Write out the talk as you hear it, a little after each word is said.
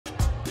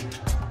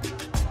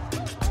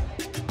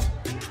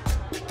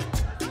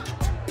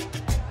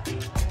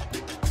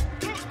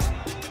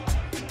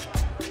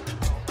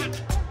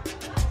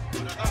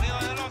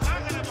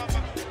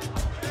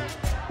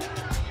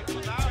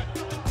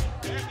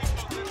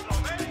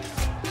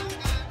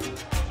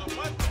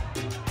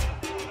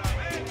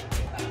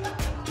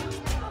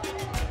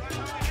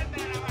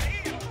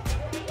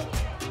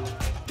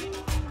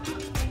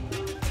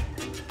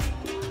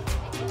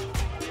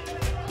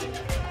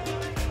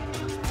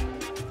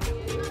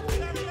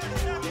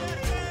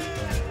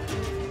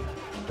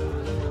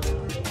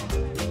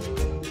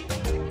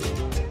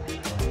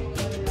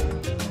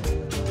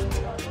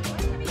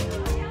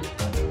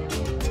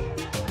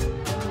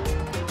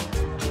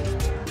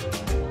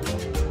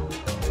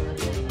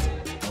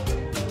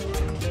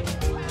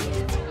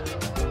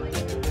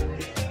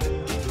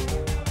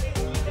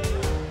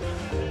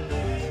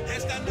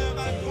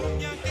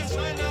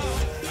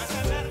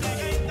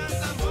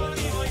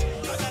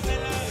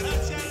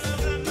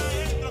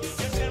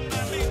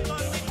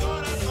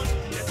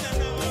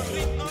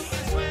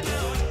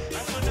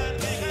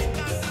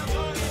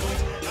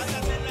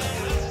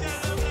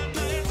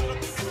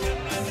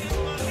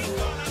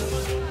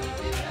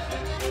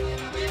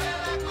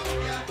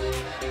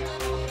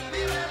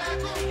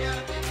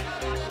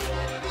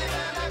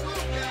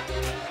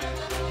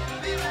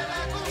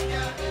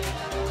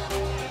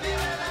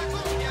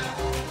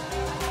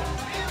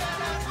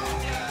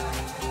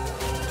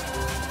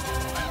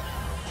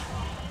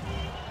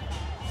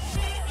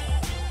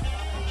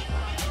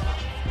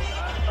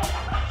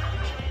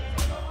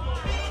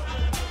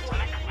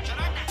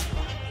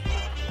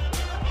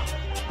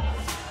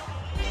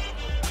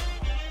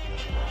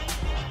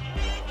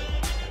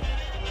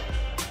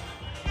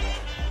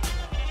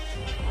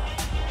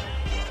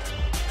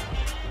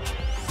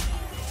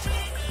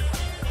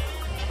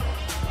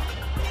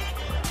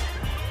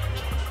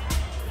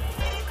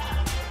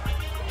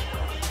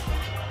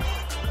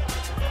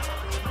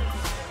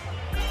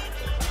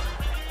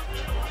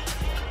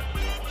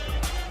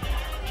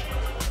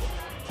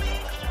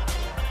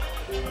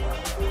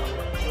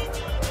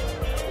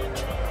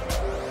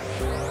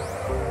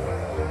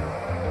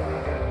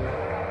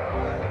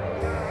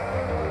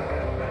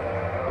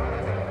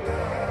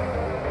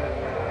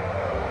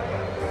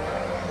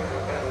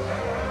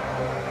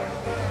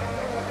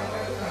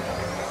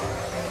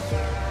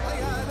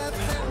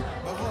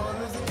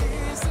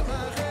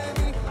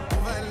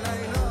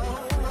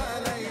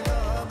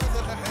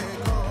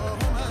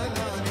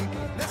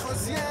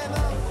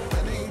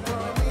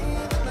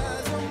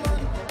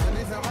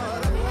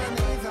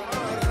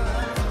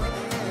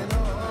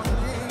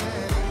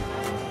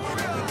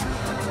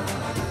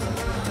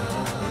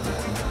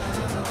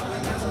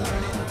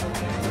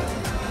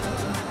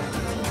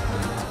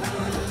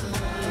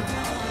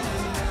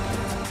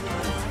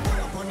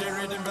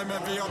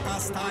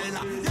style.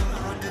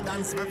 You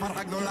dance me for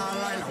Ragdola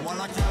line.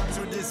 While I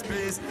capture this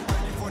place,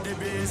 ready for the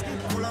bass.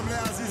 Pull up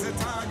layers is a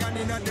tag and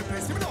in the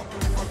place. You know,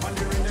 up on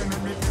the rhythm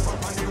and me pick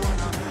up on the one.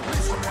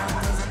 Listen me and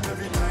present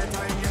every night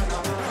I hear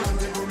now. And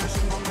the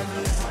mission from the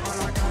list of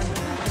all I can.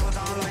 You're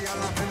the all I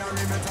love in a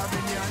remit of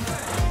Indian.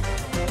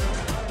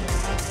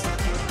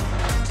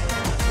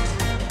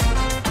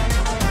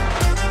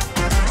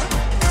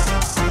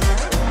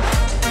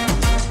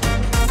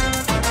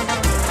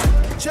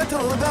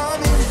 شتو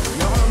داني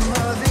يوم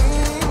ماضي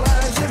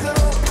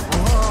واجذرو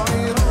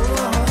وهايرو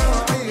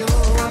وهايرو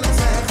ولا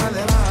ساخل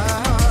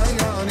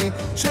راياني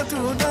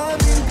شتو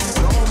داني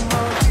يوم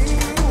ماضي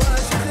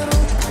واجذرو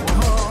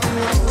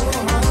وهايرو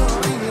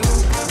وهايرو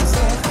ولا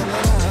ساخل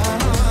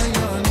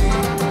راياني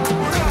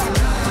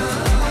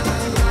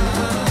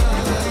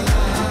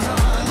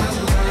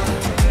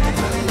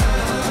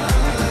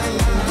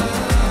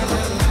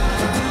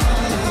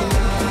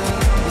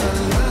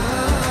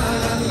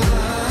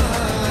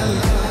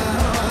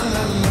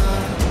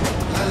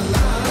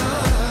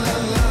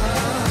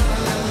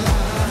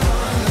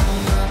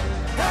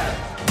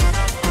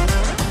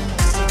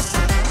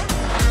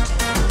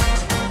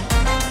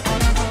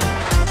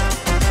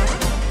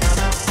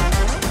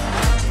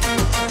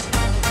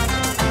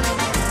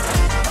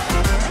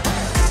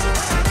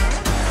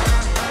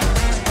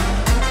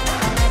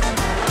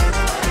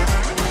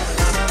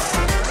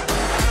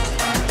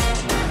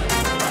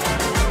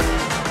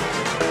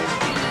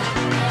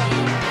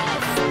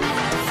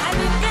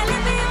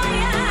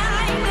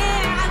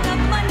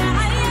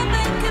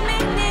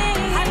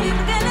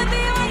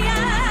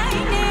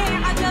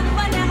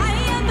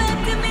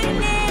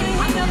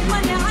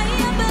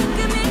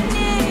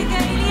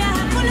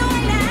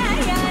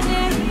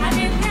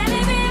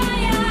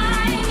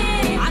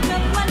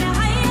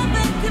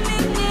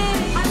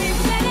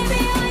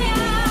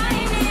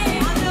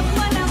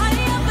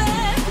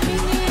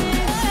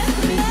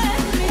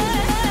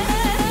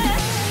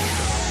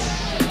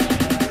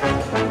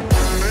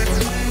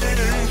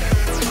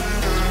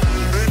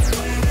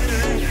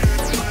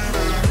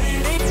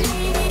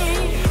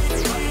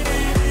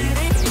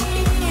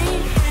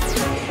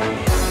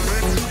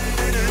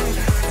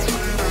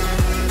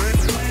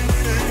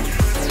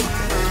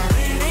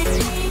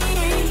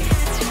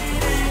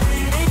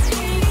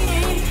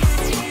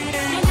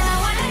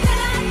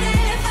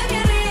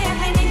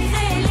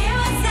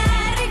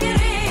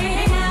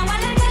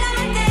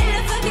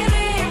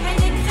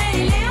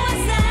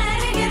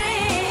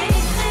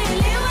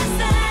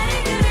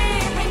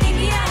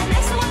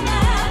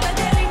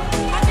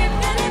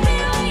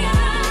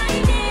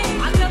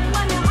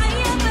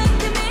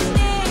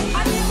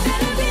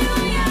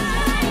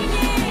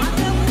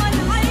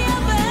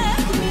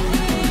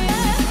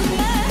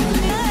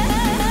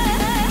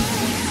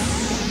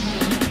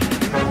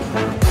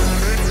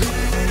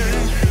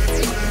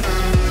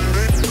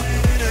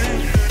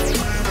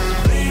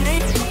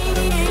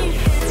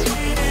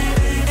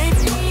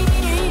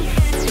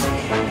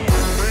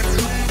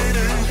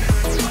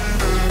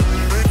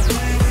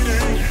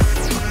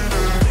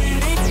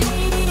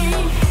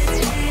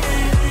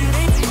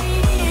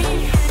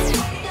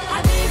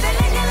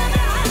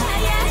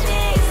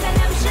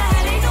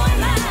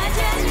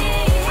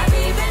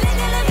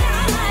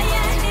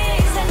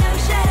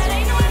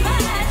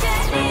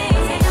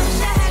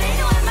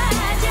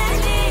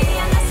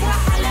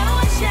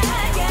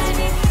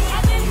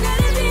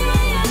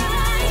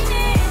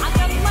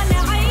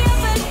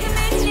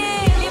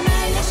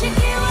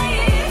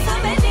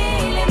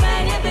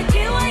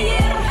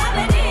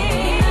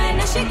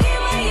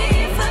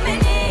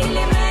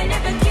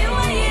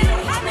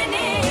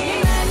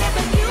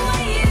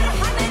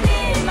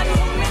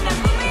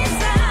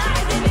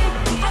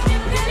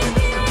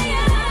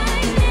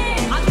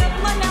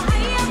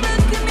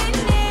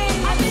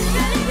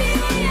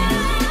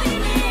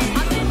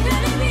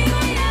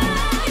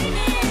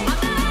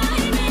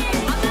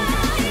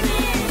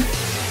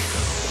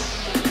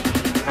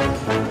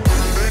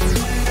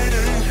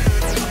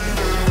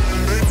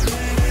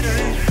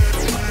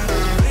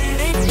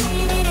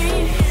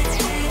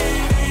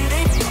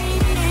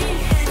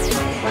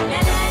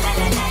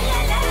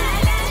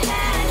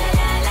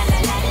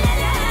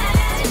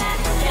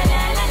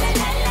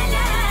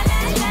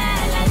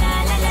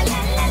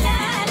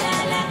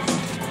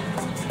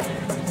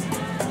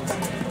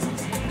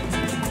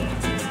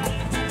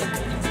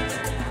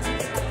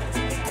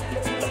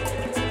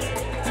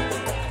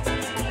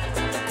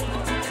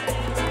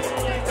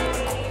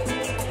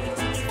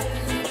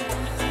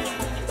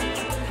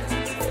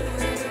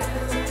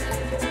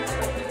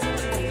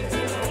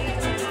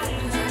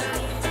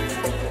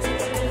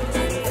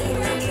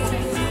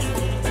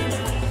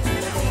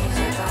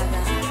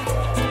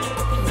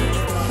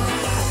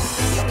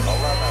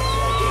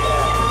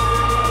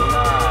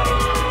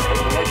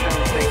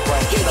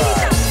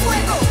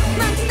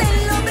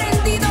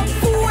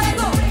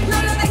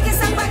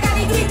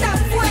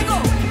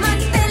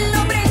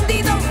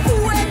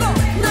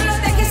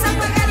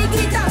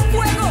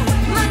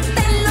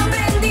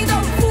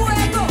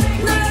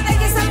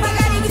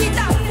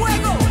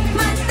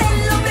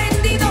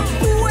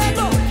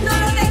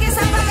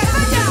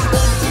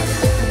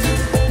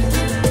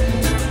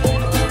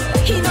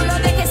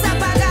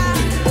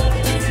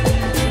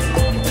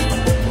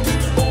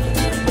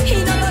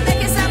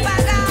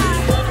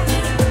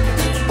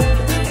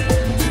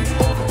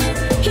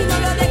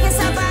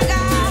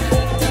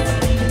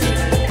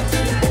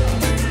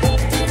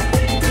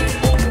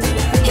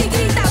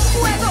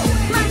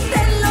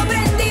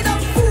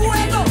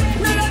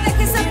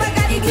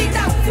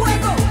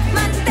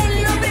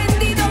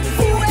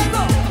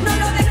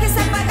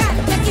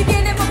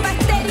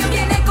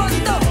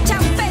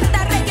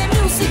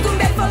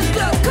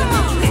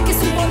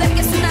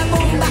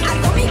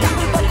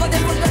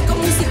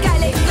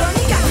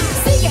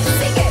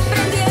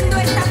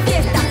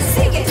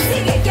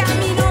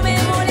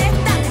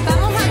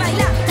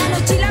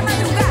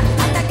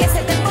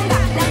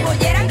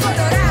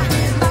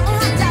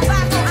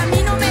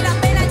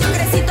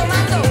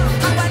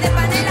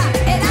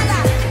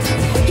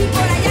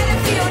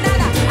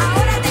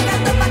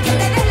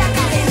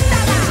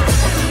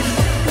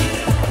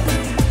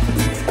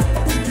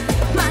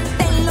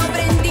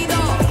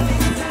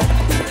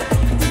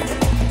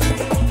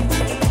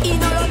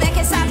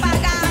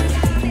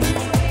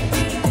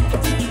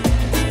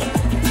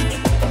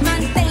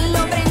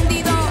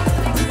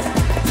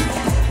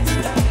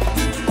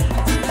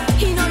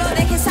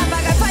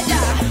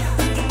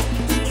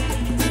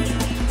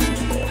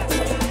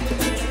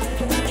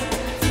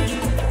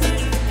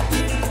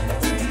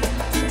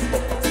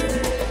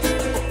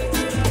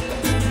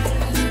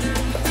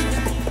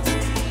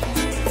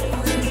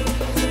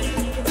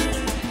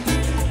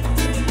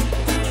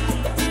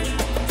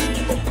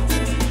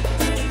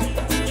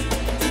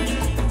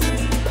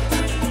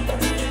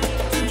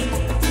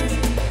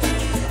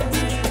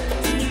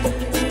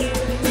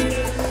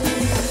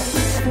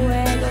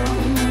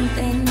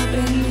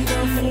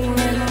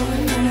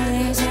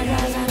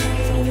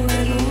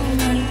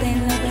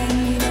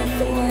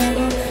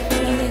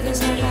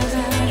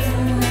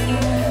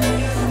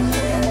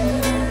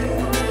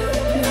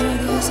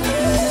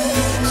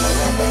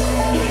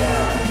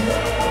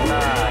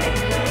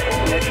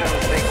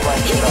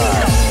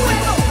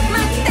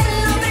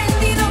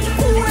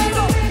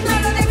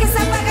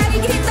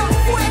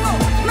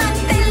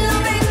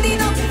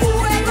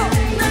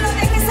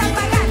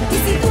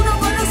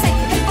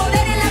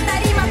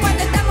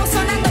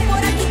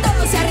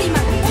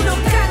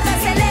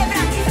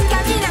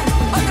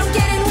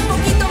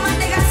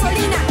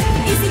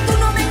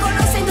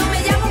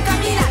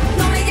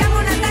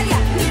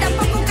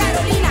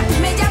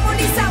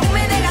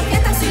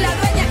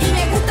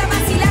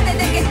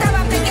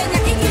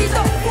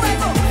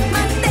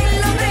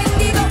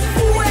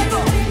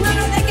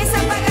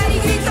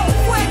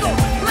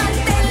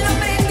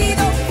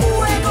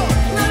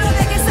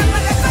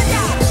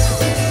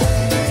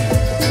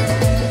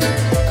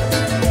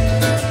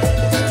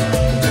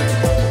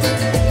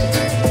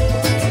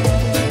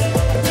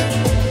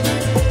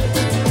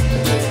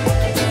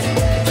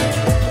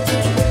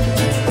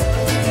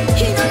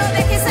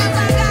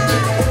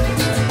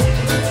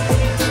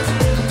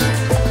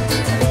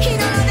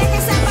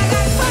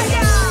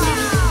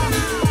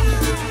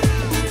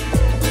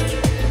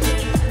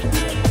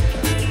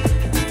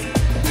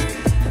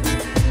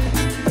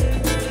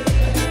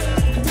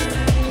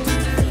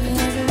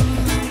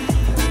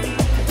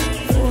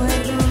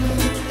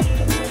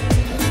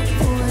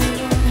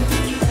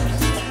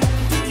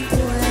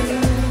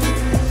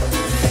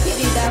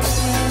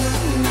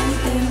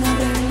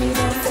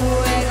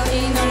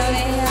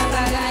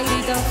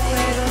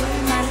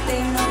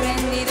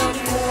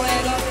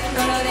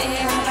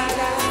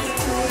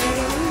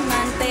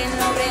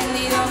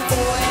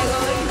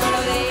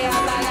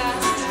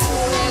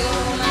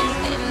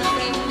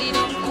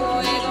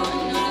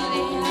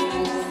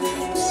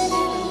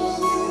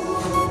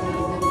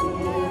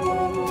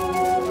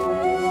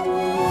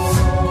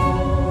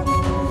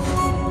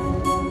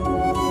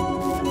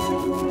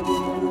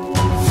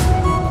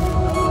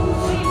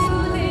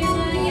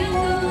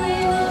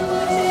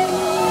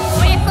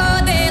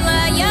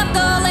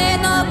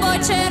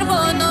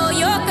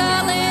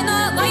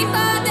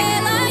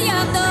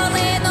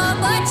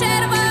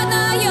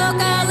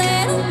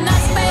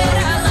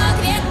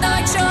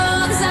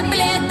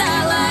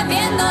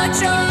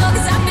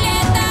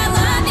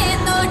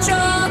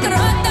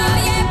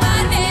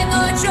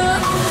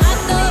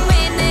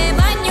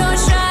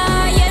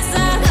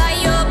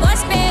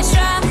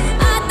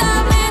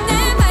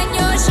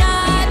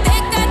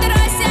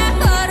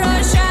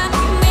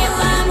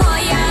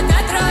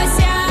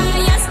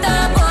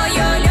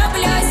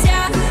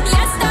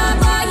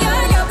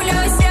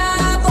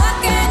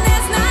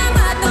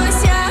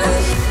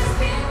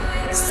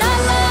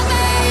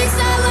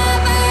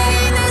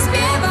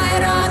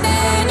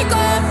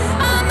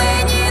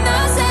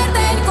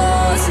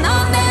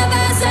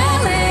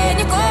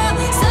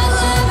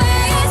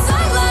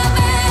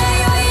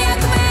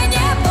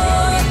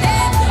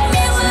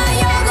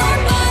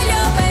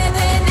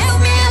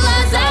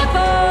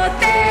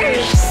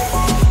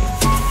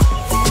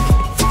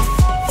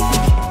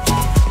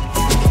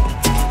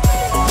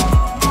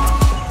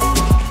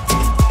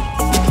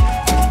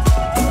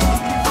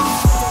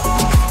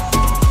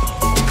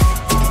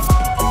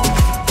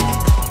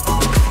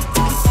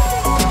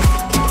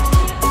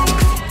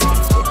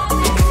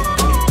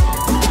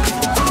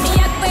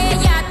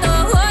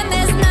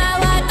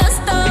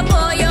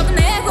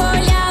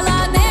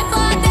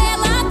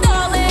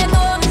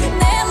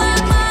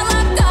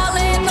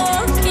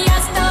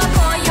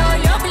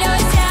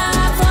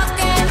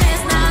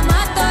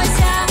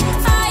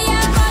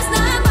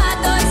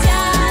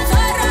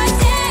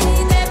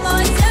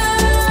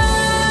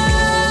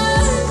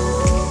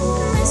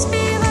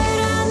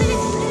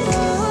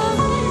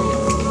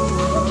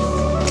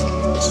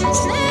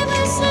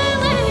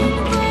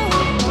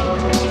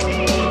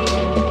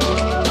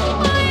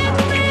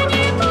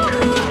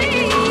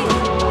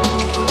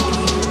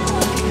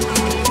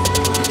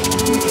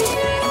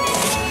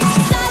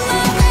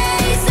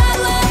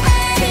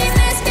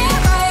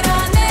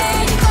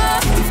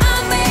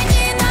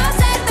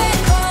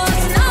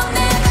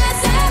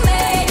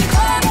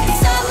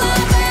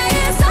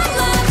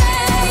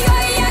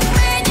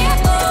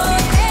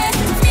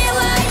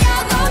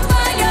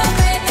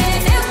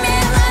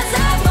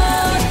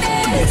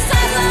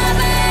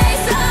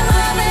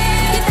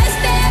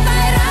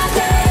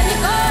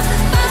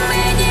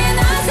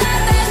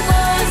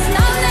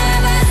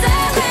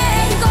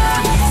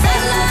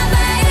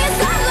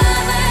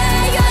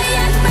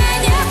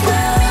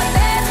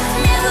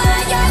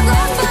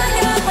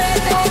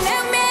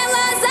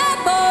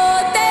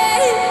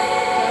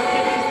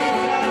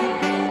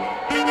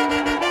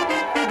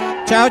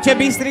Čaute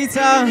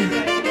Bystrica.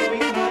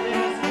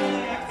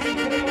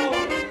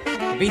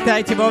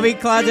 Vítajte vo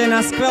Výklade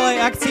na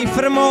skvelej akcii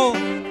FRMOL.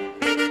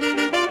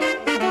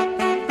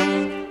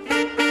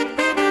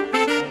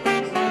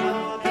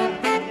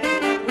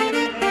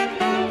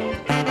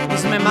 My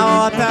sme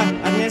MALALATA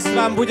a dnes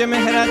vám budeme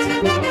hrať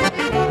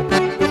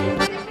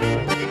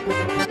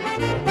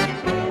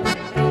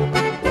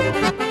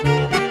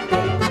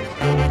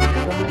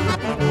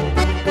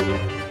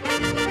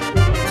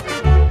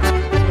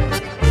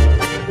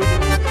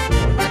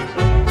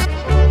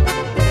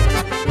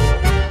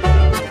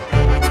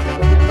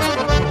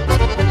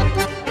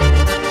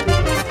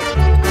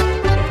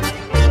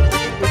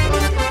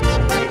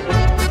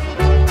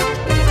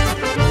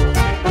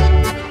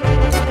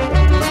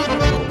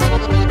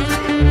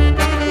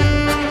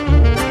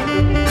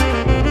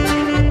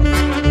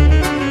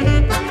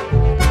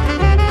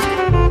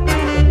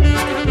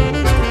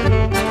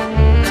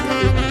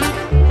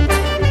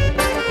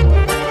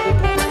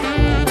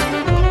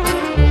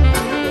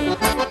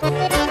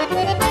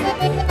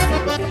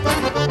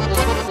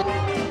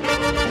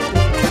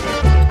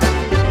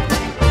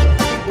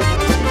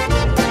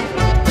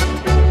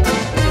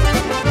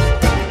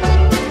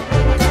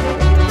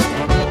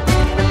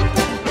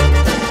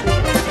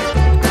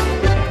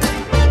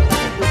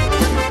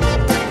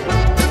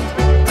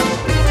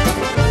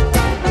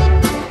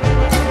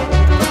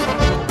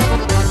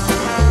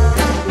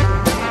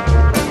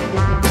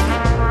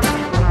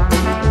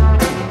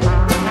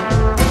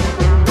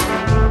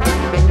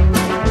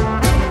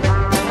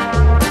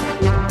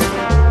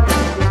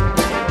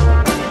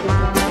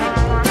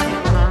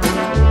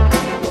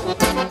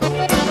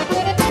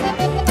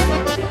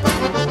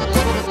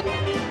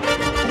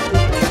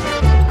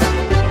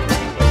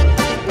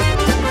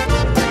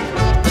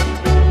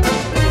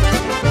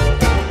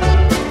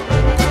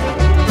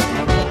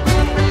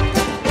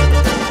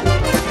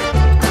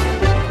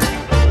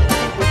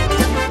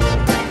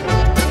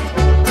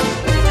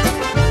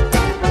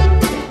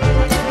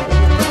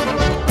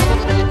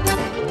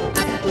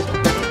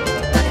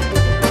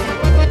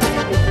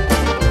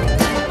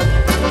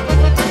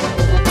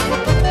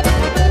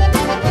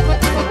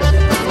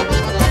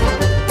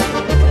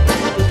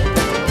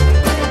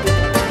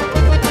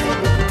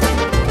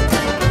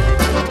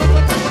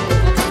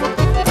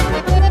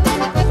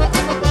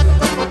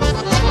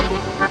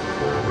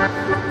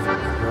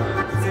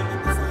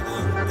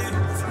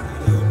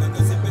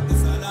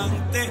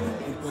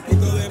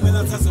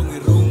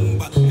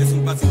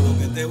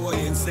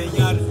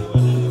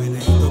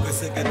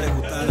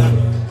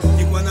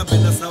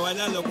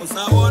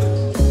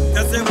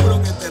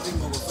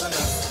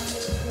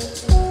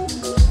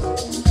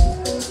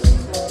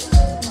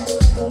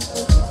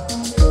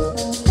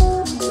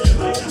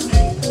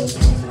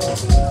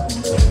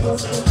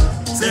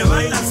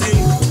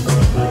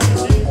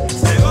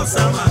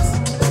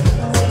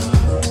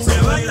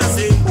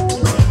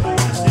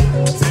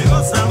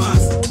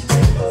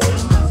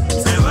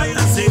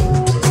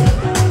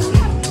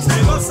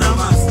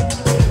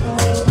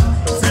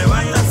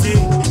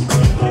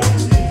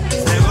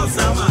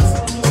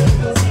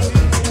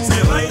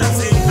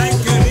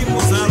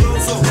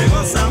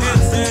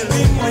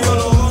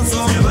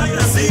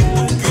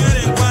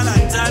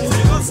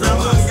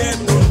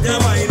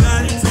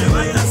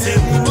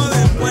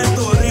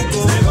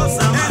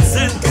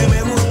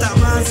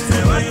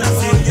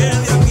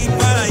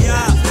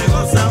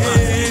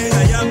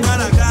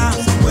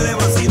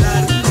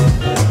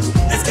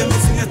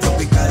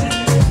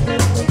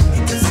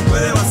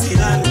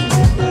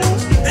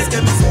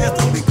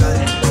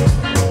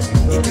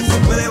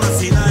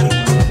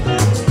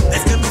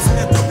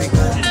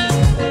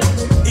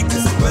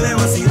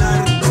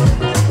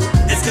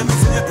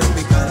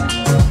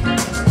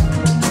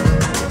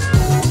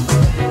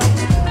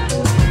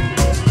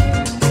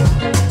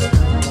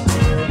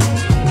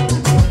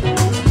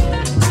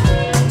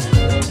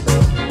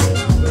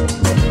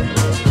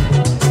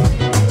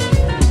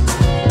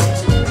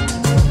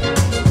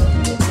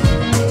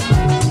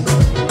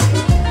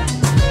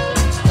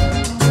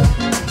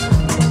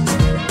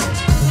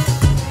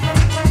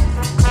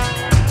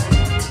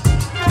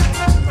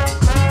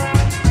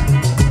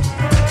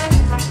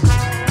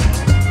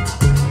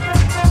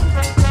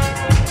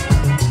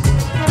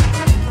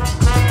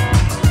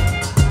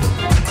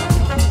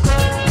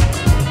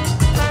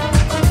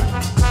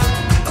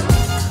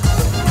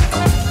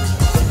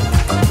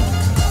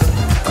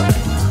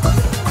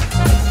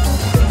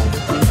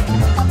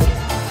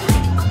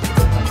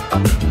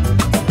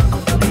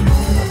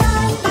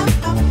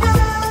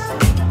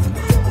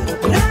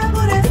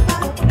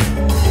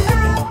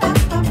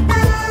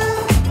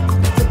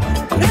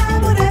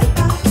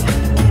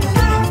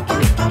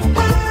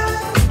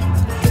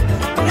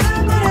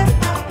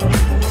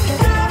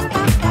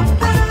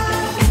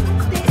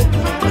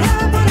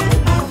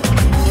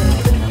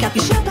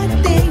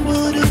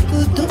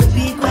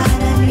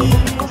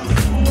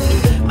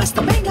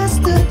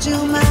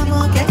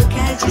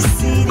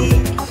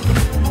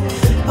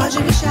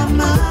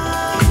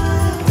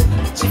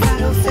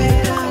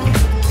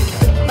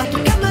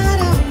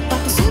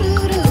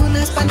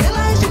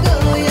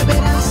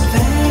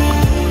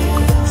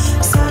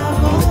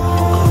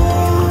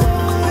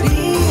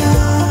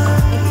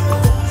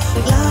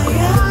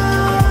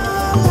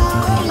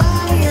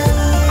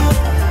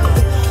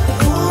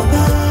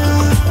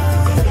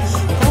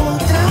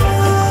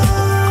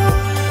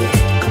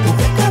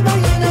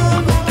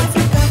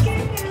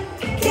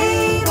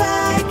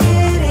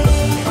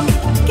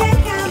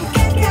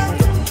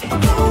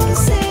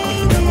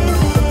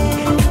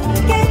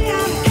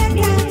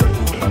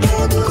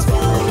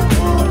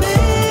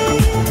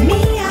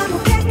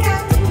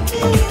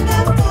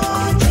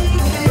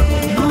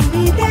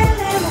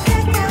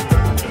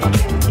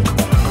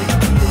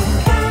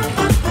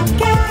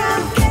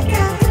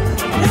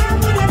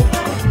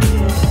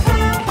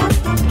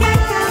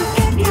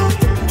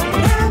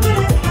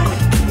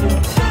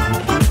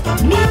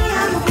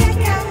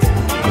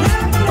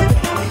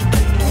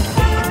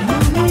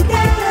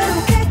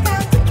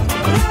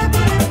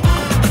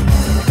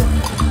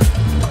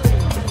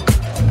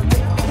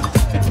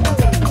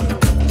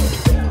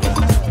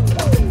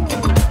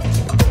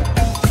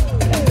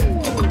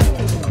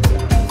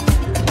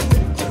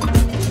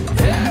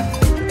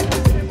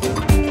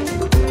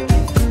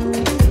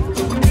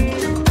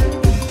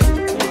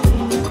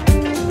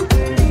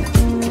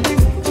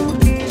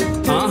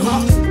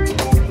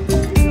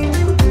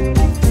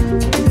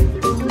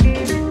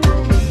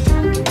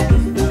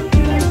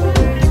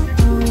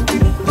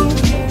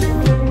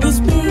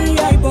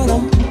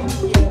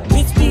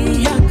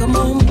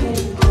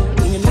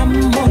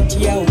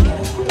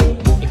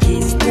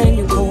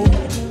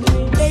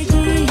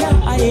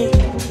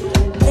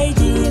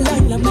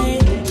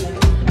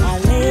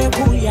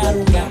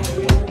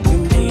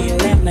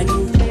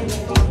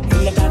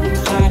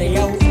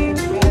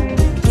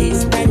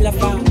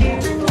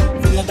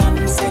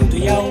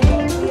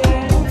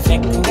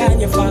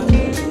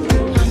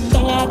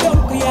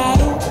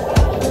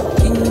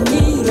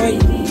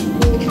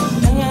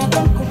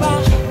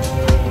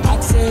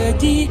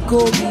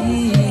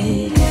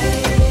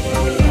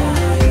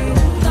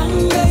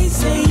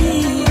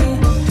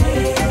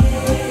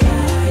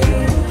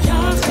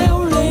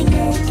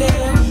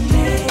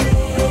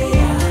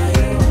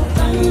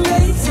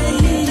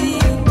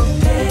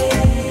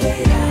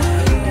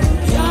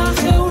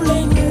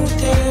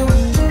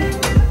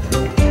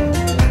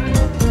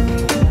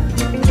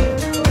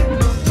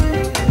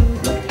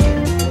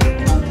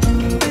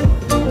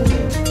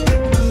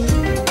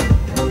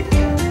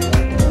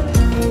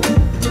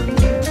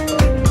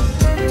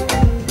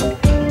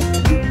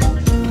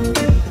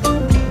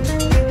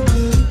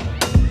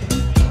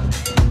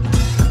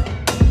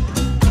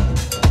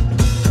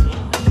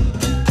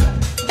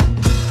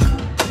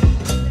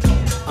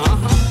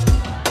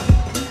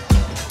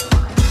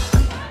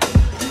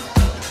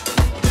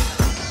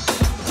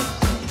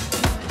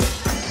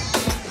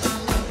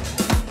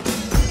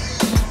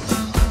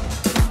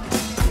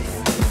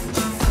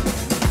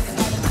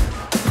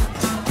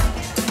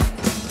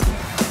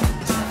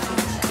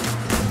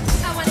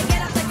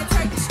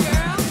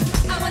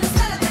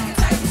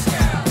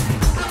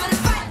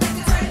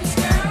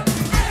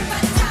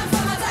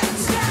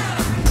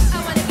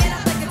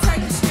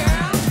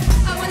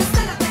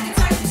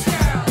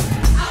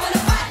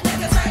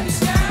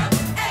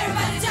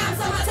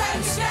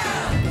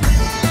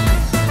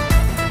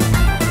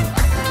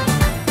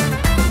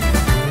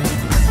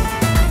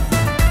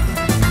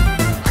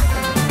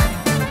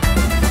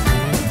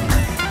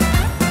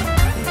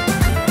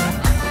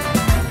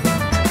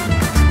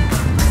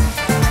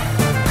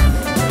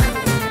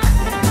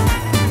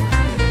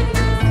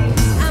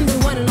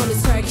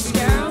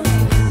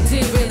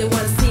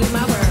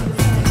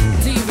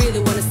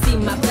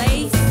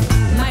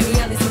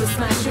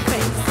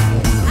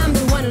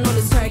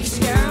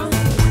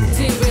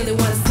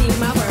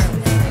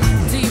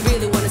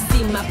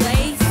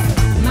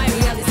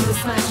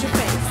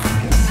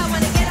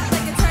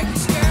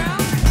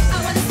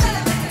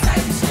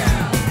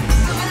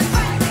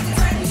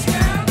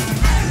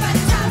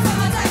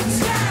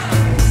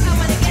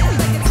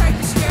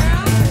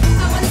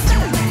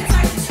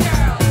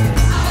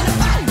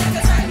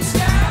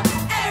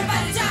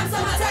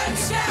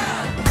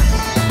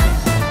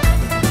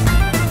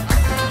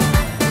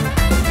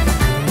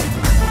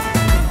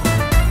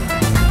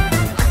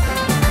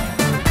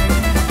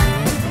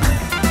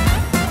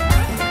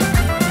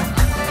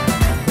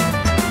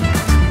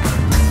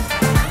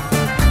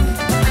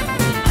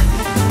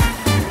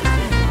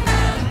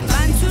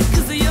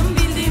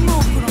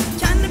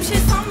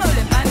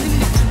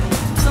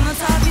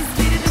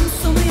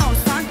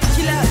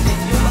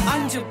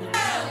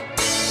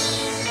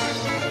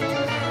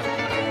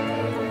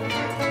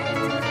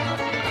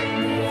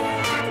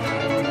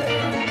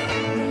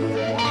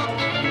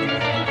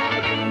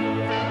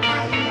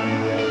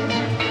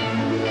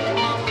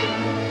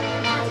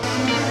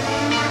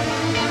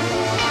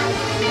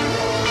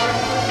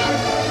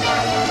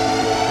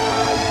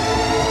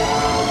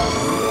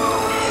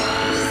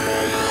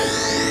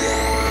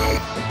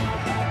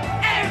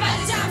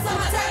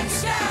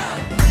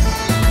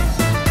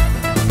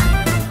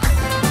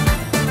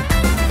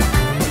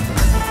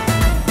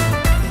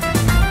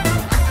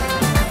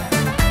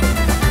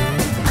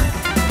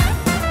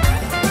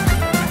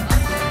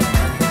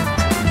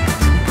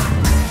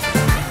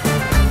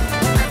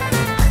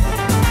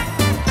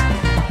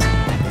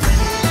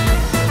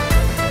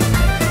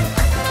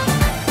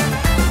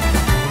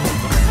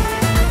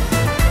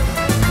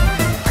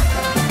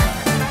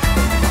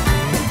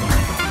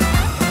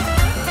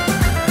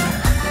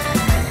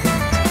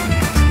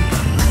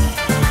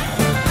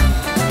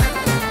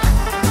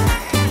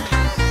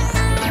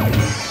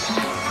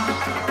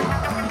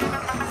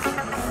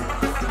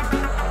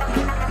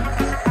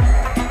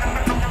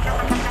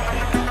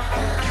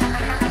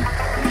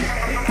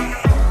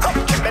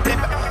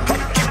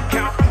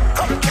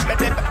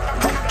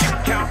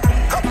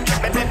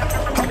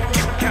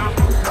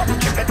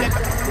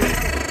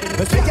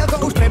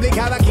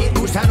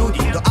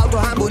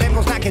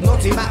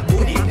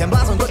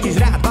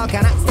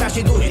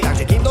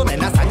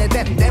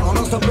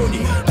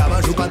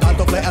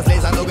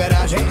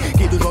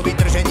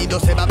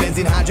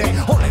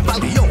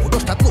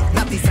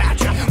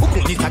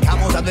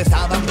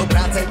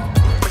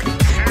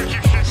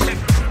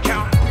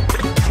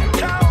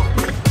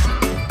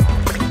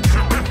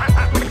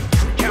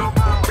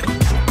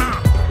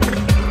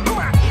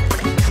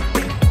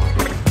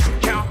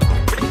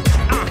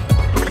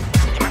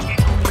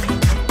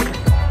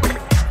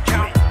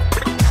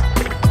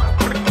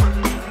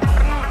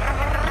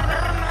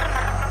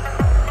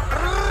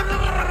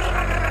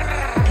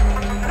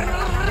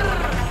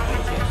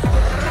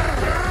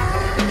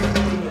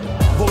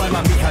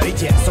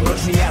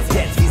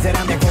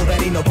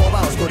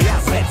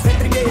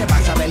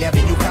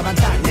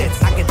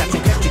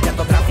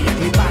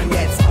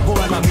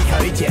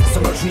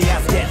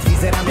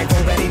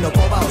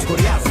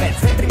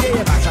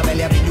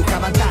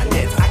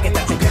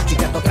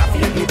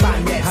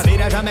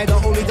Zastavíme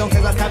do ulic, on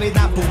chce zastaviť zastaviť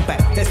na pumpe.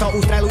 Cesto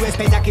ustreluje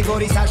späť, aký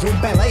gorí sa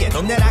žumpe. Leje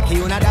do mňa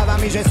rakiu, nadáva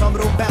mi, že som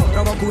rumpel.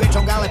 Provokuje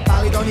čong, ale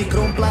páli do nich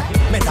krumple.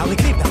 Mentálny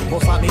krypel,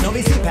 poslal mi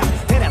nový sypel.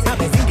 Teraz na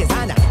benzínke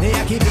záňa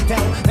nejaký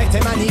bytel.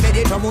 Nechcem ani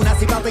vedieť, čo mu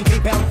nasypal ten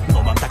krypel. No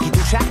mám taký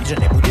tušak, že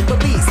nebude to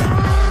písať.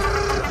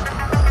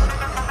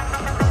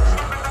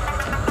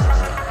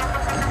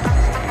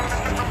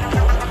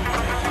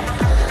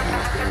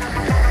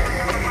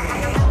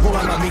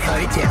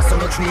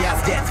 Som nočný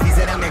jazdec,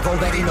 vyzerám jak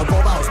Wolverino,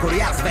 povaho skôr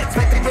jazvec.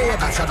 Svetri nie je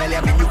vaša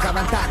velia,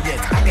 vyňuchávam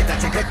tanec. A keď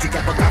začne krepčiť,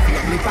 ťa to trafí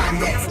jak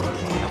lipanec.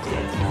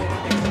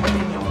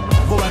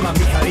 Volaj ma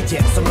Michal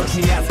Rytier, som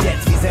nočný jazdec,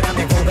 vyzerám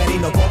jak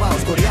Wolverino, povaho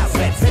skôr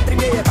jazvec. Svetri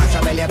nie je vaša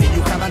velia,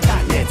 vyňuchávam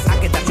tanec. A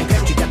keď začne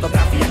krepčiť, ťa to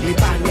trafí jak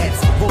lipanec.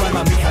 Volaj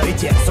ma Michal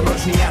Rytier, som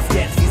nočný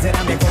jazdec,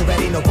 vyzerám jak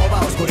Wolverino,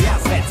 povaho skôr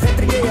jazvec.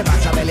 Svetri nie je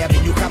vaša velia,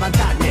 vyňuchávam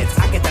tanec.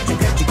 A keď začne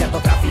krepčiť, ťa to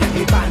trafí jak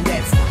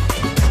lipanec.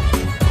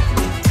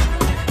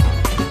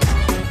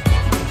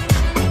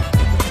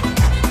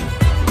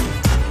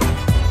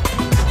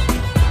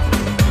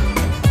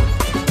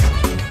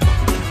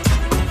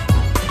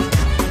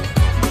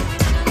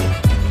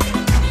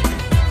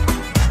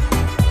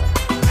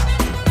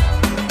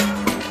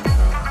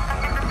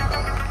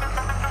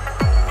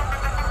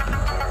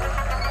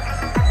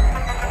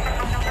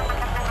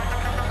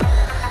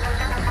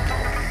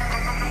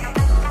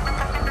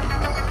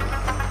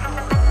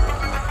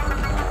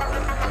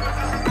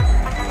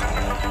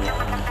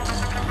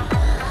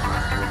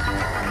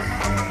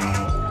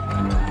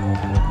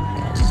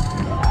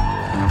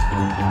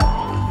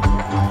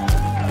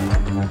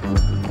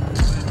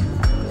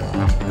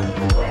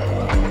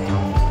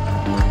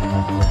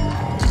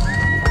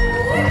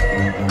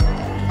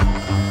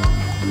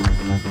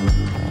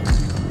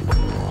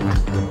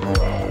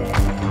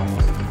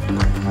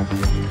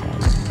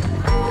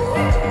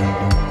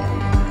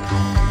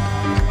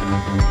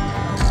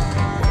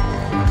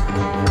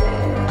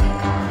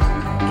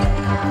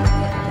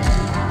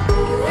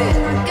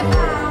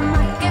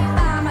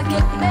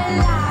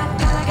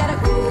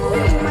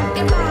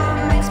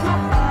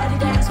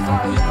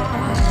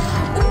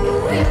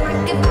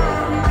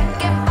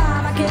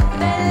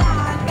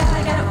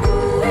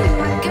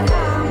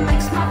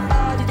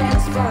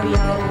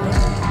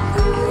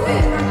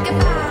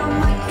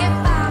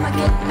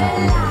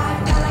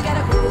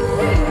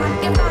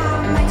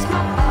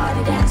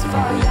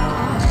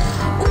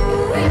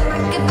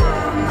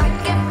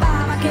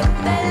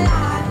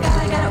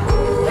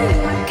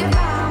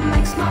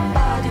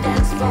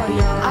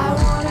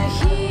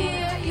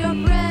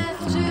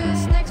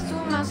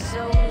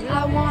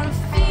 I wanna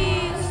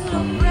feel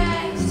your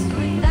breath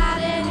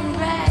without any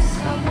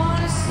rest. I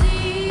wanna see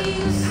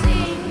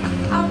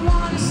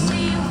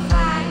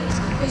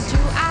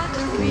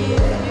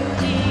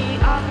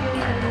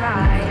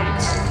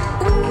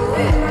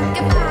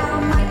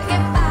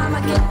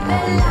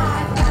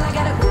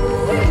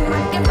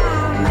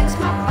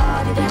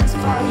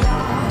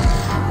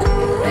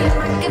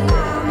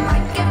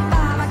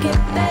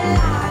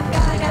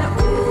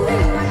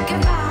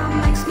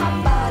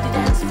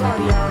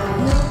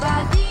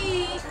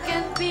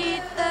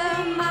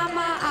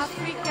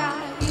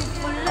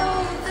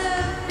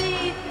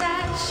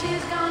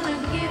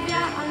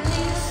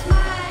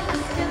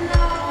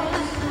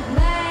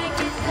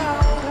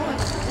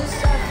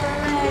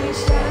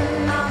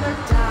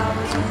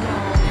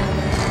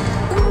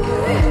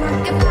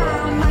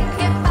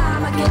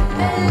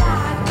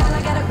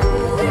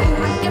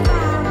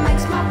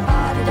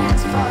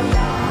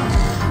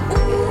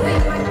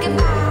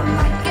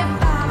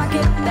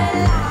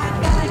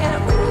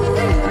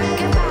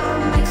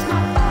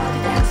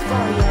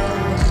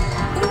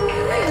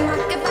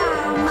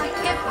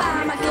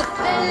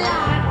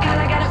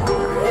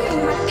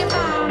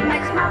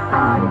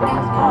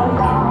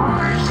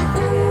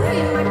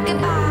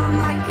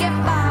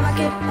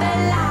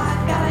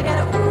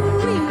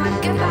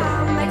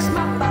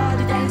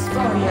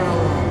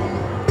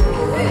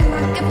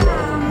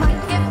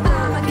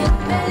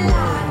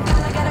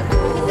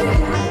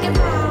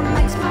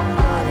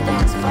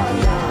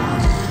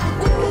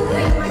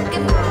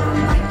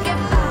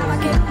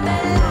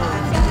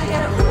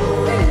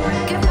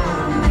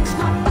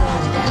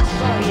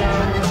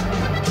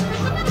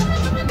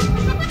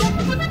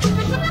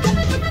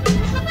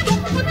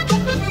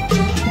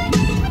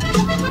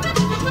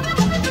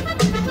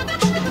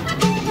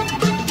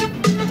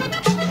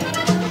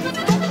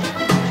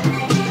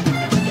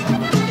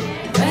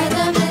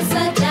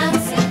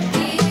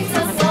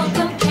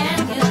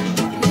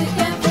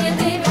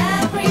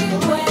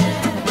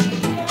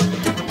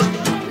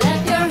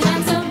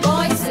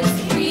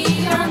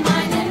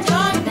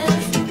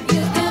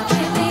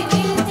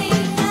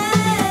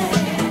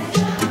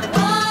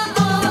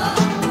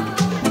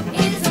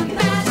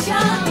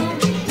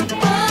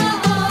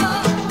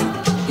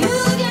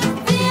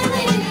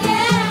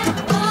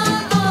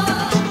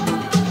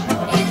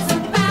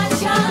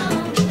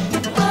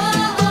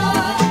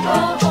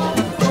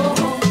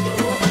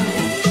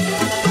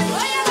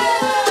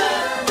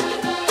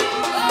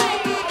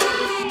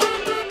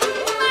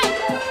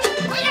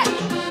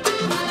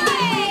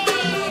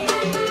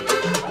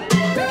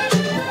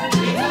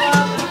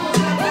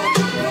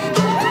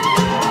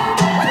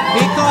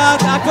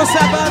rád, ako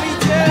sa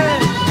bavíte.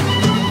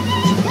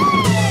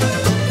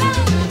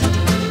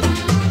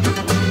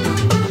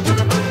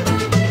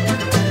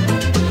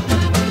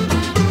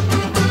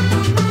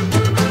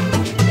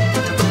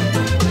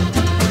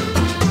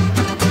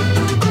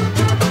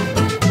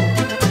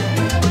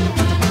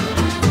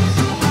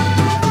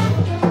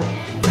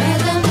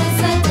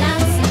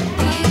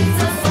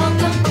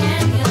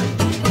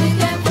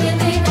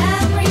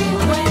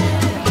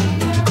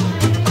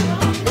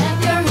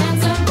 Left your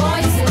hands on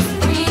voices,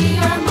 free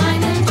your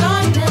mind and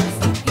join us.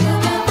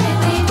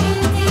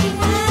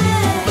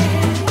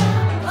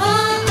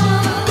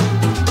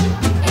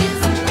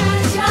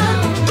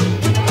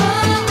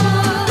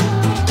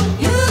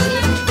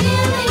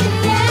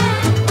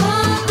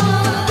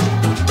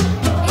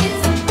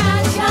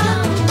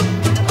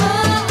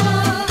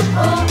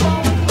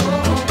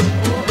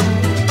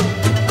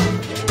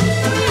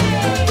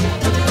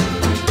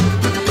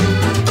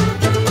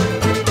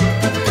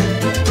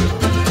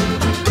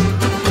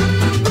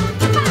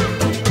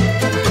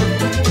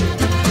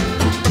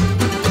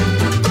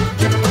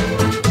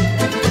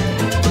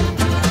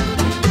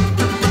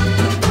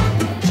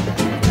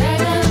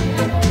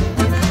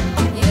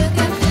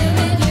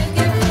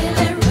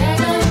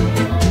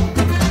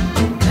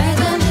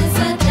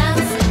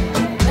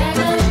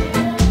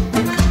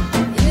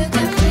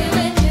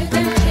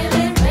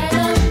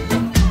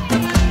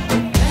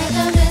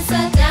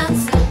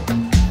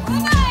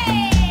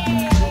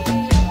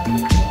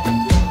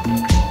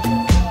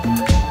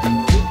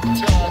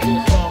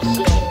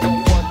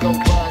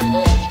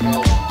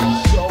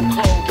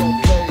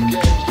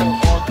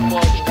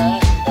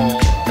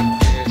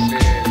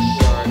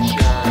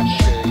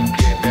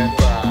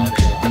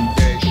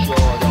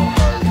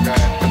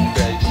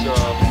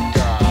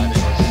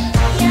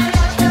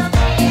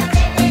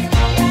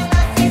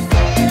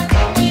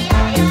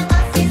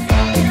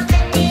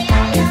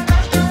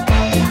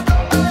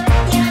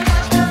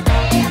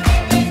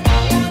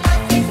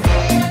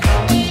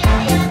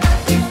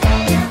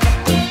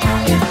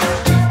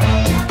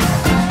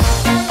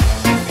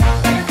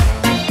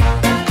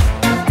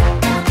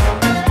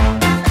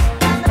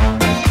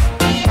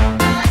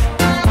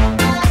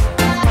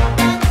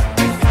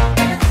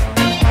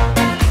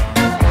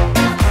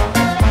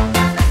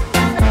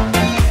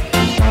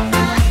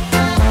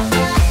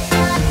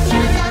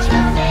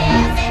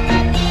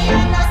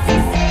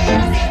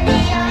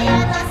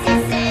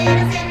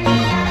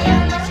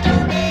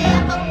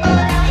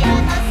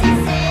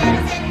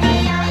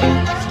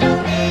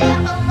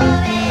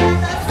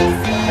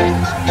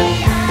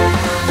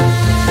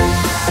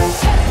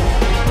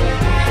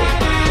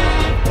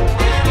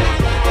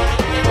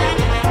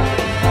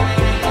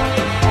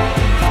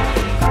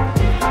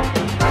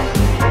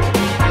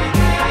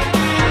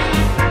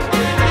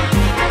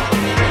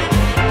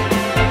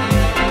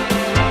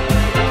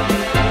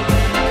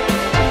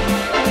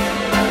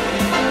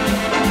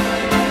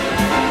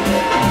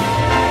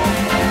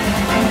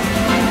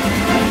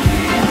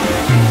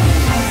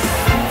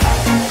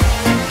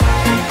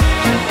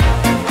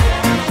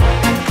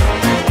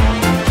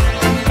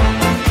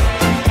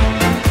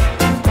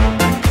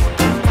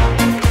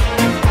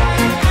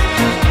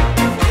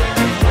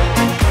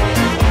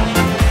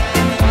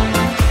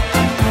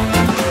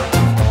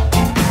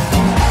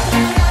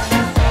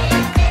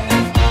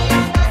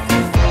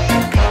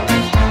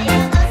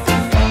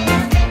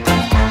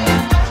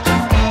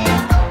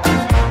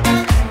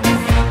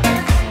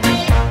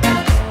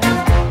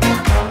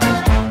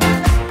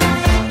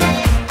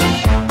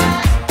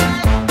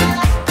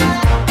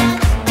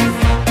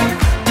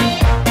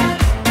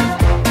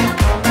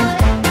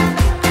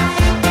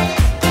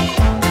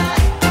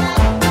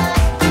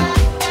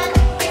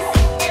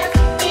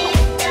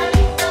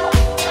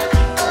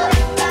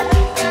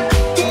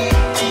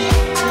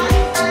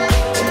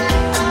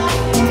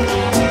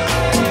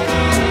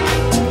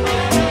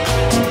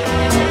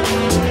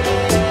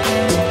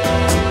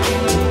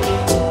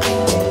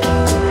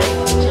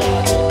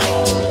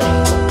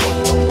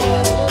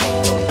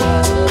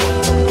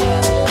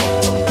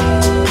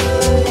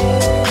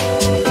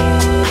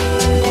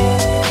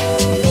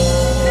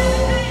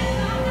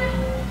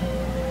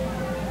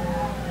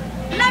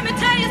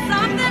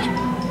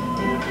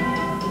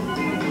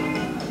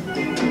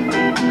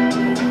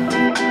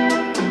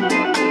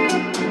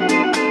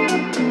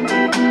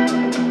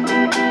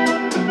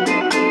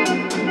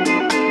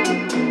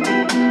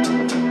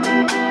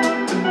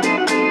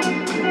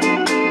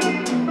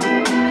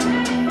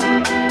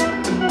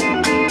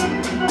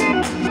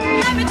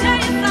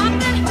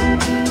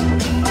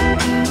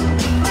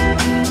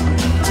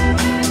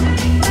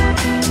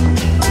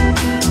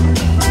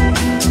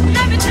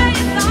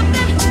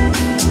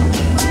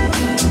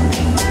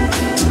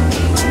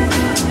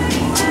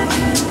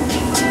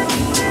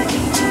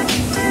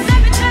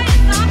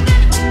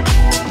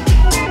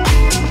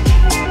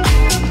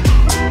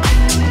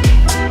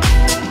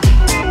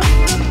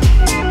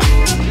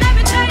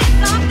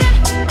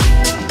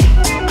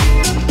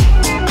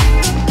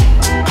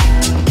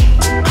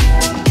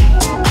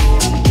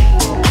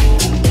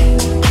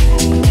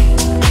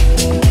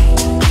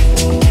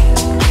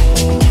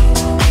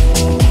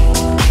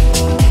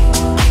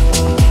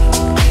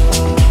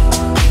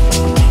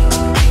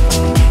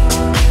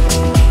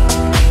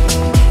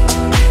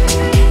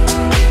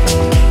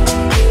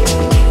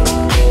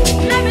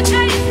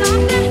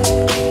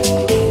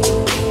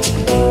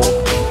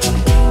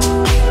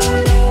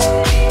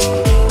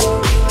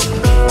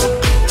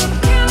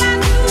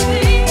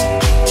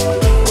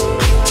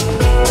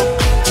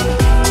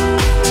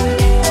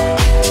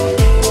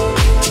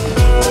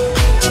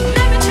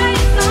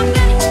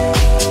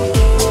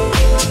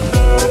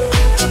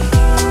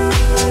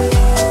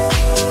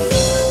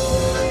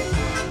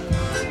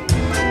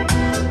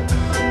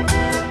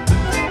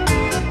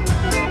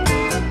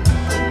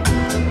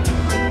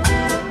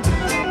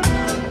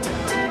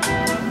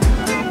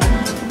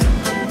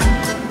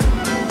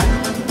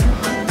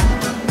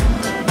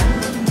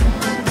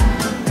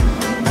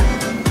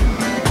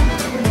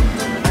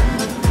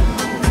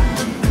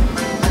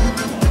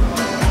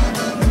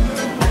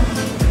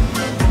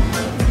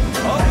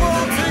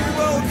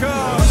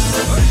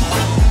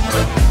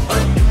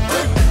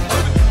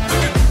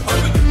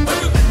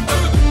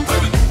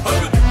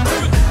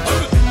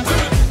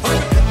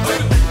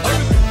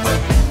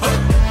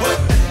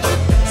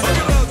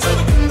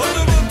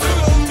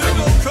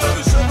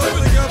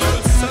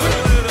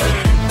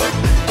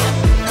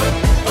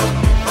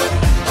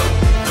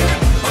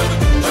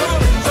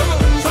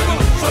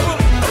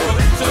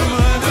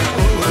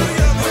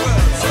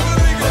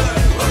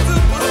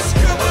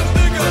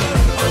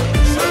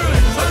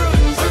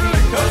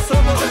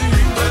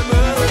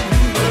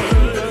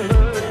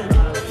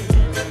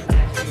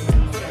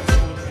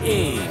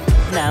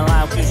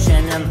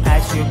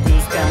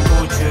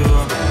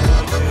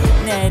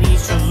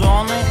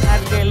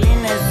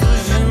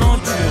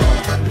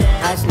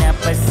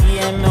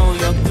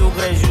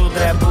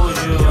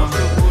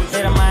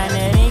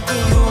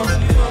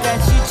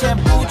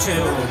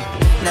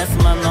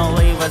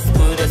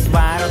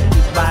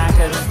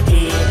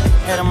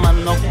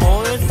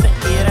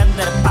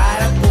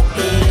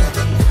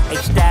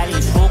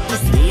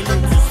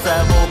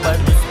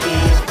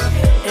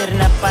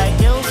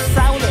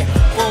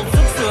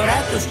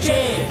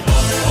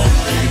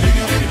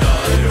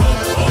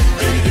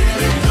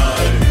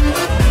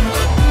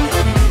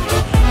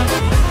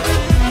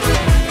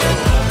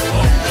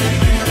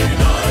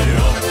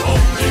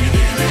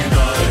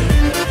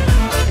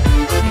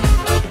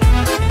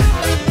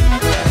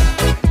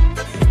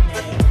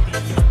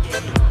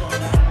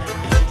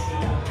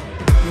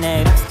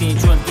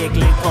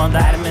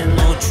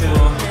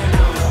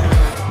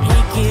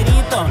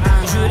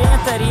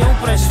 dar jau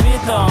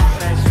prašvito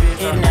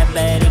ir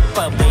nebereik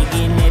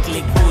pabaiginėt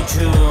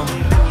likučių.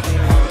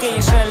 Kai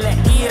šalia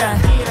yra,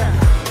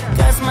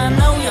 kas man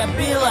nauja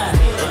byla,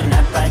 ir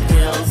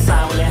nepakils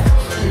saulė,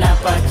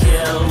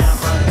 nepakils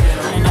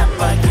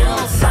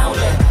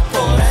saulė,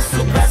 kol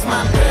esu kas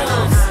man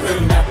pils,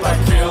 ir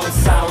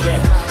nepakils saulė,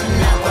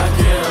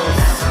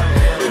 nepakils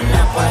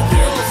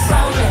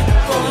saulė,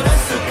 kol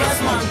esu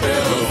kas man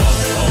pils.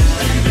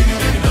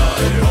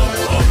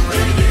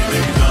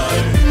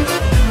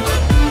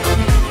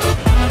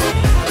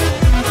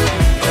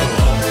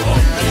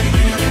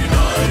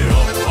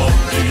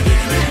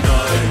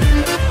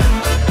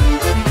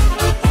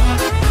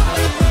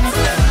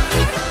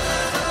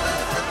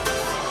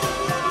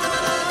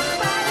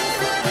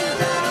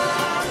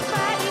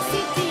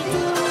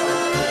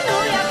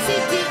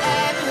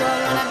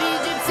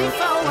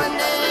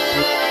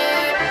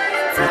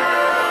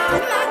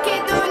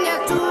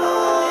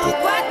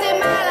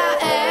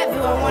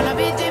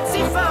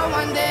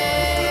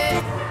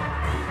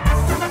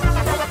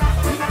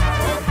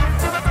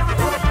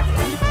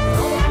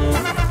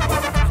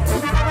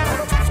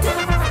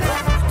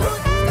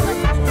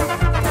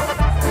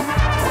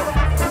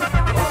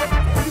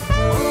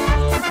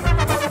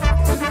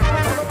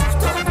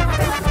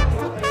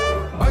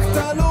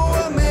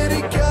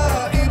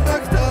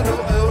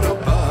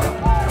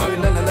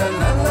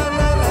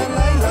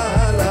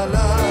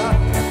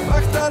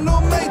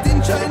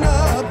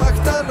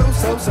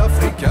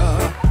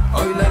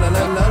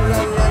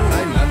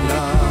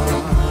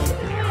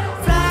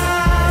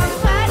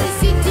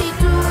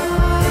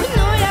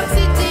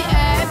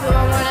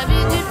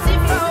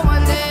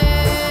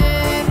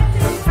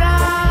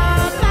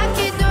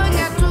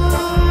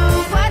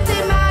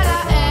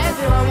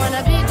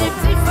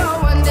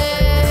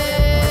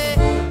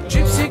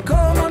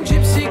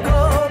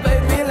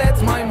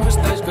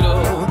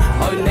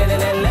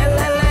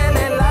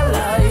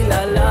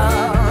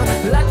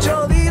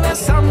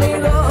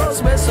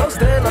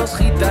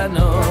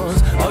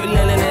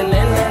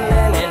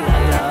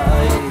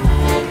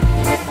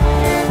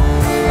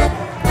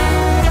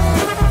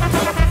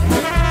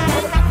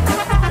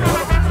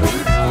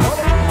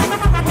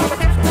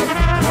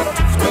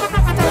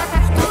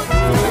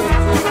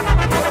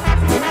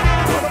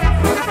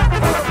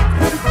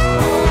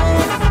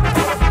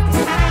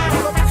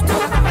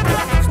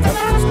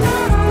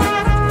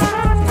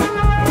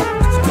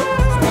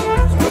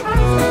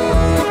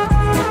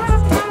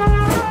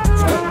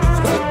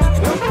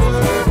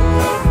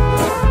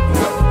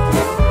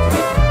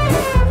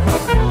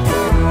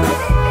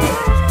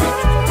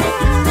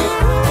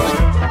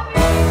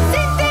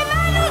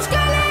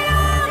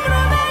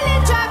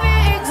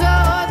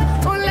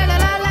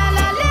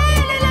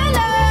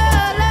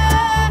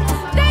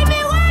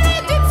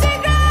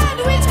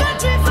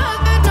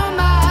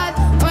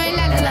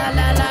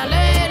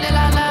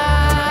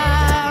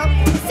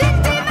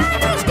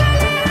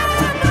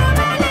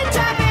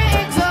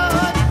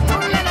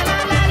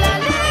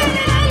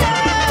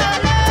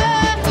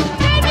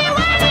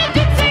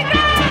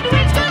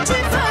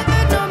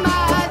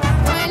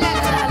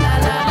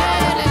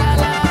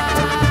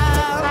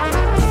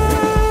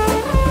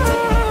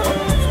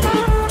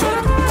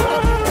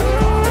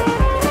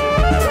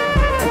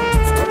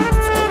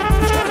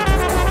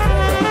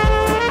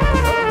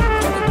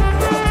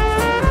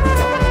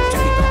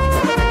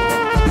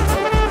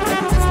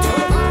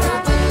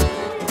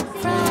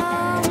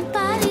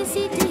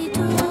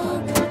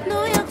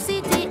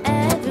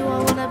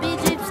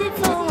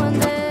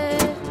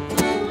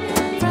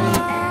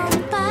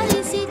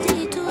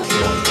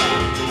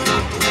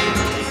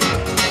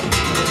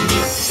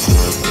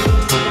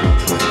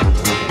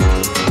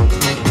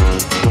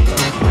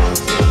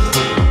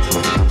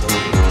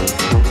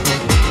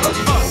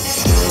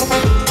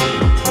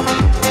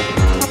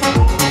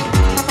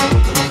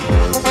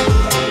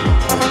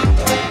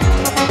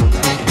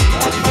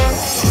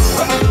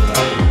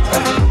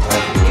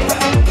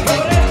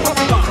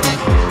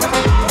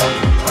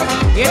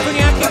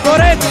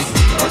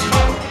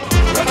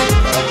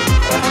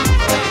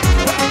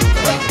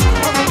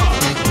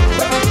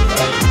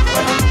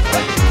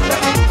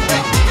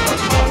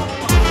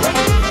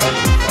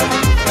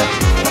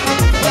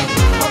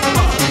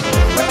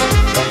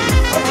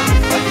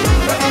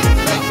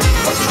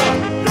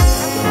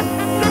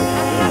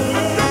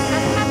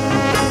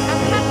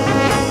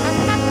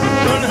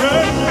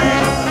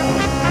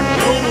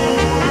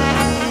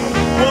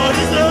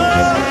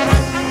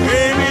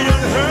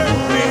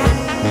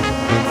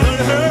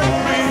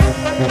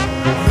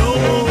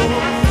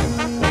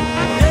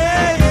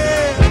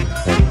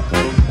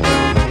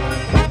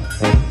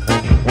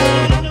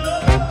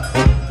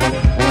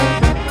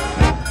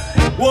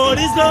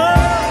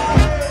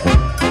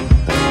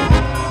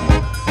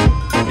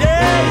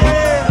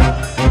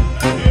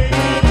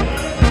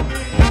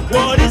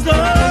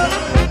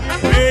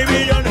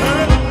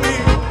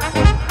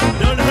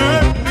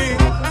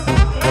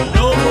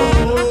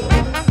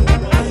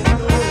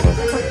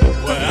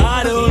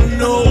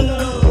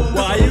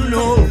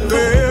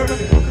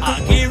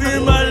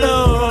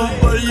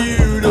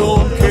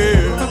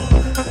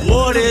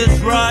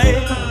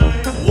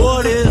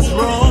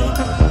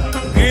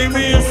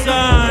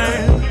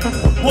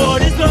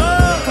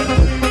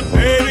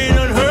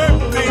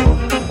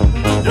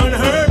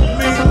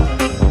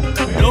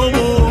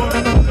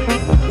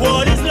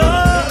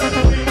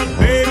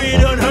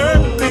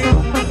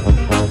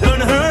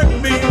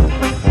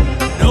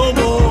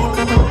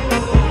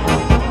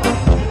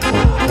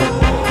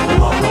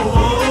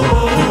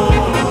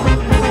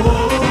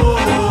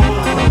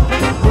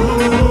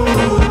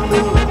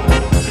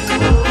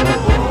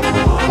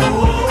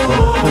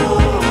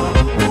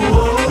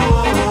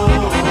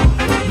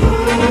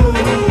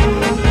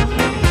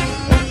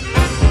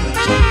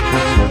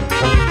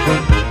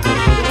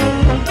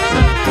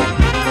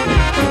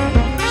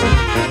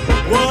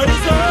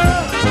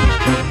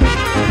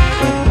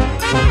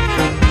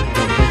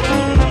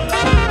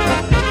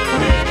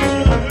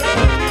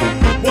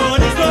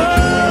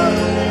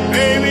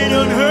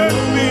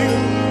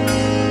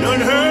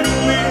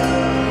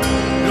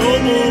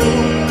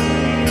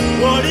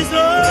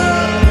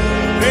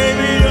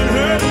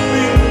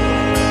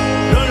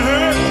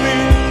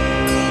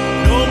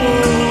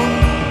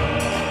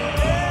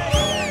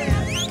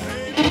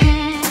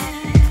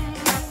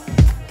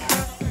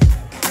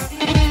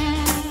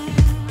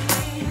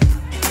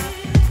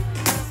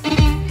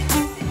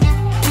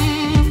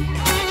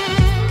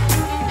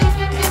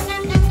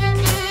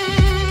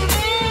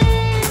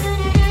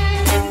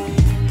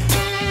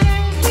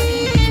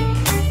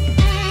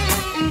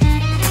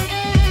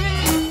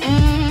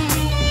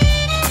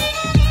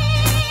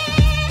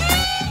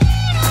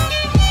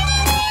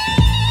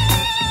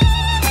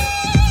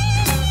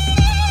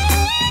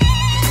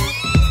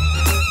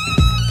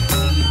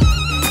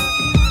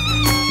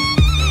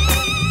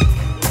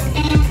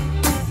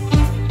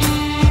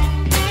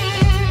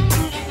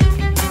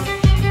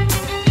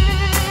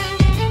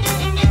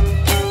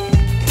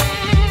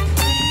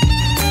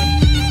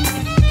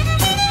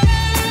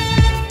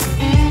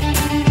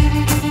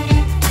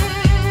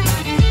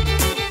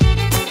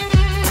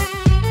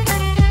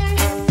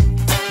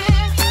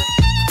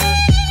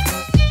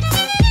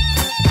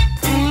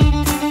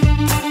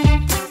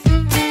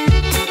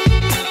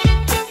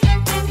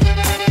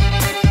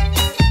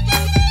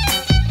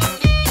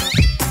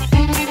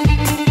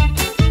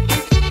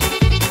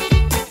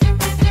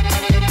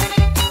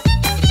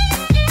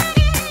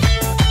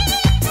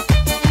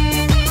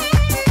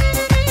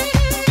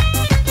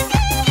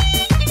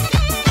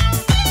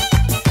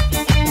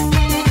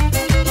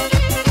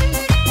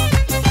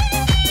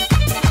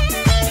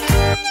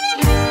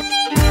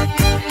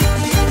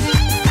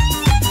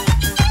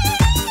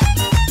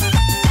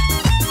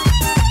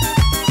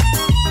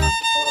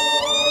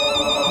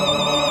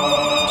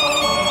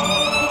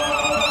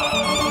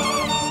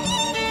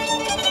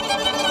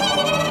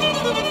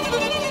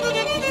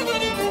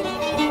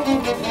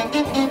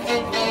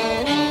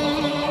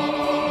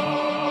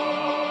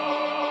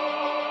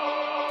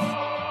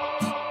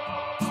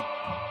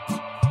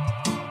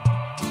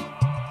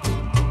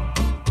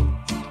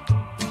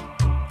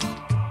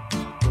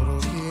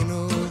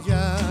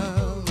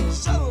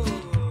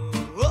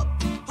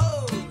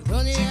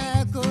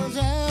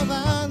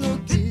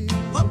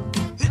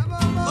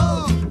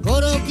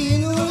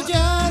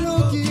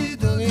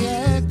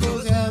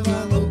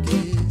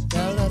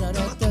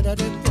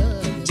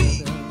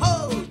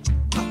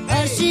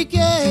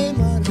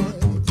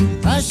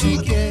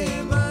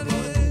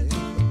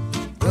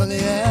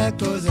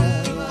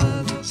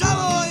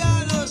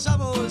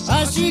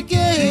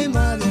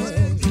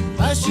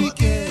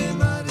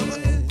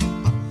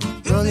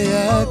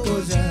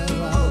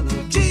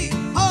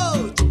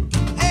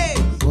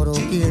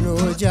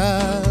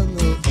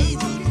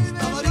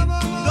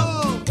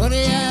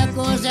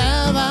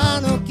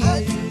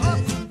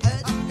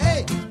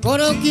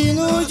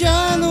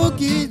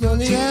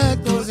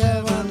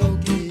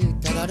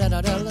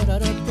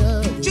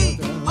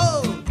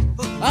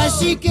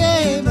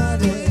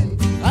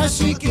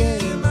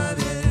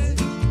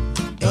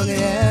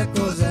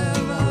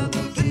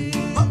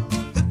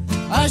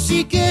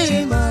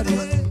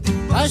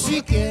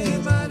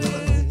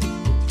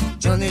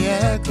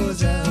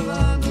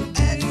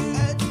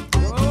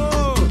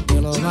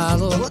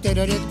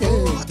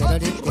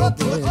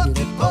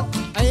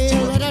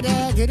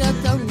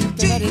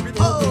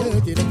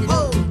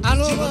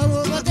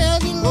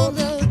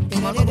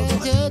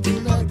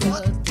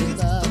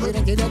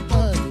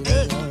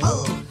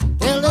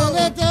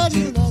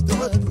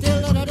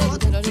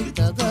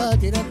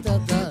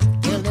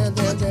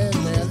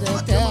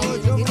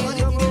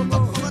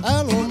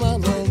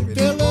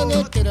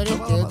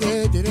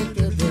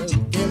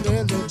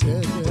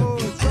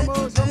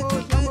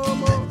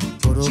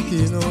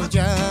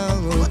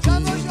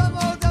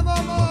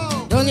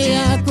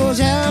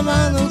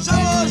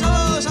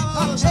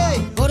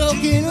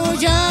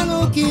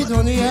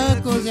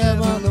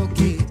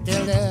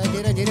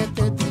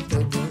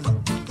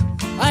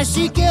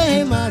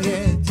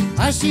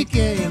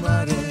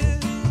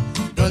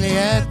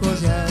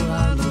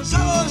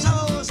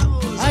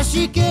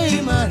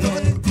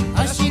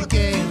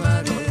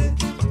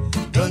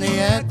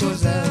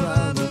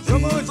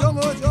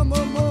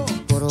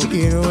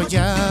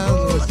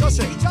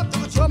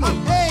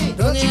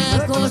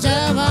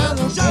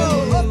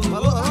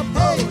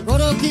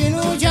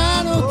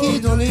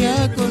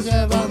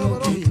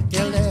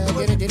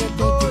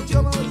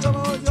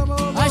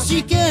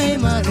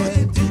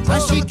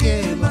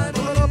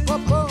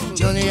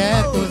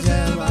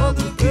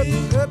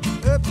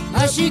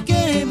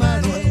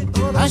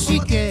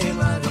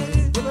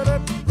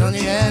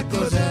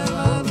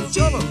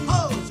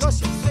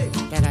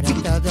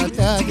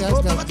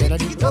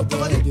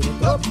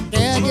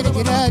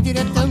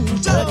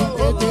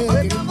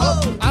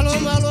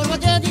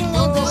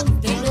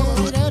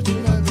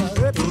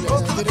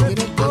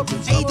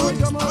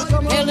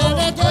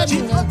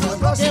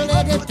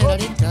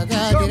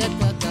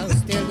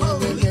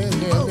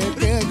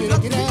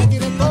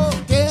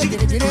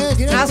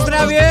 Na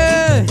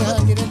zdravie!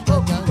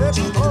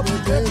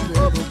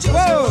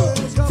 Wow!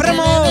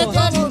 FRMOL!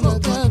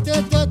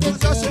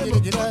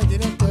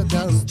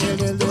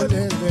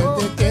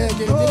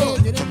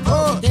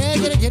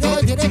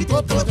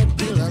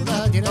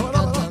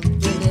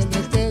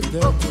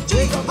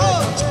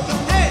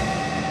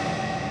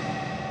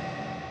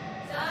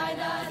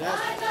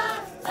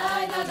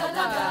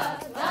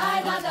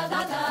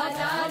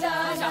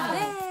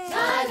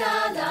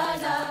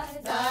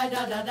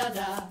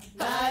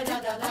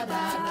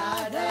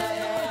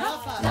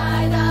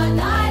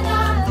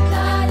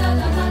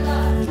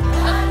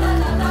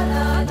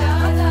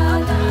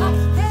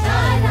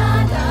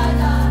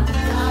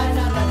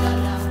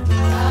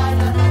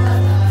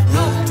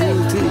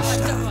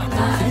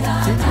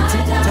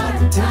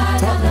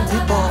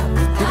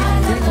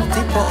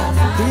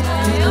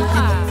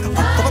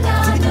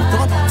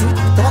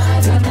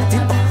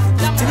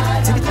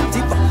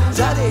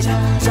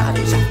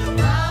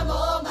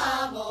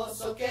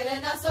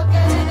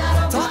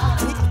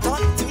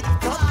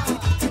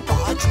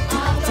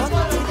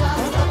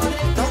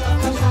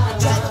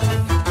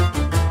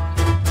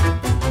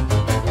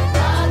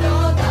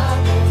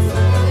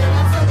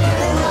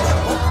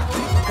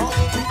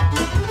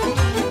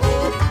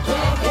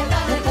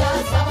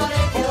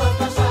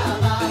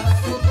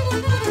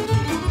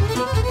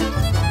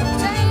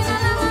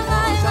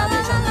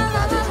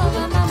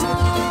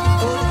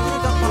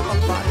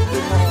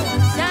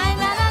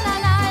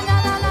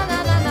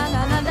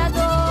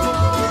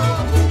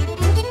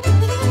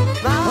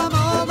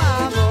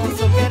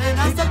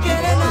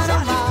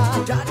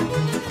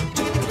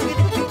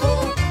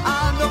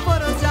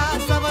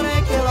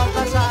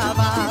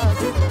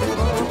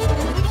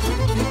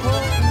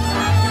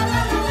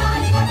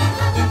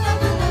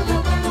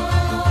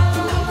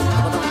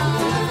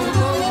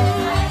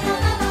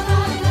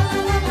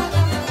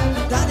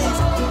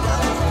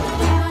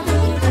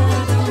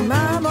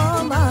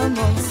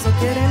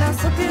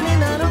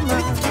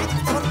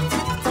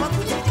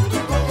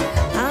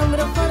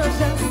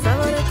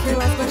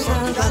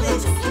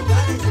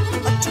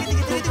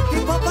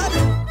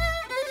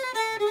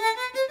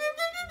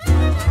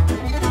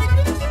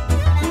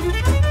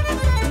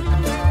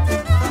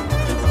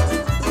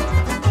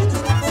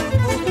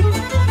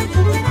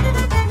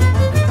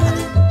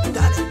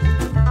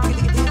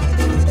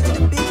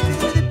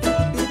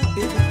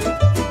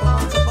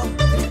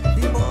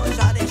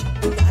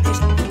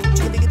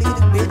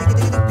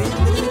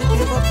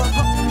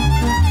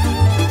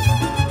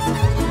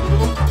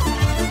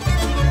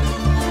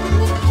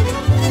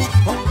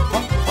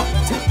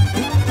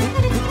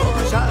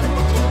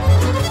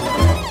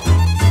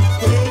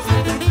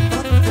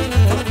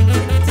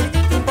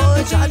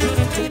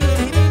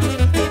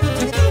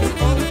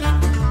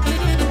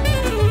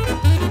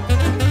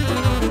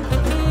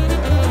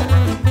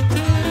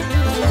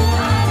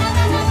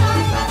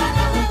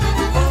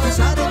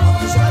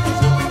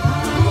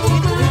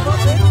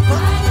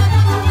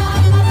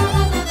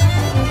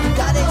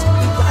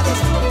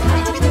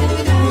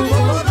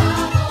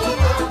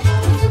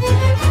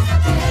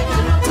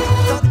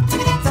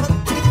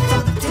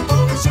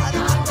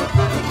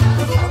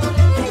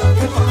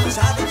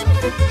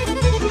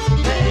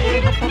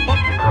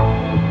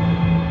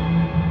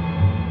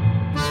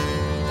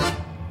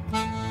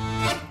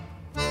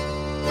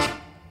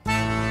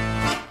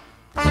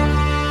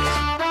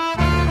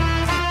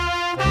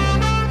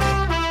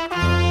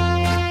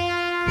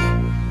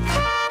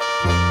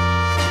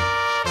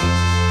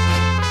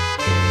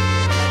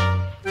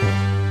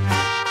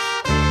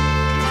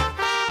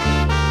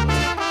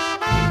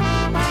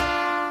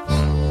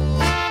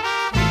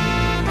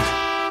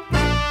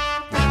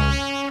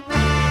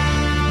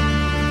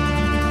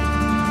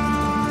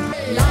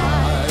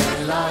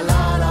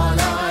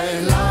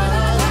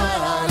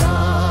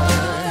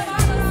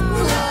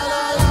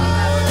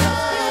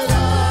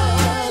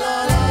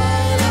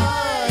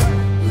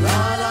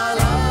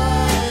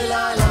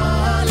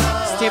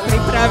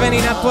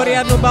 pripravení na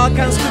poriadnu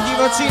balkánsku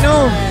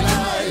divočinu?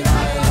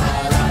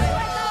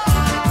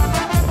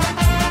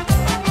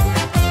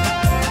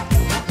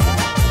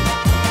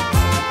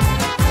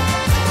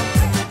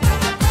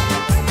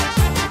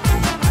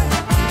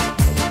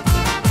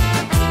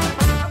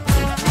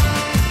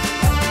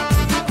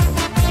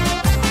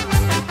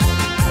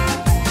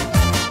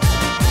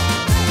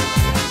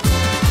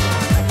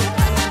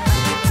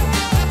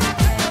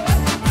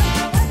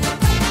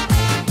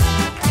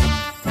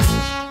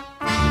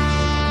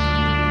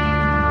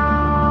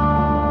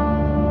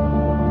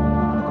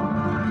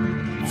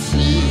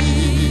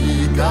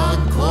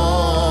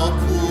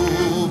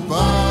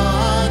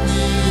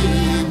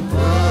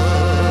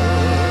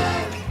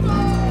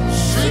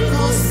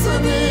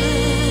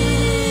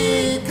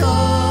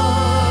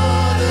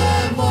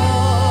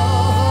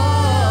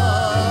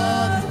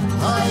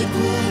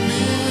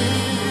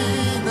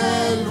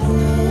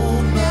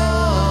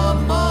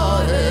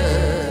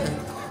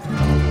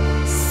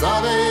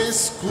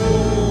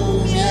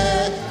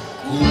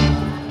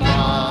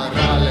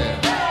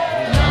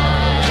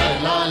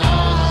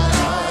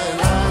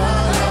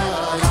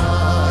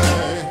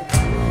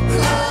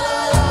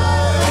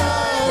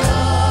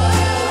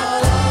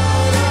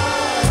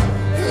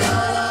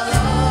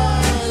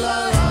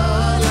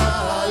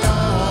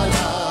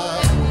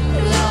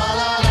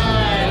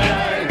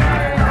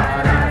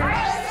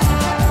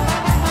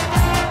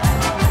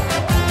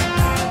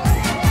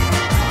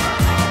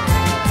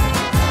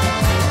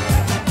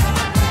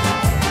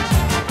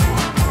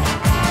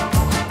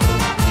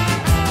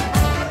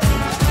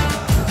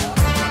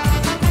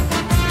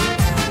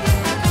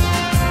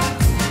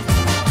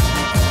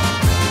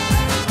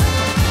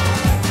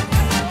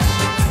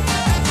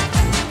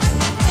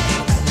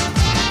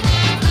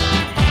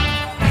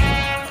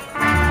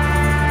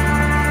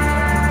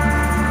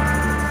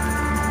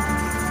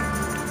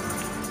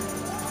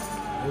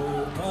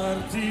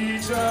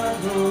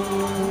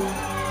 partigiano,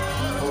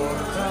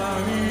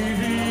 portami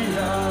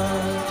via.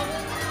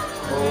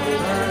 Oh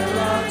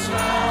bella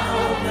ciao,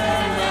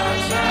 bella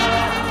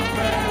ciao,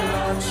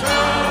 bella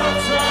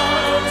ciao,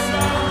 ciao,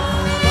 ciao.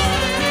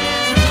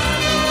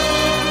 Partigiano,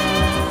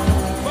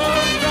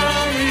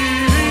 portami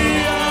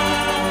via,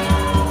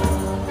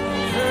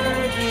 che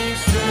mi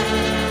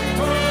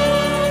sento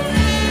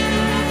di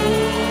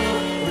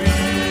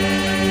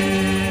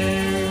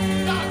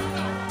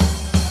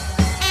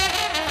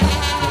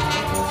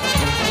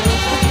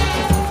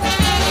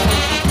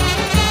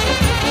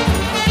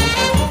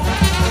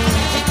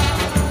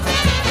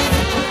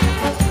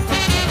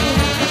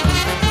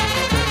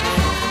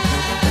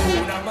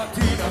una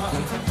mattina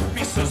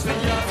mi sono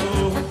svegliato,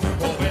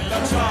 oh bella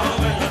ciao,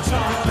 bella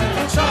ciao,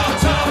 bella ciao,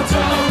 ciao,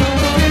 ciao.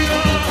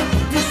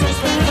 Mi sono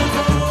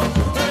svegliato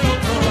e ho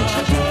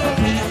trovato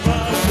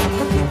l'invaso.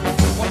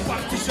 Oh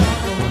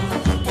partigiano,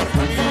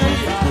 portami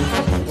via,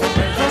 oh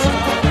bella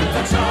ciao,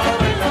 bella ciao,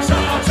 bella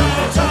ciao,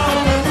 ciao, ciao.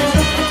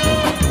 Partigiano,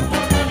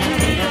 portami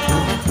via,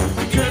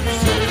 che mi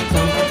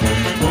sento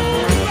vivo.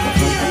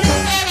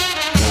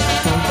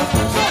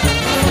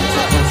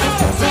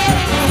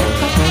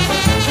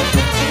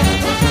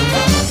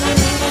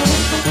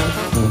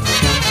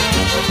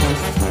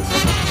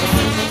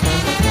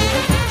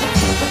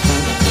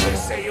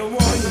 Se io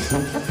muoio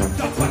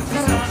da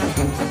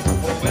partigiano,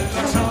 oh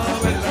bella ciao,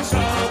 bella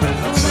ciao,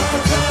 bella ciao,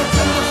 ciao,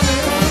 ciao.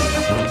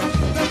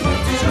 Da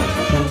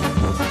partigiano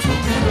tu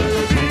mi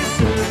devi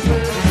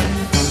seppellire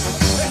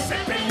e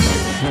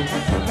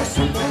seppellire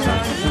su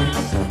montagna,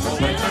 oh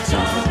bella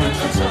ciao,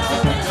 bella ciao,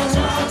 bella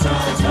ciao,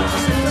 ciao, ciao.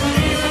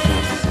 Seppellire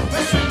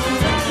su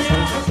montagna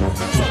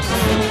sotto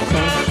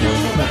l'ombra di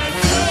un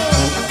vecchio.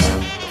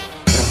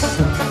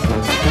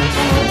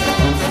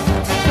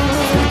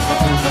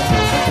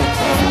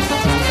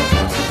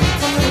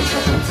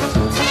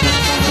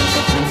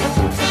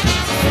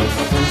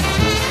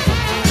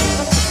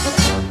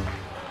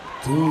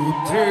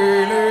 Tutte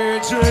le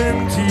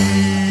genti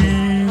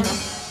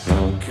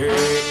che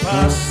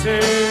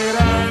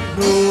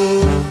passeranno,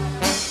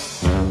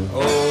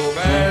 oh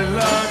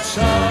bella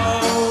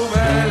ciao,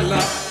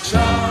 bella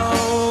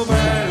ciao,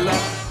 bella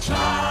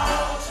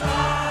ciao,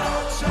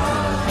 ciao,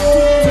 ciao.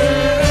 Tutte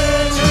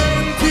le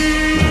genti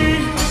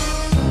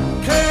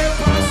che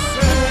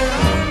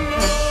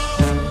passeranno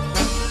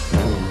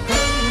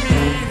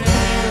mi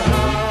diranno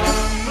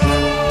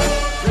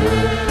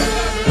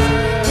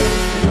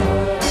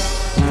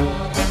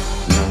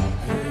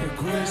che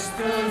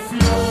questo è il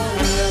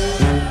fiore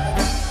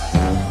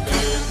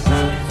del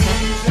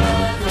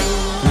partigiano.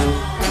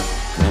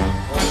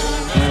 Oh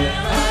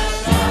bella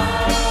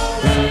ciao,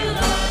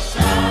 bella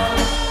ciao,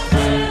 bella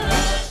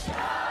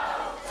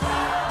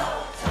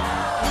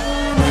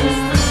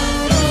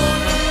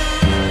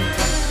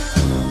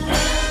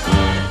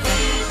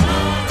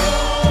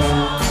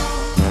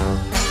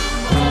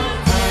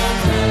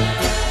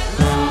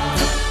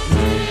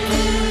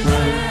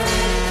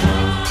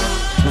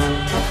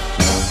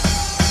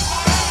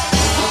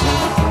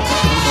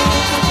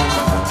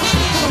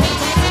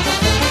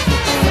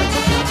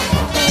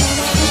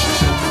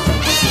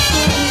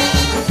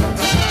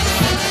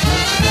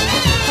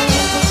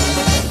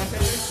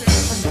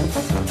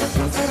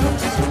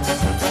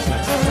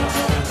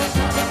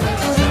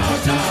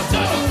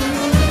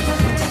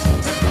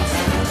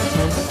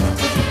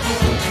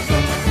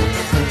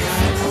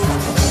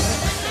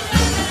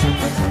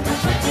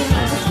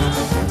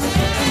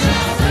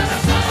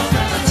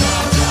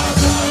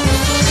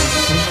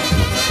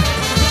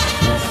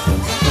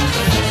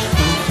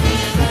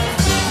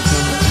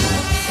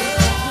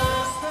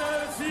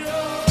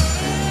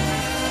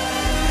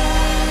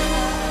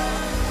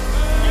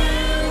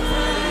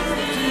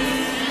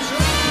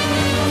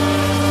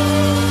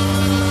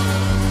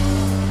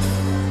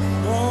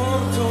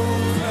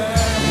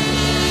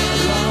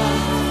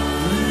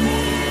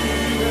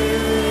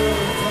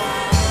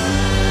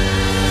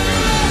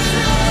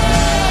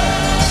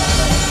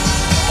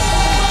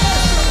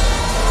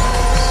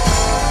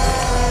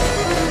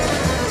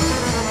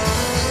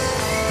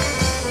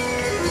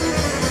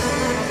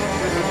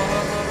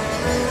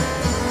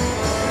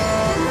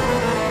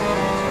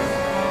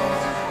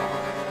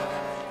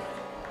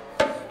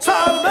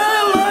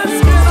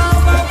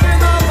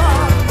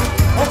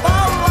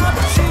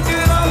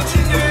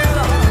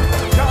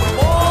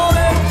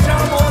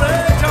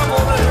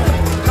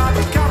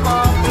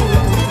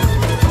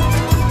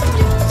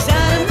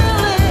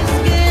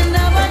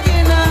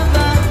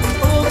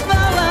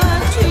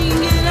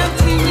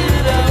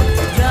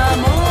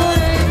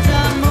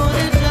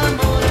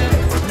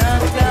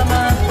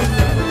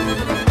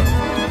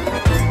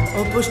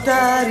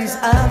poštáris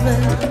ave,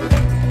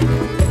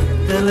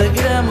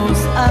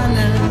 telegramos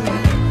ane.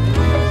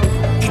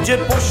 Idzie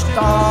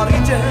poštar,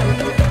 idzie,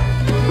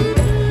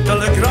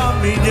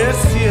 telegramy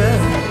niesie.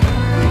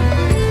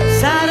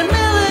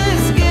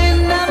 Sarmeles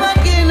genava,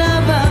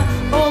 genava,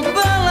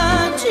 obala,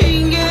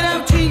 cingera,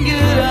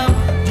 cingera.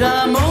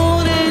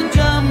 J'amore,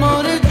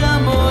 j'amore,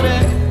 j'amore,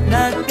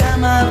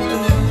 nakama tu.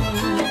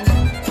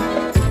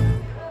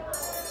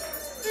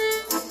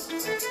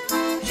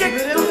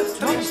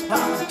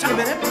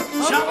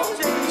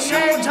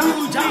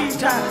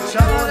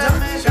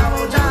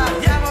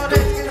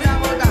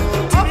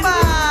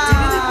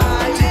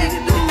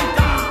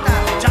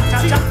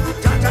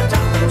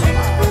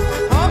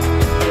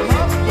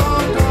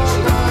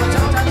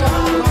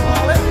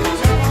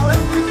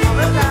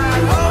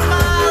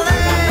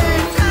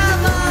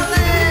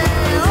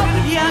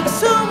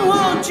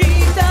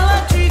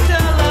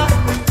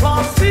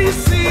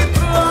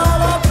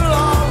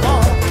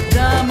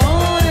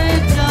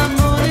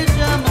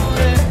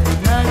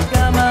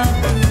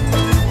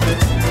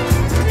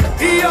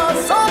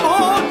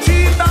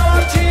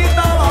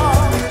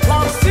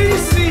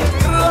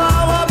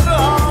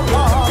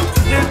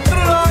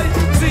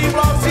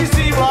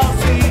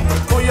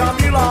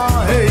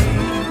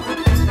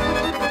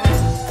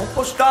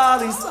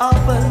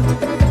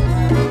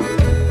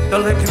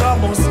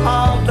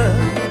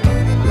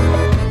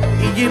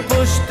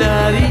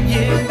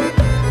 vidieť,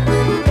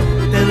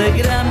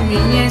 telegram mi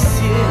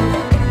nesie.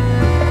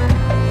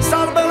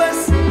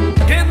 Sarbeles,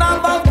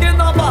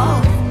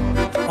 genabal,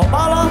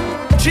 obala,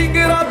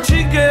 chingera,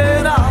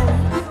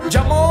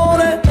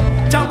 jamore,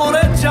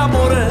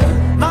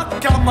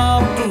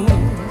 nakamatu.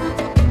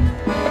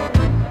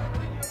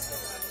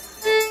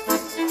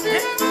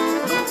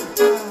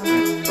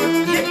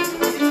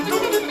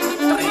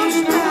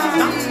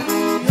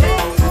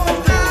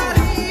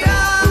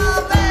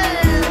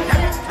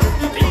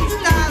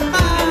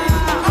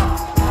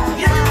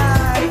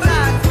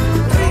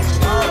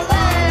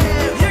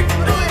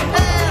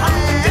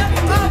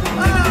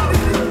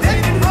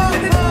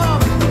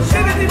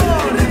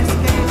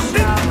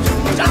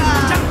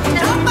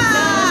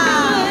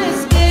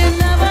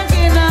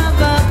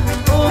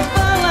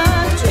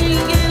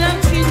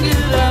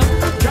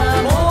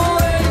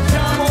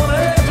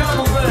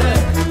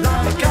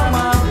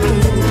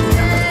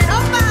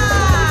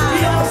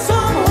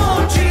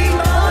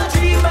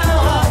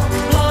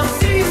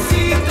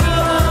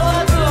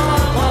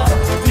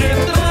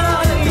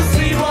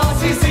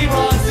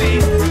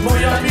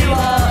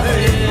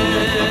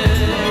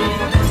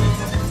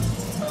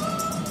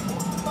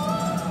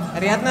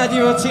 Riadna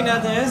divočina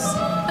dnes.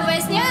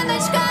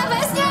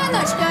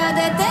 Весняночка,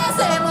 де ти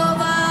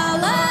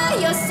зимувала,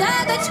 я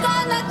садочко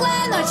на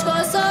клиночку,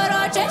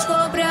 сорочечку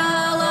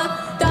брала.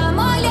 Там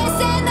у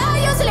лісі, на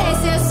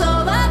юзлісі,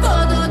 сова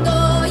воду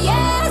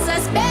дує,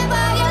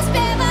 заспіває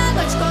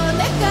співаночку,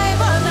 нехай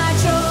вона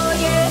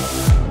чує.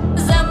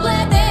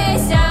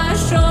 Заплетися,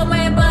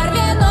 шуми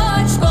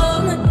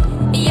барвіночком,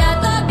 я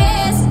тобі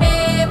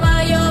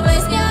співаю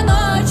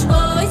весняночку,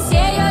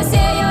 сію,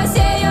 сію,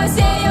 сію,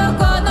 сію,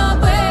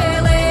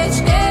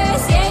 конопилички,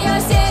 сію,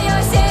 сію,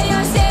 сію,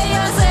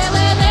 сію,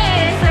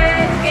 зелений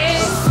синький.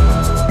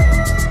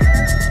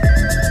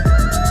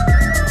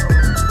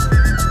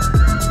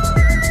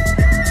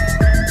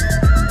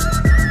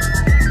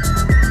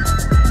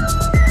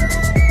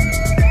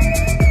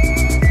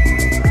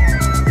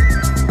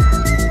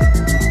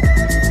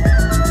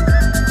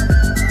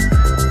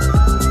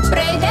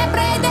 Прийде,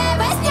 прийде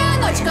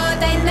весняночко,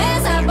 та й не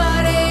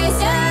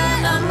забарися,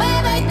 а ми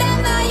вийдем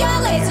на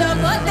ялицю,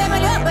 будем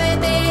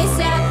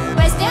любитися.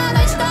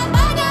 Весняночка,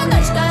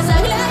 паняночка,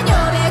 заглянь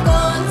у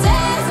віконце,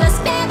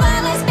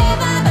 заспівали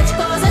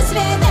співаночку,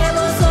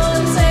 засвітило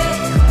сонце.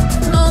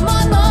 Нумо,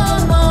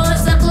 нумо,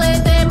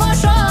 заплетемо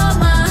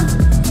шома,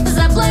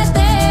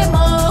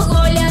 заплетемо,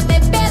 гуляти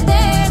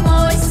підемо,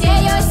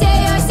 сію,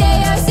 сію,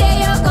 сію,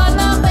 сію,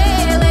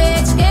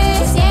 конопилички,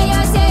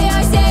 сію, сію,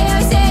 сію,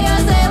 сію,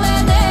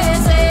 зелений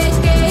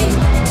синький.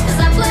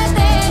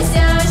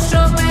 Заплетися,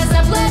 шуми,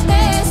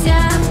 заплетися,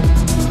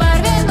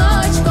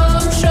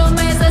 барвіночком,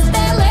 шуми,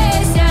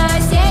 застелися,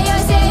 сію,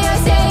 сію,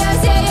 сію,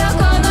 сію,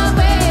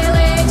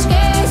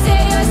 конопилички,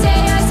 сію,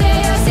 сію,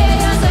 сію,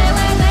 сію,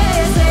 зелений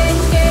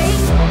синький.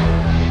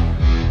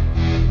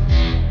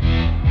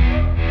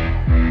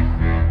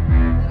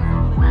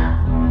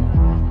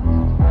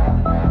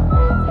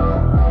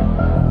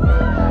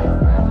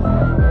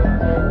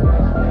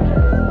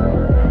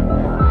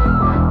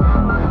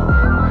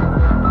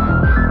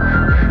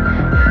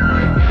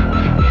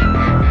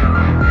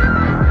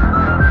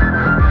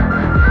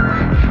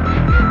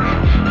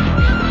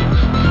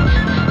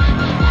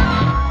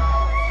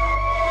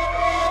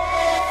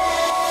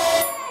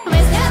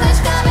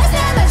 Весняночка,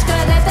 весняночка,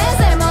 де ти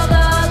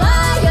зимувала,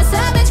 я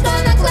садочко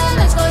на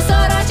клиночку,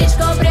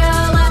 сорочечку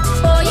брала.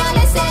 Поя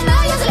лісі, на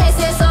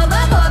юзлісі,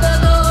 сова воду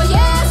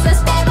дує,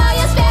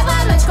 заспіває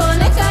співаночку,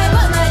 нехай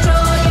вона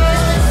чує.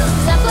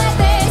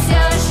 Заплетися,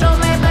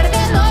 шуми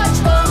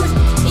барвіночком,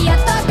 я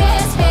тобі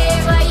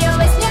співаю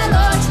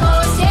весняночку,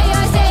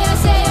 сію, сію,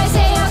 сію,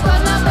 сію,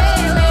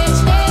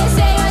 конопилички,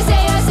 сію,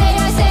 сію,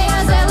 сію, сію,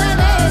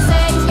 зелений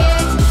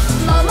синький.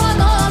 Нумо,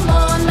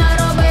 нумо,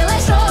 наробили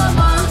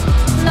шуму,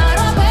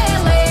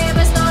 наробили,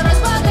 весну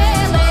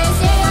розбудили,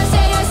 сію,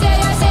 сію,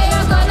 сію, сію,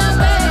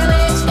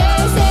 конопилички,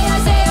 сію,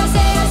 сію,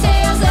 сію,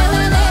 сію,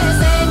 зелений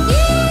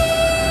синький.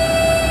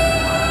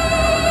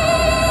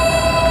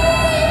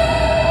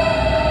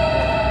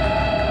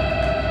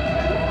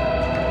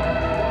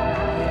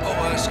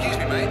 Oh, excuse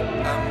me, mate.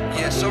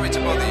 Yeah, sorry to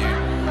bother you.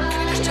 Can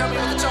you just tell me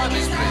what the time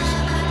is, please?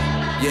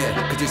 Yeah,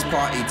 cause it's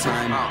party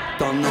time.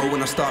 Don't know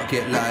when I start,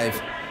 get live.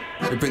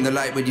 We bring the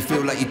light when you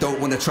feel like you don't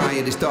wanna try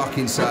it, it's dark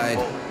inside.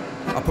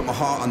 I put my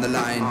heart on the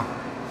line.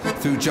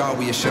 Through jar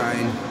we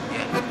shine.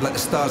 Like the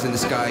stars in the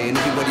sky, and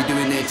everybody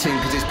doing their thing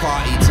cause it's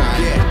party time.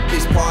 Yeah,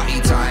 it's party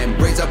time.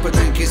 Raise up a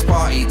drink, it's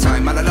party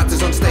time.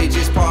 Malalatas on stage,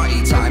 it's party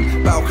time.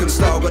 Balkan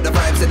style, got the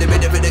vibes and the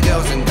rhythm with the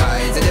girls and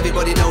guys. And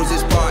everybody knows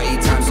it's party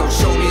time. So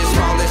show me a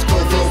smile, let's go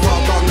for a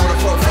walk on, not a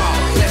profile.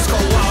 Let's go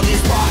wild,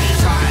 it's party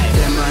time.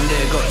 Them man,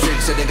 they got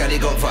drinks and they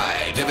got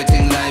vibes.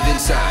 Everything live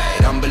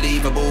inside.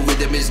 Unbelievable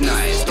rhythm is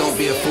nice. Don't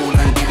be a fool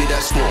and give it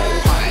that swole.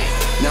 High.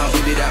 Now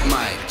give me that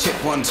mic. Check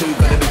 1, 2,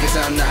 gotta make it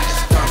sound nice.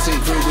 Dancing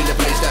through in the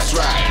place, that's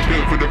right. Do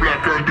it for the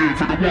black and do it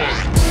for the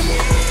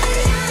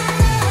white.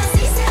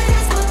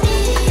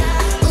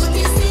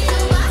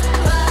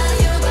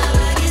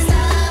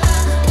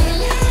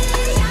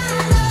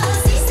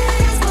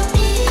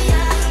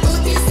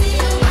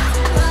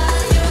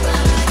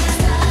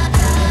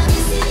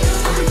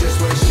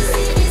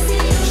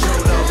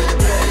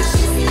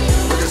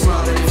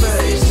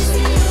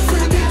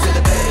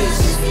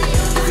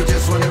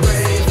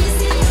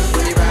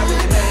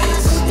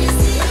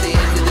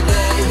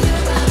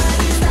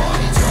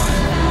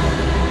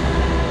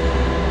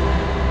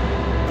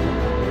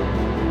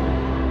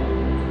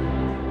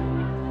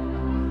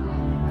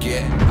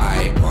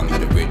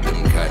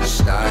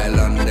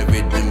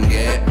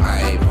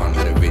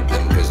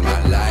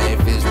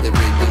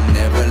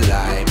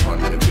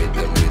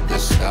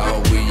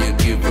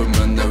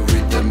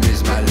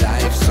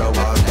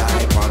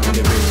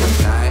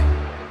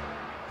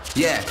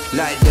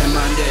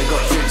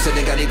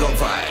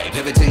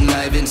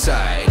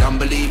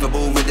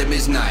 unbelievable rhythm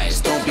is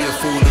nice. Don't be a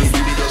fool and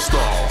give me the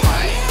star.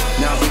 Hi,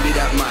 now give me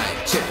that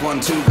mic. Check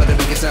 1, 2, gotta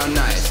make it sound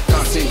nice.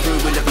 Dancing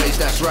crew in the place,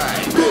 that's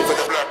right. Do it for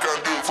the black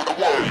and do it for the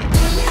white.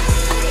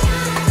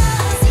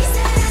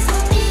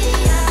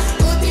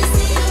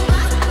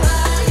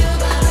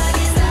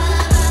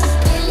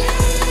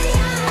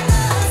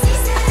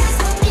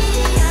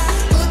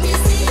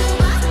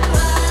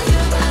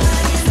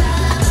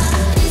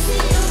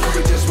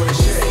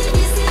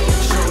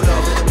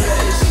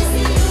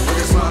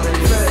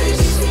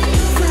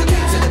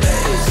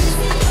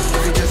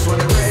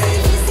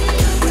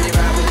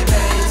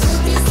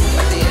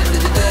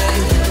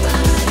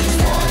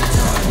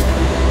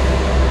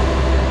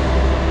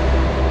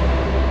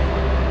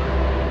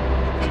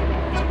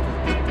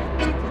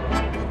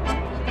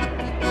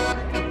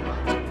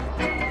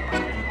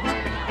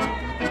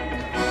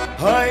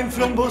 I'm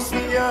from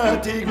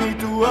Bosnia, take me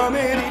to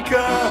America.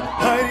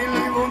 I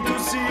really want to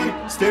see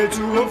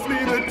Statue of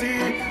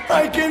Liberty.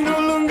 I can no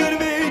longer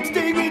wait,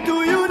 take me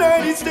to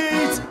United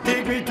States.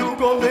 Take me to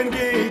Golden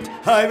Gate,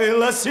 I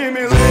will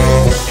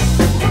assimilate.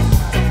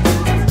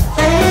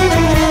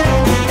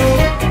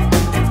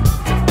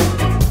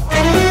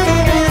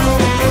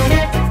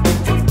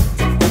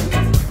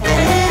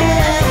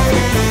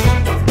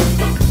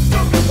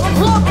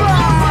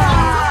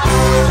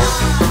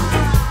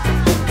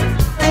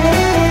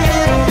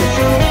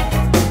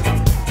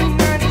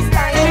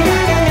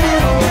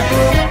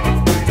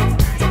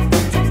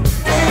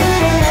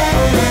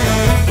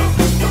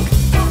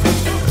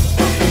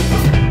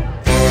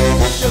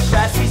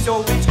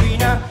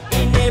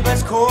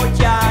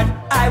 Courtyard.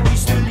 I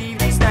wish to leave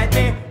this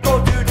nightmare, go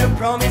to the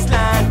promised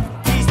land.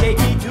 Please take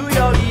me to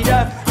your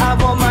leader. I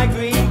want my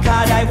green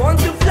card. I want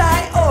to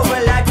fly over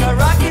like a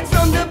rocket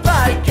from the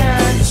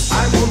Balkans.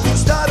 I want to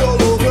start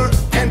all over,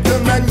 enter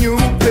my new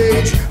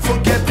page.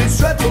 Forget this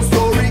dreadful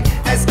story,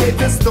 escape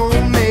the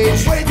stone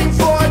age. Waiting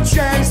for a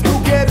chance to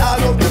get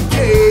out of the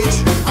cage.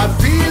 I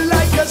feel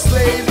like a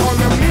slave on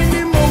a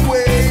minimum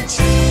wage.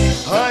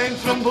 I'm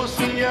from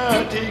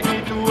Bosnia, take me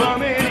to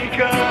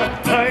America.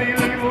 I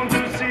really want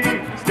to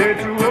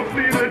Statue of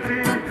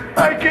Liberty.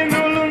 I can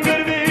no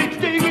longer wait.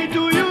 Take me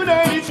to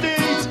United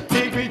States.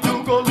 Take me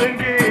to Golden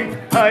Gate.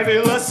 I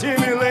will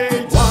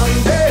assimilate.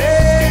 One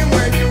day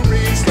when you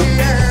reach the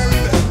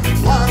end,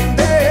 one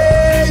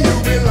day you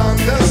will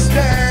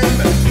understand.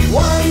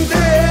 One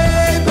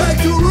day back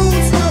to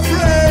roots, my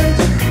friend.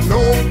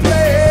 No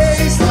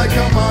place like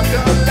a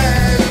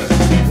motherland.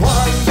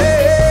 One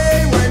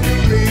day when you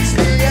reach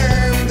the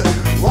end,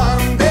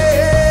 one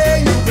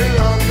day you will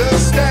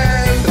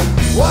understand.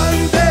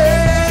 One day.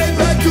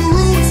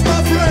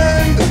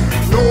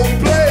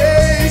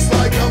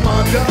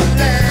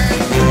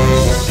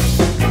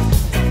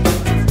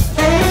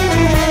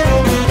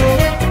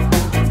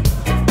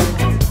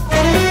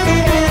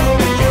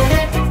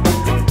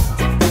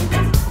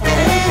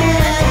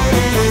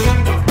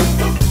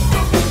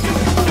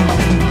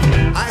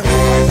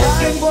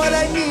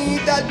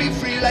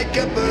 Like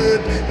a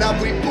bird, now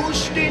we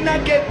pushed in a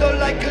ghetto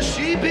like a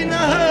sheep in a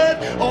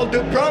herd. All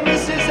the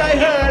promises I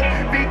heard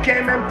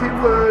became empty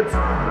words,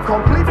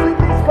 completely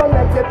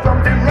disconnected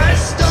from the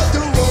rest of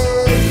the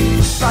world.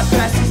 But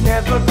grass is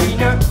never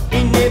greener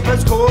in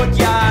neighbor's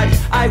courtyard.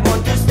 I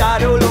want to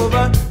start all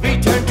over,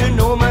 return to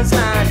no man's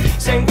land.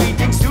 Send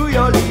greetings to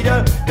your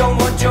leader, don't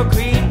want your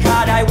green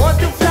card. I want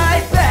to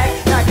fly back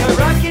like a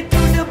rocket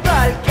to the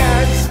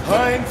Balkans.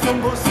 I'm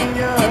from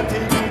Bosnia,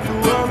 take me to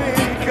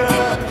America.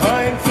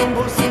 I'm from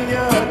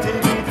Bosnia,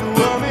 take me to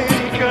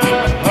America.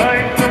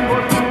 I'm from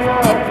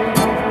Bosnia, take me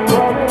to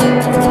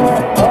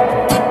America.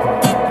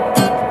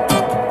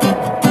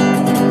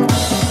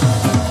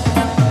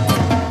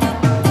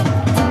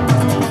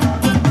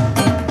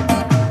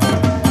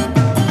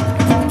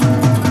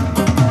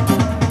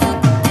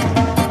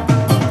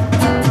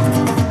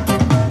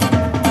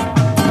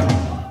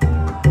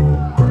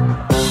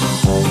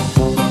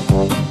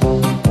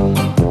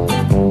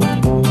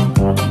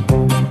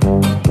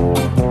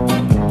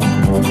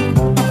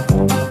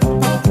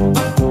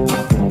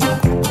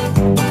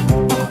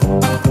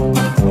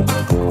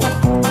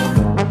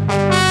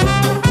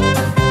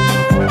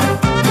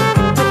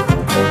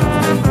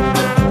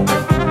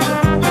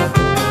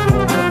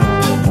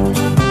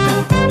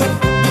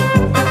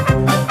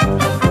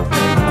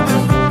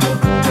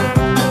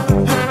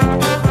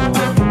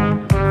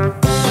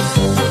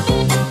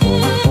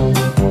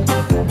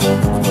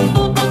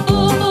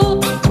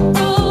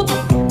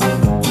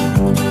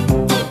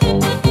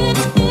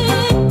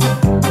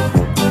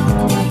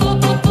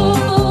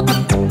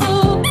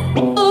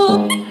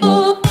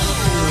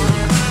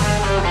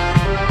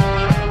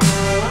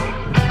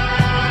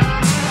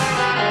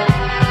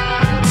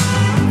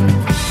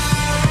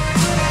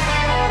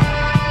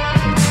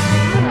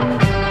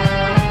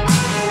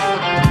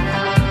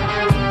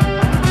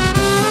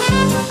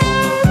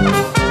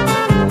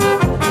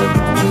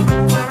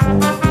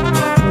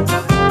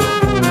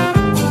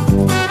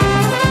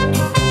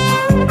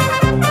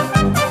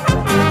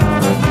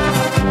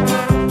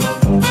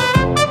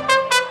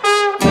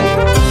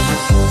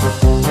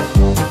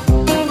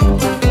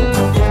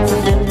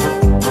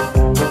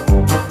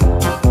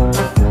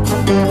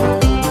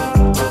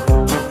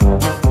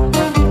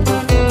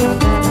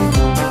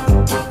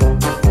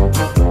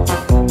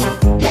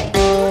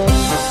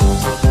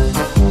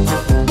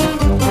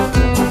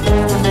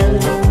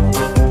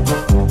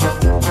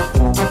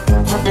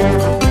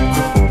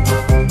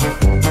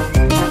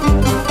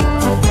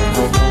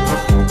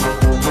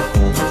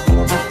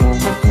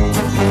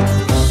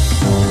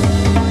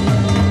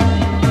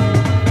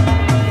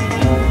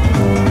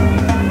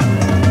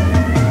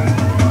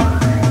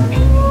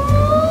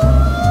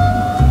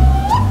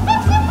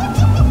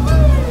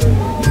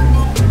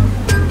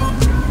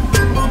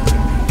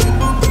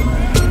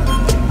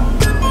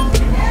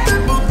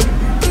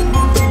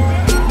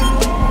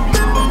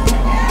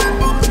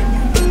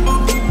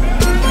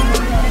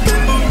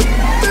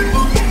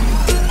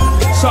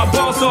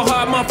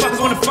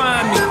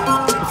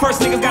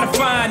 First niggas gotta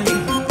find me.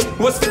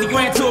 What's 50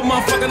 grand to a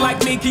motherfucker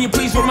like me? Can you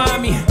please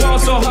remind me? Ball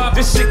so hard,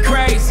 this shit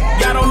crazy.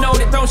 Y'all don't know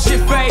that don't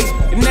shit phase.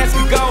 And that's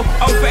we go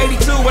 0 for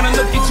 82 when I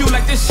look at you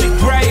like this shit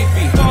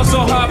gravy. Ball so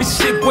hard, this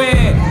shit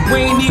weird.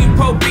 We ain't even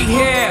po be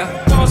here.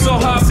 Ball so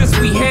hard since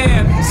we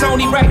here. It's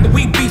only right that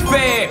we be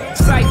fair.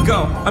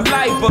 Psycho, I'm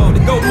liable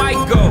to go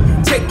Michael.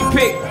 Take your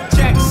pick.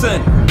 Jackson,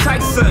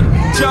 Tyson,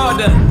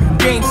 Jordan.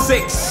 Game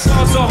 6.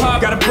 Ball so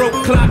hard, got a broke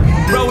clock.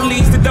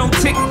 Rollies that don't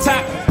tick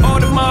tock. All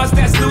the Mars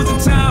that's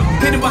losing time.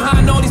 Hidden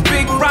behind all these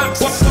big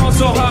rocks. What's on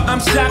so hard? I'm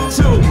shocked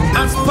too.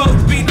 I'm supposed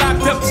to be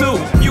locked up too.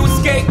 You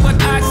escape,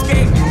 but I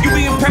escape. You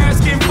be in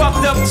Paris getting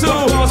fucked up too.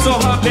 Ball so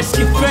hard, let's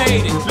get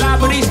faded.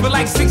 Liberties for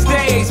like 6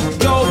 days.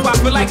 Go pop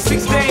for like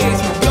 6 days.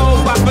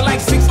 Go pop for like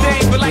 6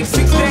 days. For like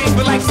 6 days.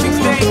 For like 6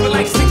 days. For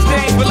like 6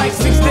 days. For like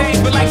 6 days.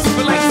 For like 6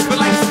 days. For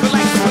like 6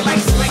 days. For like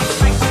 6 days.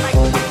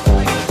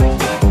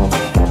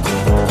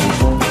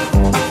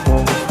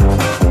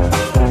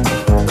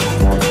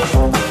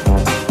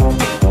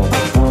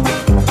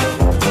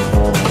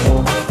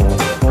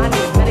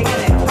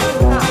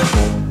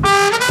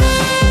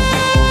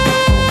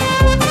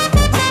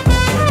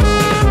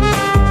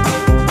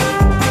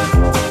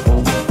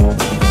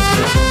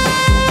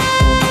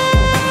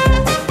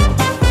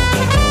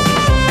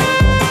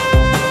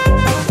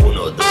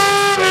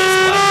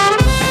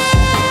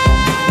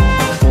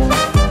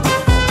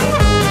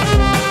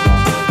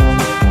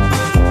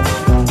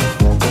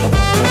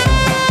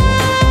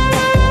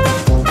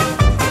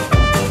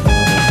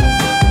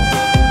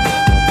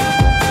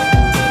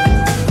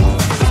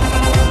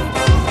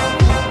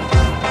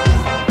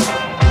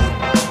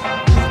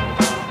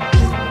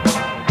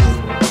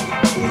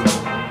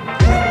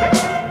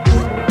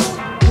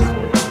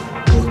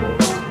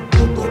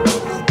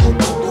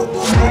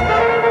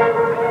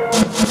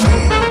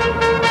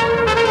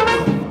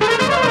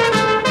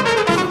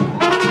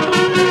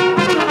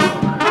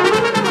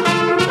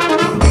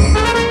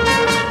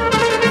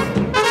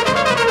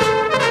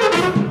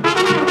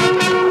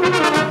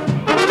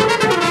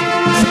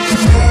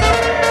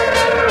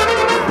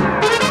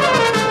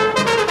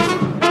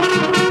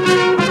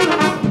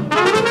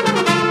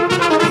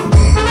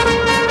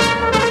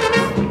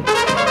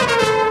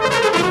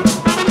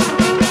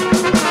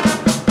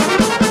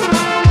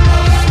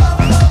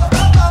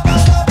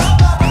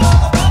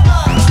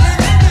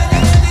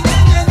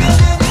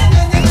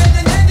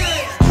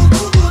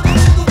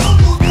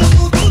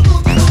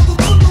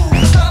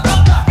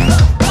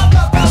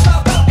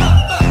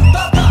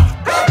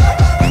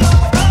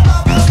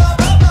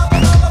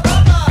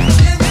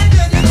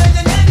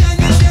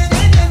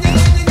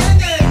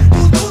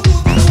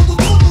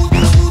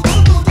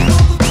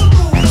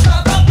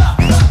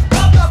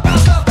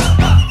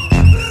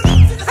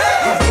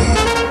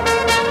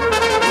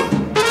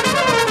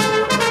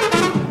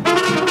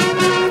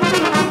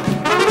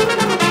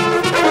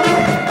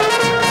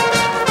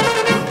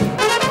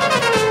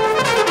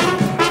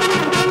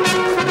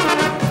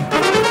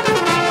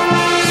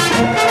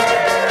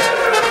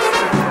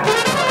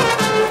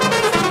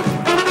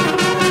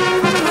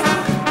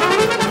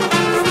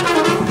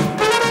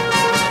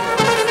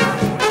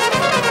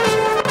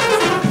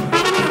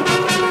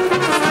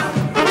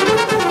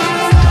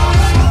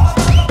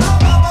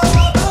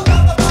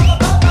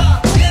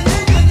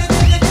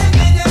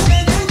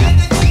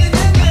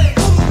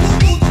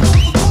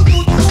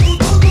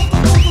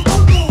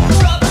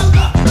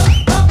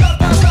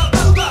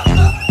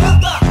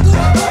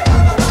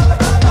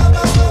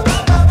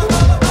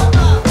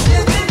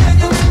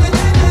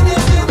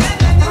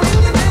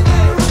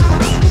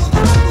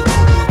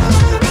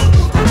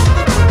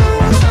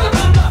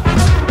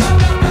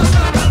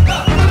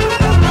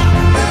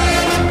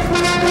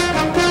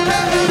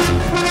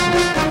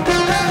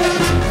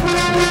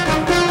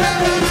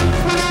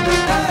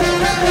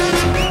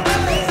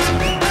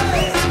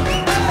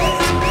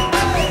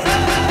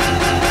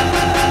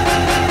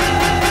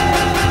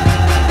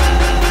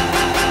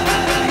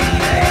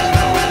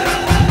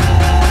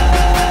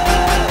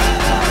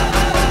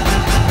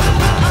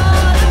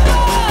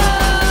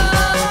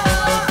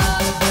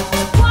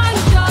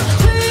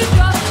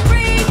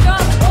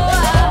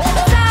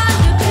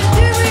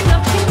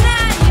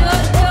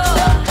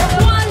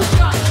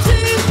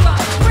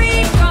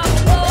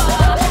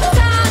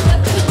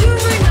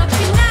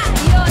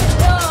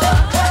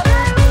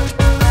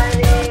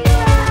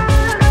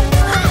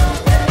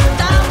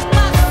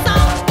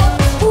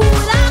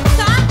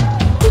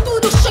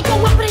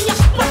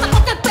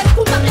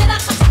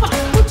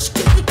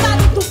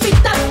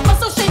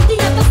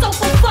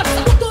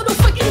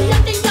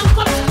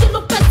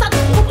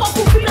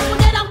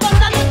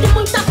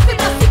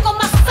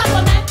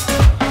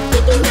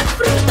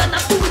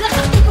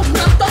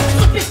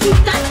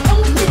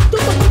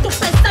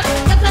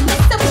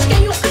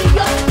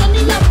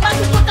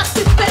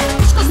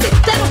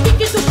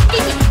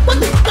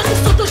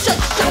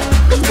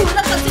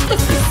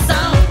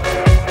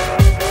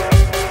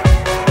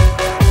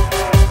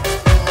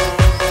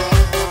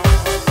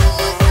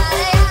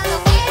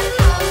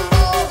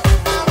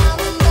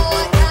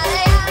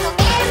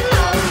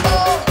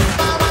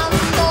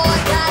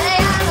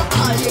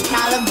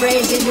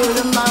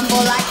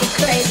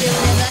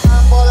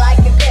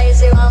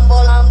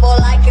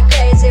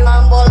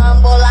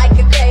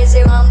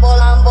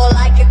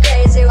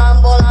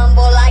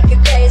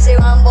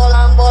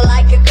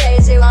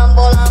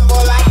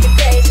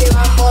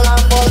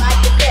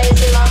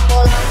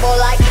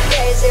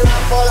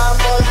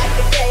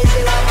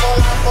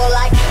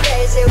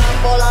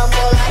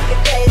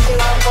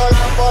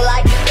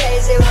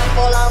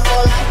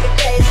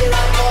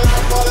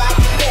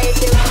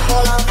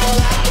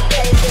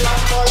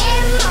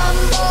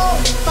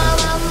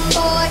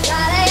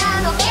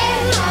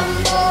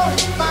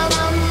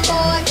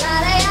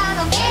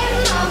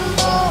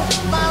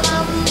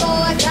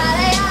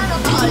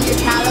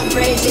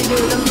 crazy, do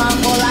the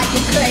mambo like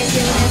you're crazy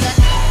with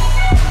it.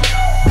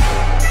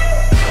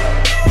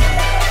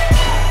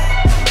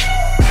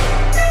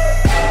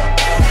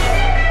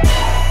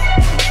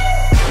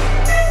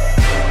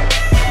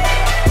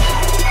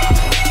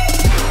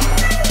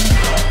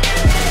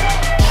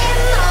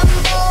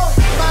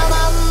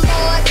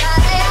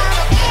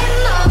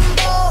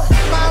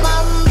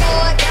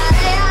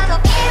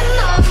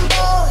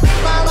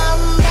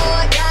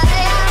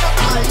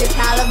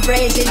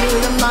 Crazy, do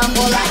the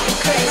mambo like a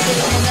crazy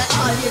with it.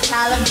 All you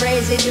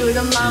crazy, do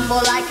the mambo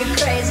like a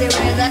crazy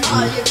with it.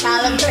 All you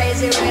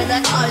crazy with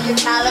it. All you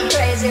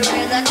crazy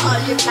with it. All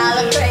you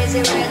crazy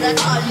with it.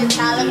 All you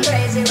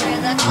crazy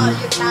with it. All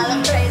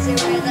you crazy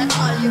with it.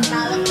 All you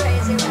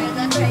crazy with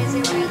it. Crazy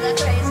with it.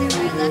 Crazy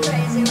with it.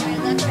 Crazy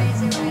with it.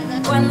 Crazy with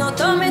it. Cuando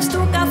tomes tu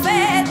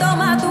café,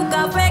 toma tu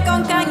café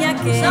con caña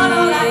que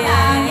solo la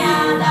caña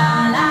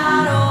da la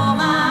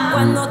aroma.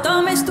 Cuando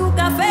tomes tu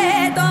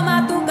café,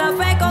 toma tu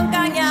café con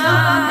caña.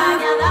 Solo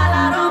caña da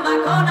la aroma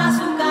con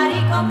azúcar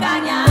y con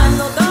caña.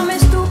 Cuando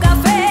tomes tu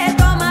café,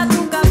 toma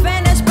tu café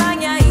en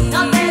España y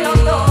no te lo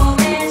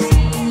tomes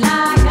sin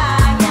la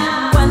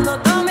caña. Cuando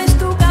tomes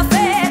tu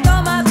café,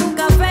 toma tu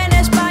café en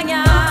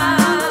España.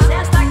 Tomándose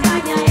hasta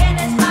caña en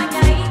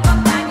España y con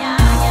caña.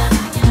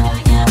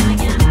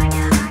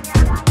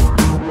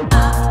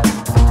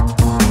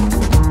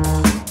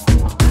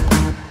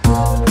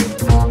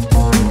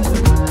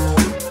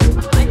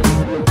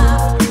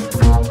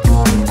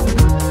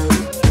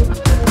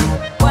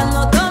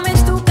 Cuando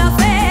tomes tu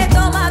café,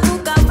 toma tu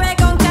café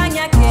con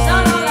caña que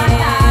solo la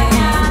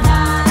caña da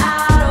la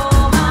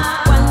aroma.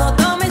 Cuando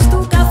tomes tu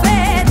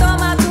café,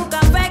 toma tu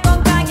café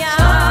con caña.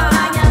 Solo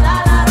caña da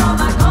la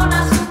aroma con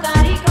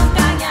azúcar y con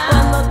caña.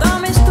 Cuando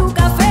tomes tu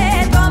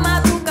café, toma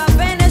tu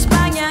café en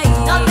España y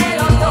no te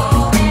lo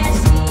tomes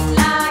sin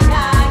la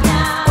caña.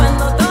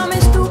 Cuando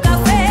tomes tu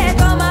café,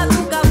 toma tu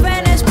café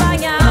en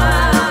España.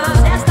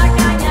 Tomándose hasta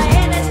caña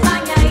en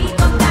España y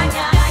con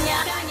caña. Caña,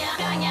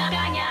 caña,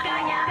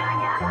 caña,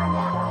 caña,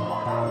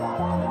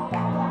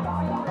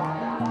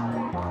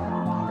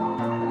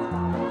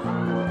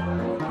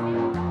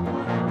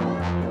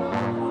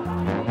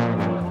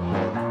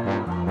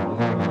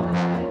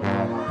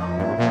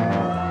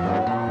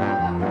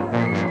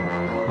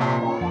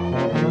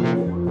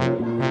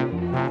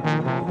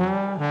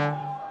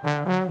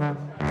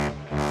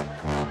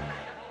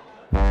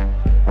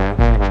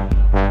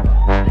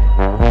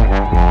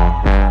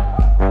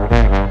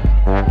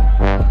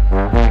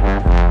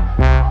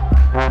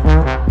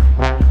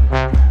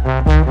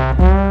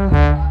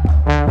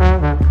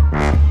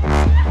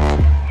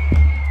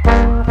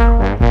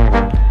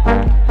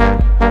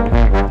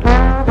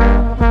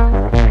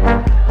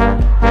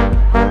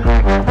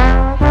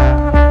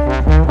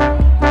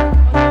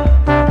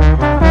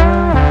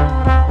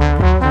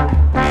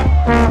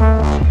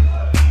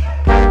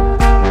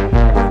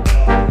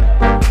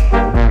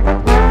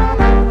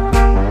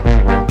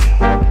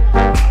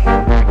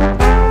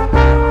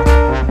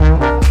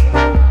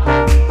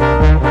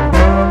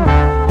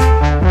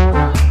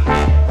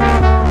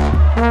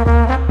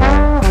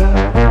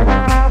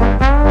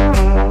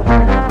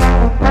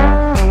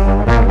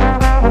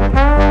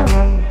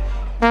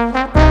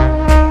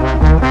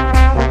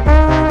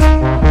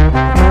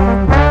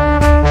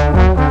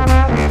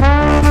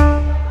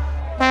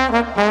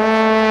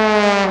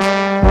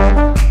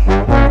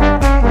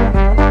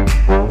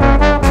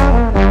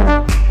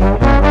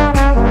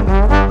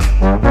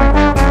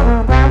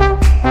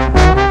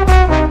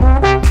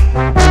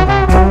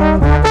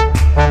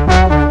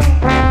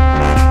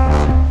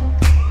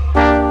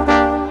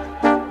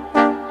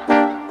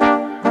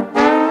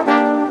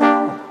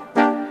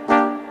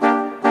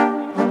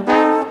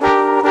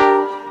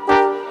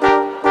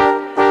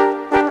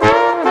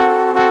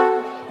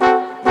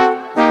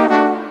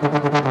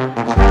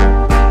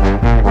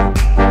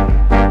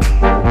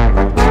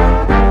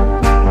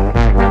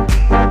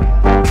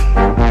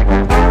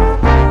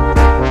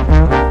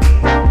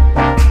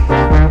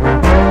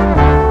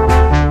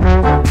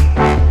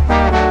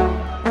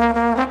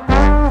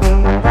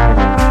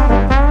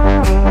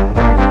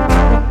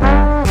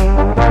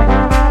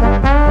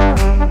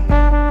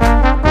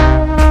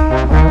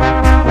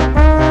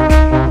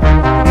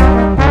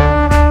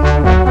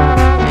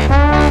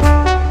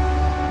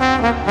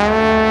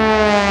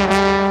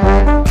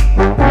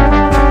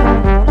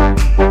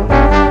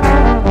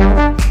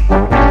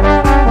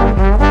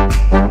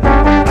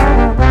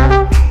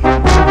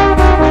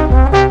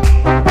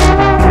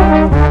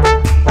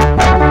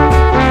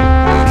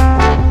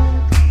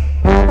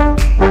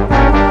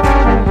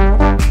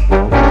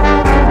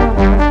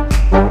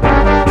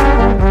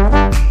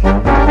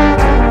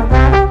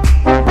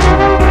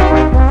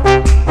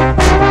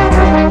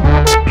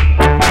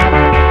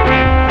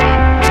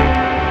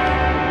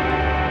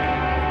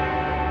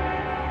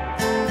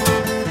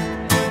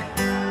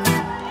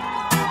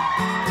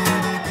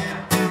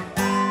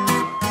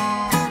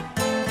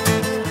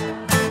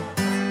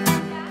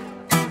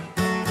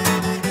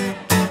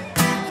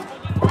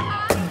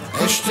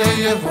 Ešte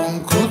je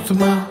vonku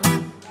tma,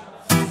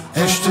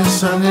 ešte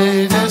sa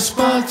nejde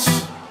spať.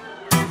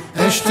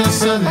 ešte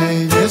sa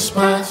nejde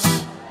spať,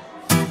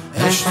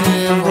 ešte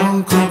je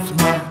vonku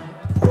tma,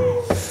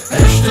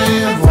 ešte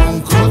je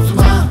vonku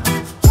tma,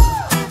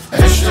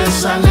 ešte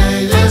sa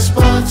nejde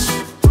spať,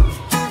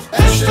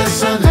 ešte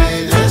sa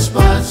nejde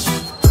spať,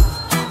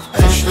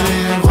 ešte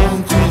je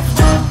vonku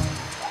tma.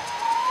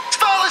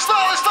 Stále,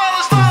 stále, stále,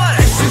 stále,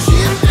 ešte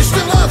žijem,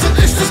 ešte vládzem,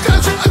 ešte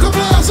skáčem ako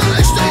blázen,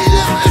 ešte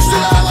idem, ešte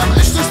dávam,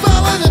 ešte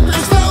stále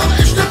neprestávam,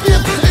 ešte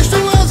pijem, ešte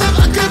vládzem,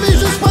 a keby,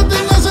 že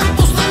spadnem na zem,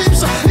 postavím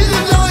sa,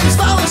 idem ďalej,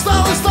 stále,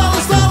 stále, stále,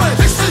 stále,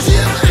 ešte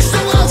žijem, ešte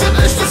vládzem,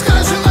 ešte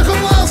skáčem ako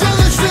blázen,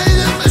 ešte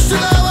idem, ešte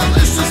dávam,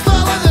 ešte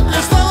stále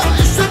neprestávam,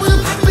 ešte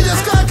budem byť a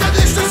skákať,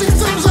 ešte si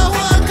chcem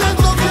zavlákať,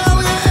 dokiaľ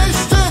je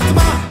ešte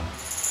tma.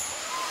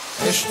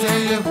 Ešte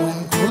je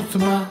vonku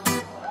tma,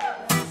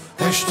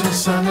 ešte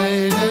sa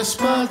nejde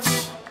spať,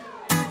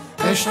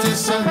 ešte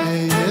sa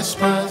nejde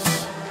spať,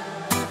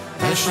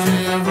 ešte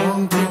je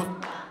vonku,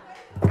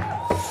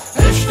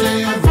 ešte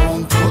je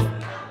vonku,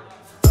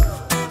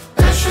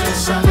 ešte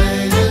sa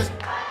nejde,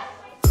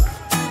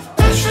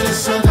 ešte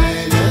sa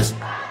nejde,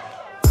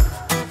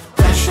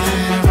 ešte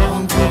je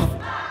vonku,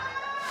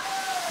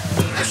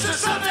 ešte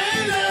sa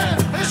nejde,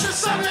 ešte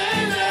sa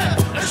nejde,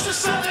 ešte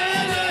sa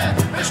nejde,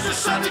 ešte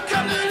sa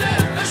nikam nejde,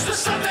 ešte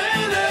sa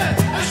nejde,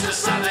 ešte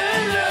sa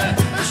nejde,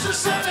 ešte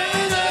sa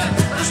nejde,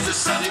 ešte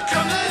sa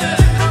nikam nejde.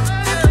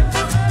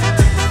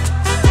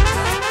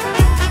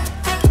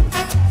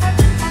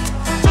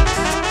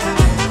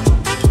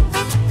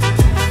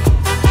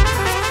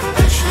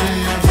 Ešte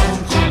je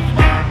vonku,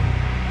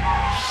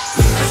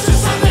 ešte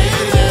sa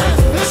nejde,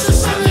 ešte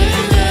sa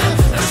nejde,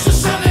 ešte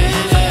sa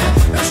nejde,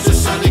 ešte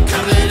sa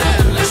nikam nejde,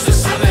 ešte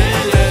sa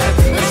nejde,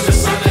 ešte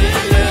sa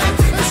nejde,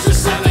 ešte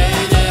sa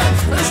nejde,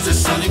 ešte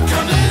sa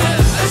nikam nejde,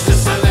 ešte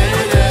sa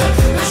nejde,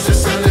 ešte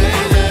sa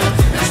nejde,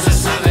 ešte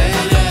sa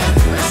nejde,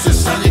 ešte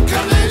sa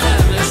nikam nejde,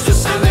 ešte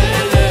sa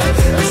nejde,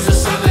 ešte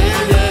sa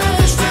nejde,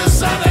 ešte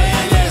sa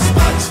nejde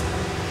spať.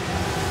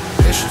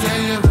 Ešte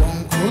je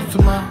vonku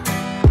tma,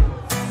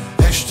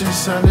 ešte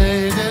sa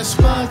nejde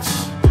spať,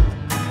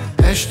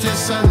 ešte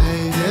sa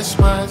nejde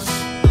spať,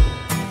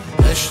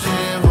 ešte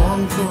je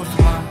vonku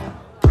tma,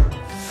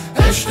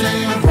 ešte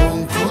je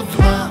vonku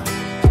tma,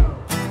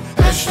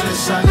 ešte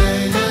sa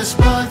nejde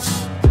spať,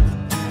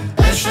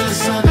 ešte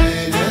sa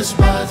nejde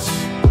spať,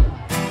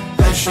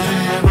 ešte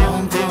je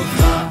vonku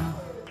tma.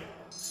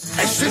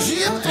 Ešte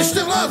žijem,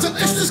 ešte vládzem,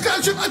 ešte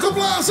skáčem ako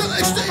blázen,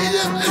 ešte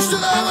idem, ešte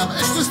dávam,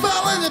 ešte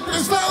stále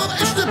neprestávam,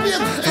 ešte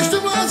pijem, ešte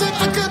vládzem,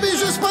 a keby,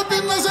 že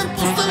spadnem na zem,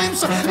 postavím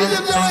sa,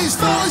 idem ďalej,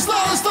 stále,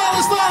 stále, stále,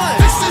 stále,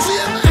 ešte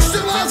žijem, ešte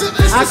vládzem,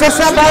 ešte Ako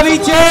sa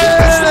bavíte?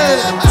 ešte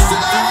idem, ešte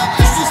dávam,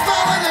 ešte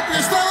stále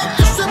neprestávam,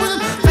 ešte budem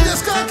byť a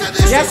skákať,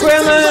 ešte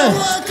Ďakujeme. si chcem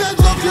zavlákať,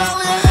 dokiaľ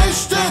je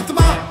ešte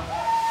tma.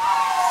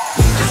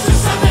 Ešte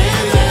sa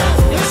nejde,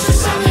 ešte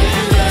sa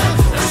nejde,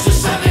 ešte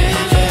sa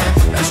nejde,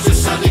 ešte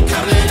sa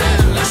nikam nejde,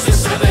 ešte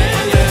sa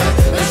nejde,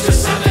 ešte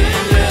sa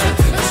nejde,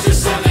 ešte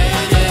sa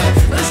nejde,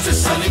 ešte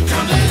sa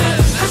nikam nejde,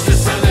 ešte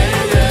sa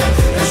nejde,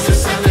 ešte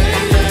sa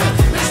nejde,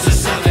 ešte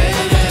sa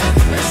nejde,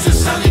 ešte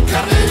sa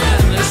nikam nejde,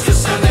 ešte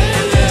sa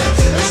nejde,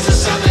 ešte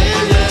sa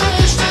nejde,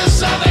 ešte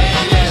sa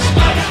nejde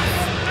spať.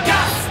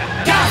 Gas,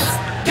 gas,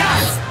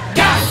 gas,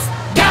 gas,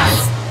 gas,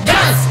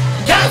 gas,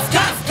 gas,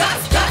 gas,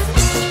 gas, gas.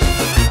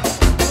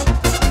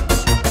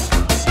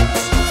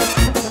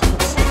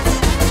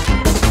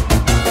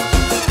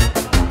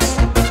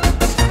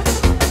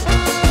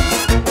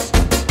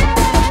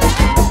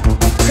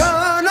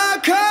 Cara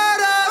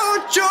cara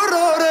un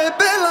chorrore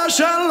bella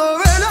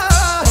sciallovena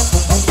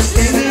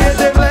e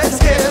niente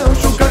bleske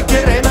usciuca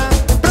cherena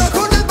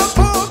Braco neba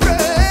pobre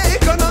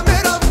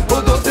economera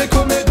Podote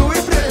come due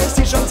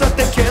presti šanca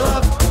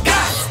tequila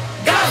Gas,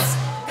 gas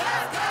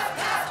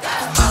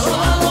Alo,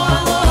 alo,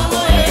 alo, alo,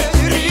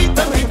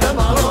 ritam, ritam,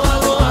 alo,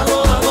 alo, alo,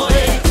 alo,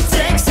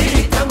 sexy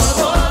ritam,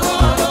 alo, alo,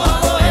 alo,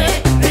 alo,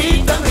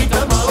 ritam,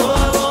 ritam, alo,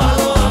 alo,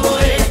 alo, alo,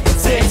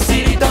 sexy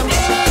ritam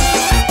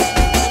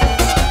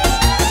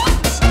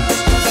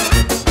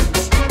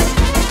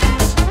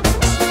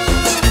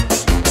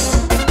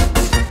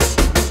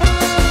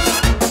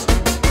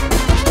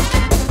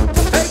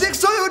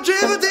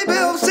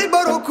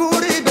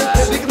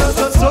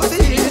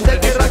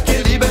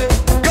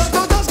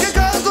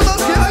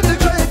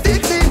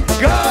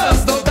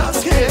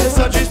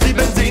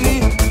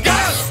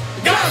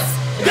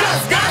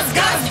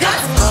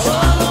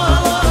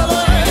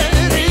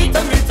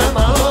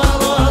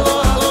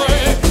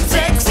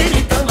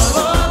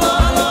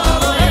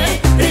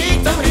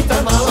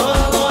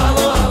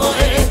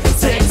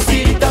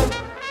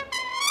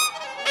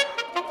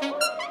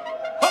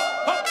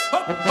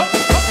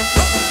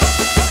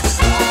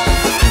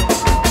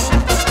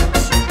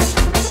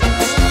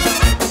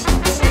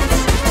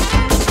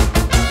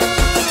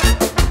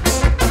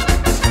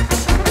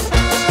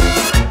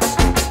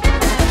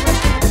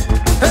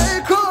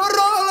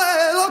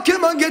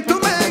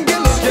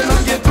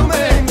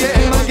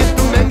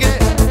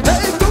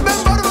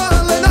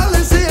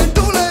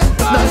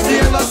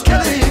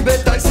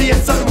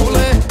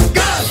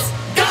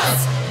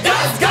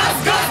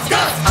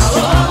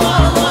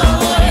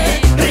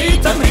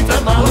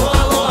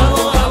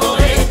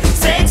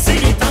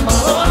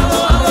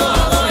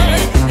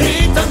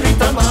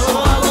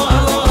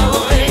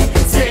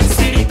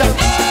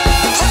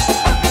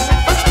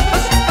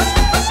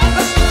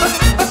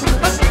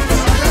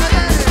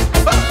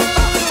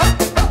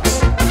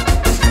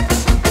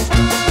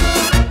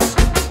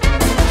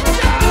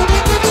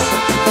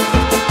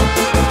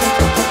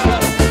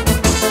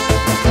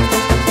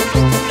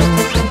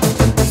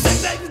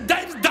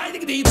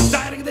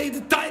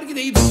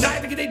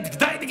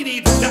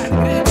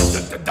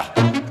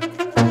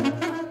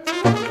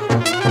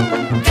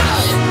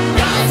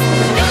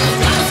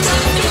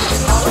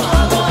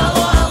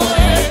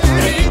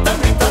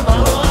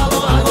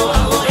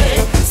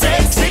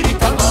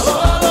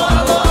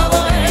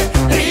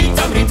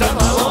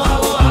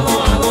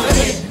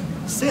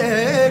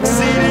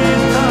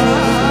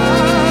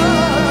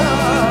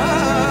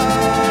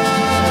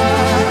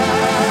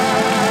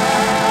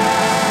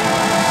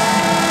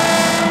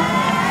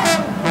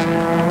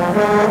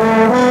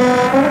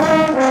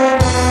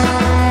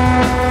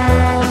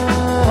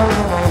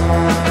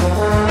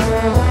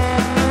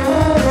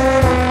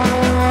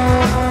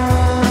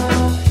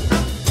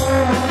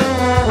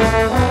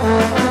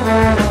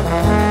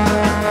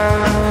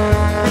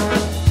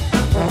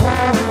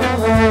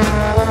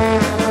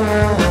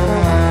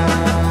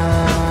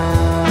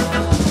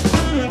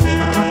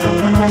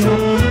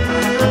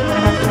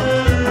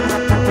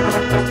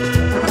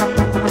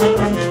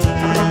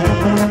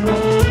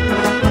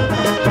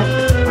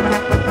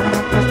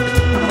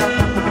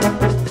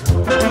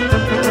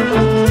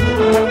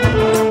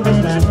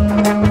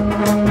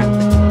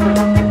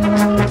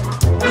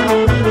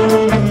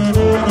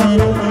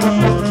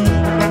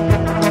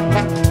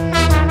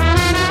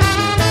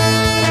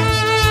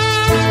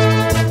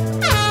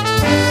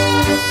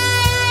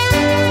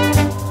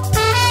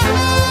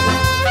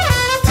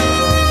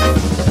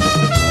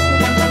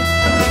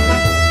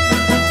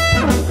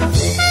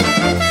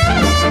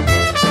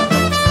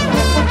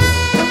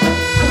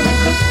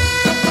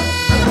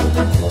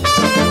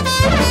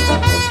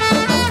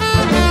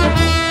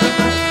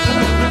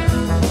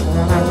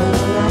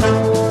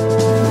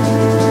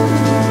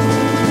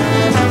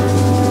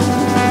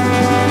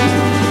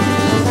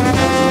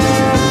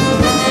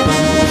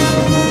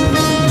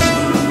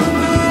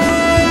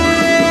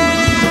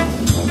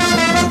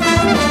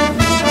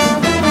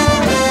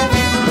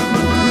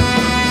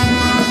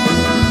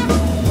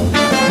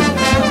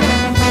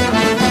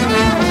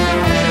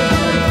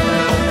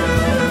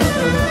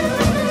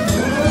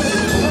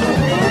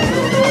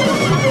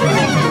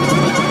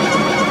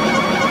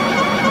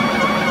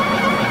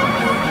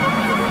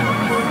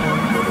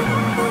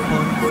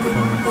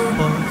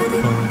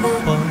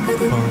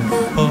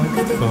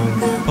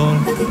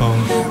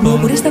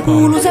Vuokurista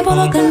kuuluu se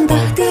volokan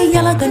tahti,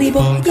 jalkani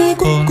pohjii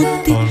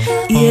kutkutti.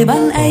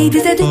 Ievan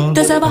äiti se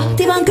tyttönsä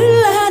vahti, vaan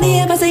kyllähän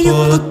Ieva se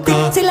jutkutti.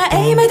 Sillä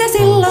ei meitä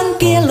silloin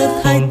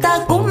kiellot haittaa,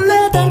 kun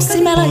me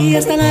tanssimme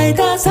laijasta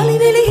laitaa.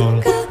 Salivili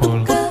hipput,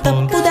 tupput,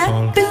 tapput,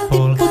 äppyt,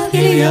 tipput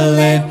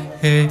hiljalleen.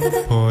 Hei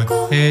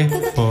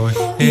hoi.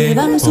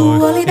 Ievan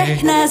suu oli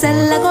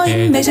vehnäisellä,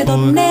 koimme se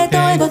tonne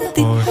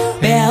toivotti.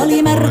 Pää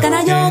oli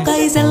märkänä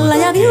jokaisella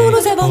ja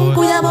viulu se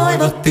vonkuja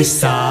voivotti.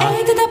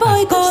 Ei tätä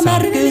poikoo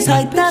märkyys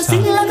haittaa,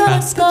 sillä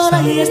kalaskoo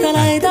laijasta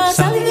laitaa.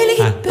 Salivili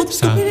hipput,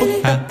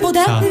 tupput, tapput,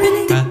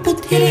 äppyt,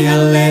 tipput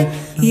hiljalleen.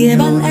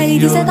 Ievan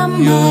äiti se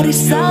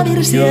kammarissa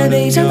virsiä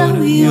veisalta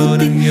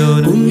huijutti.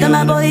 Kun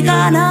tämä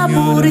poika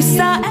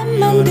naapurissa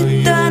ämmän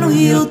tyttöä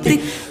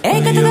nuijutti.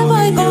 Eikä tätä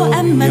poikoo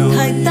ämmät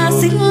haittaa,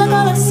 sillä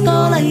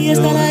kalaskoo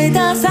laijasta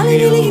laitaa.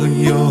 Salivili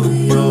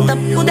hipput, tupput,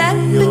 tapput,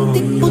 äppyt,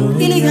 tipput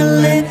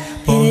hiljalleen.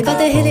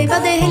 Helepate,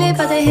 helepate,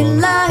 helepate,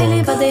 hellaa,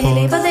 helepate,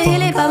 helepate,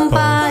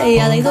 helepampaa.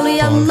 Jali tuli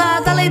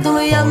jallaa, tali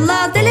tuli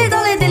jallaa, tili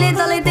tali, tili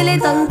tali, tili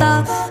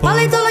tantaa.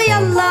 Hali tuli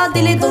jallaa,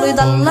 tili tuli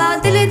tallaa,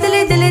 tili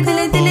tili tili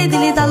tili tili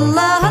tili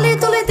tallaa. Hali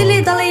tuli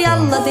tili tali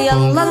jallati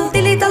jallan,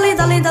 tili tali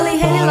tali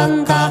tali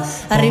helilantaa.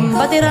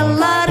 Rimpati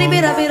rallaa,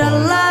 ripirapi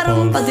rallaa,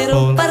 rumpati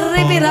ruppa,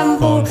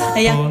 ripirampu.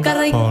 Jakka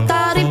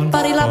riittaa,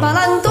 rippari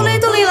lapalan, tuli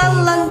tuli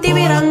lallan,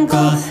 tiviranku.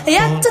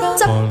 Jatsat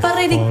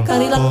sappari,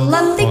 dikkari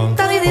lallan,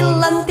 tikkari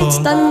tillan,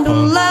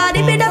 titstandullaa,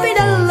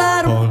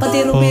 dipidapidallaa,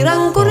 ruppati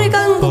rupiranku,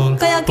 rikanku,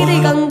 ja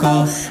kirikanku.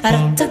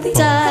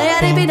 Ratsatsaa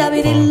ja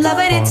ripidapidilla,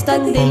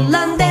 peditstan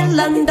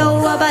tellan,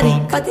 doua,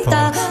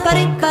 paripatita,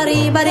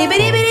 paripari,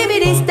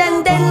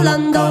 paripidipidipidistan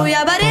tellan,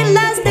 douja,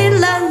 parillan,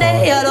 stillan,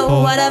 ja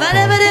doua,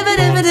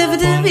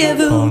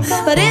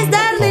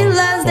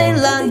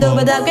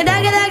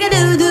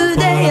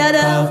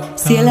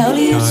 siellä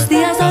oli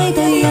justia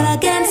soiton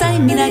jälkeen,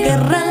 sain minä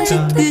kerran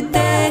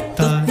sytkytek.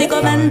 Tuttiko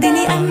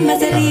bändini ämmä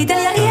se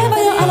riiteli ja Ieva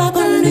jo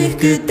alakon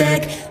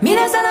lyhkytek.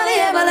 Minä sanon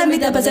Ievalle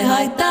mitäpä se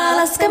haittaa,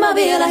 laskema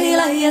vielä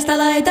hilahiasta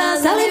laitaa.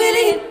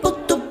 Salivili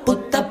hipput,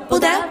 tupput,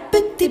 tapput,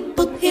 äppyt,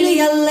 tipput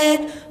hiljalleen.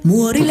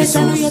 Muorille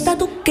sanoi, jota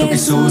tukkee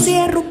suusi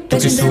ja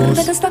ruppesin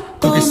tervetä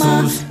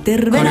stakkoomaan.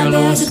 Terveenä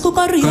pääsit, kun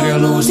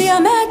korjoluusi ja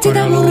määt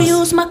sitä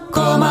murjuus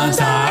makkoomaan.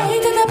 Ei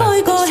tätä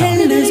poikoo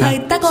hellyys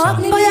haittako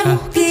appoja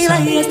huhkii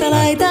laijasta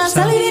laitaa.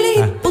 Salivili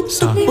hipput,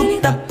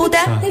 tupput, tapput,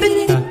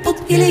 äppyt,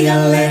 tipput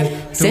hiljalleen.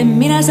 Sen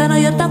minä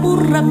sanoin, jota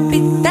purra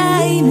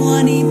pitää, ei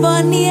mua niin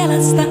vaan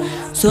nielasta.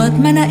 Suot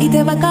mänä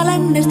ite vaikka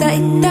lännestä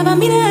ittävä,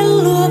 minä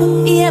en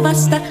luovu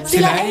Ievasta.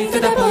 Sillä ei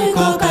tätä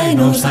poikoo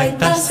kainuus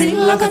haittaa,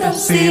 silloin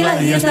katassii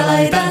laijasta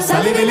laitaa.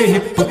 Salivili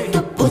hipput,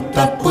 tupput,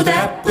 tapput,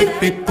 äppyt,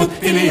 tipput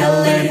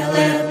hiljalleen.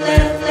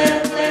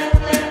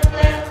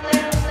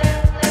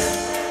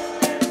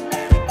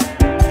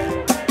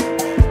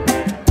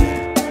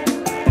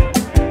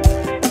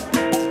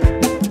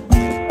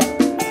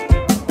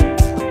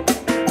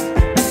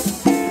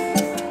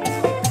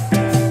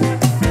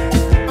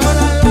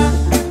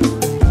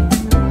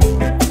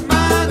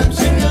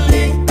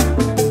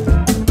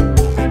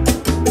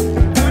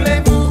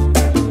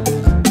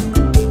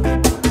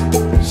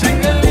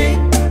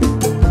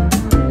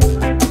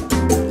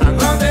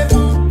 Rendez-vous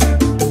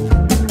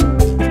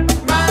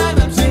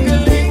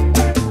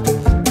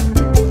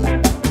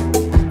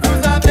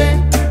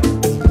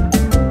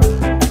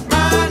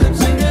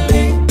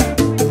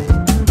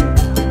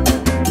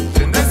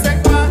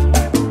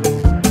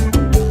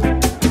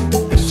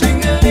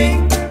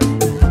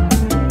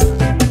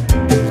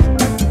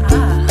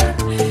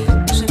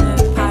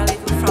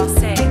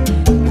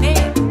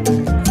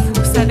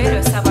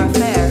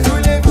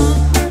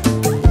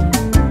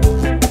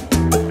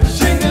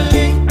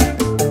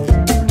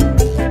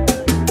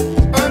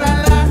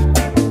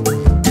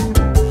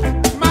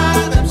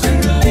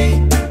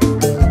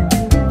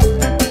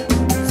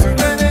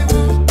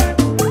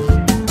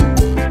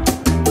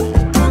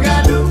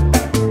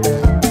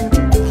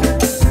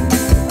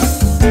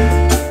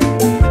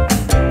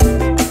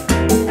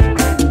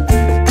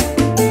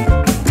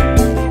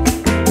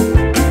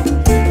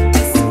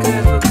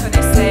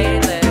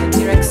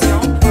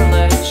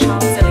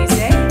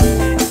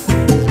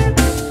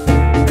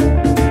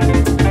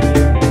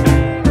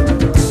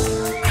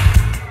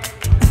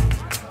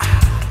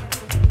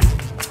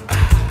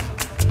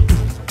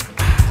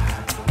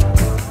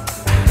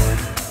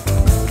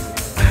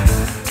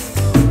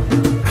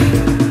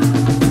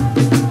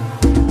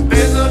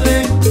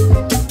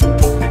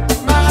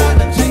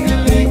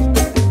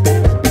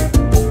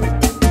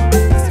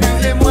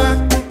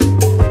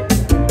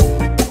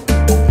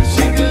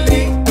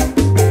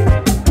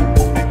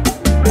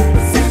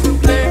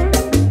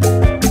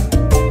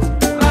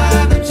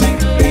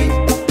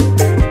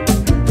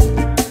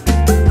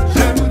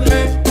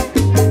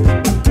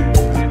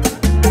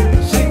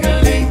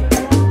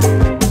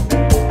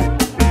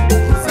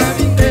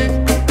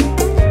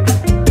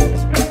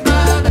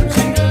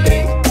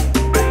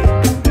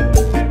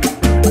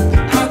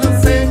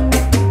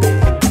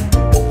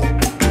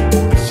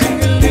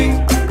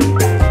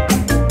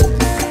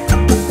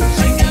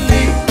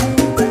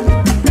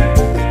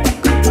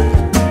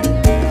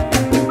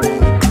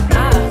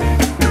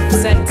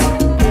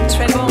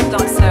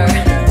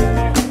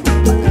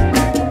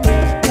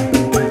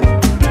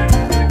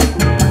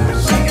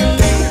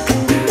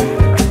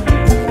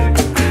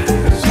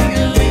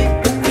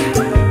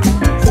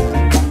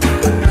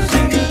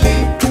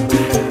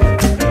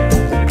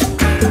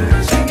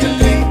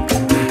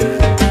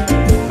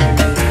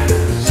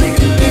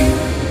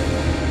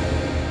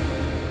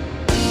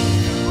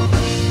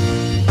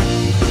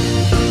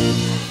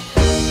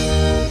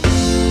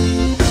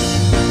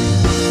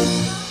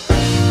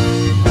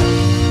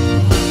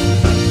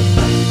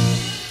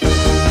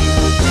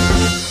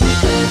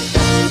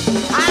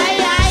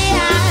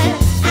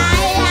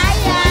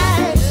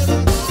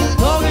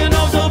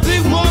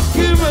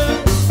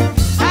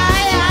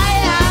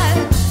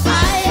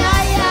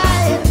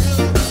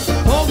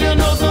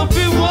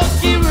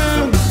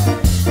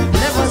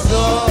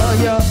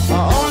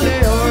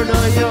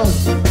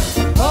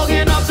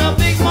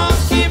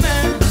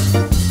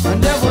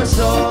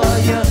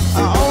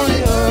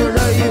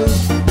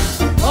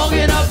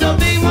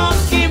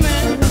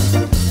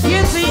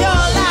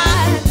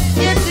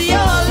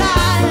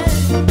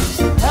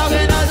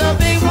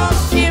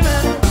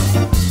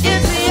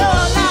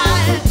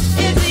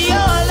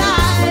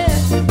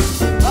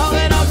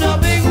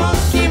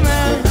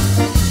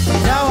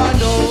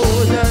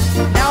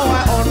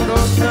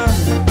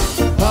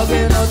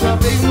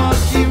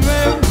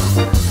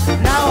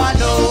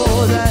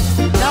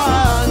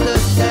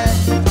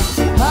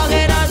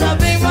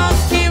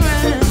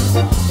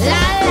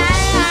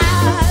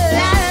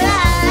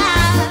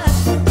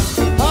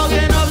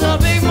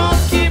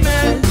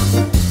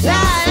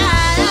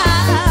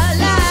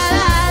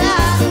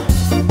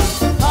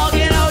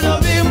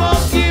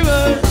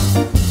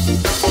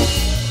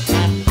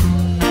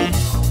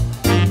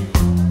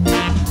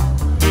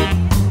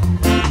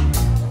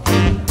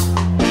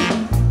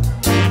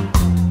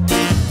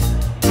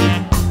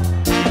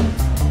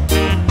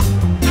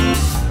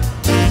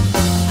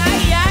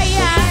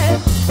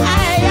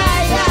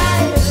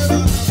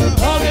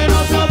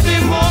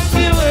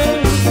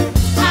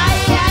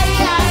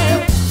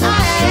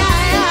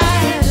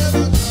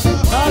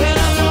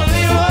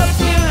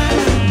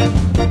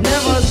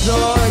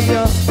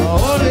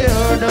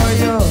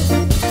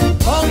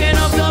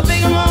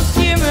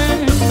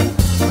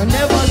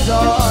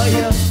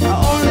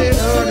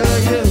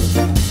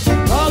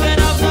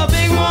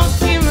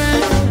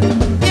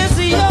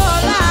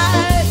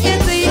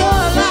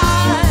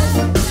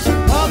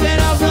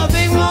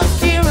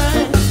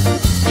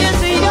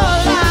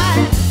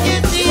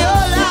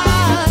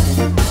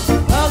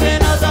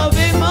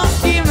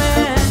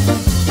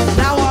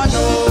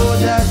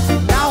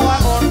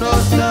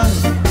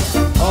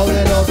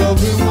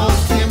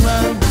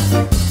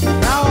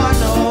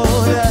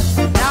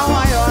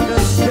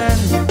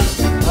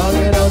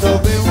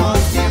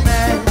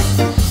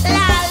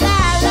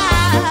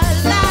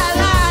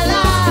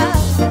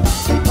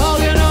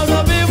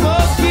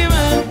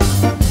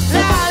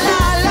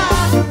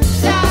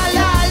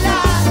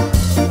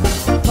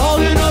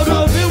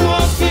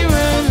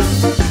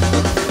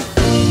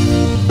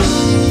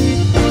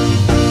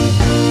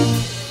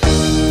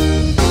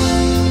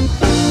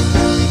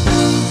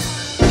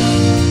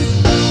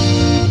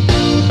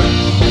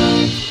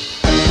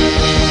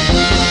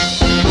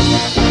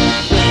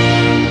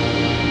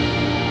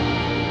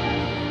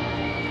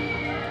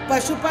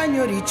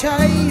Pašupanyori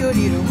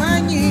čajori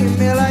romani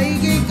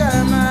melaige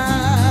kama.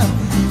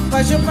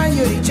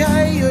 Pašupanyori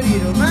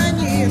čajori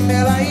romani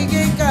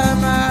melaige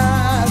kama.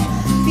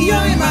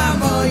 Joj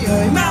mamo,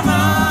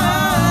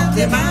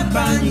 te mám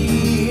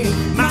pani.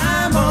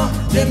 Mamo,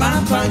 te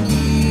mám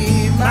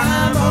pani.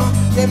 Mamo,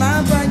 te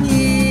mám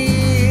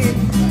pani.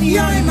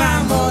 Joj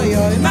mamo,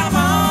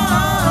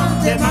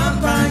 te mám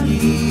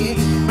pani.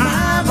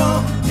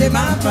 Mamo, te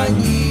mám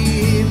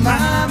pani.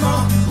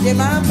 Mamo, te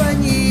mám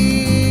pani.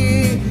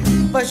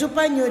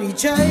 Pašupanyori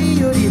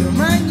čajori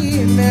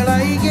romani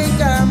melaige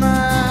kama.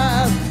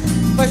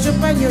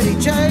 Pašupanyori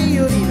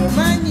čajori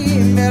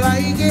romani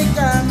melaige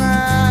kama.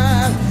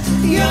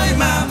 Joj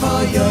mamo,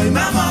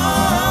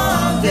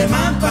 te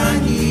mám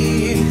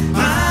pani.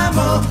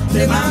 Mamo,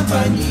 te mám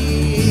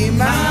pani.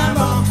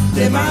 Mamo,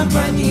 te mám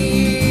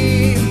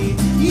pani.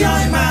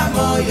 Joj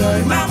mamo,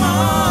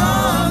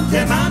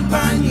 te mám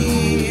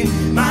pani.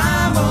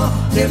 Mamo,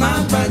 te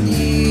mám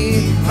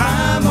pani.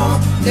 Mamo,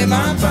 te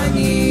mám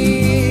pani.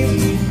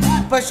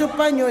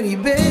 Pašupanyori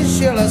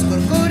bešelas,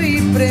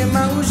 korkori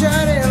prema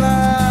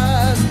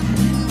užarelas.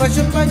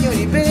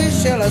 Pašupanyori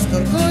bešelas,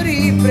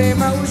 korkori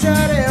prema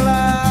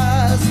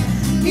užarelas.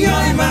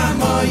 Joj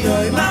mamo,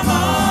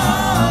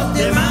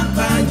 te mám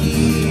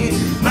pani.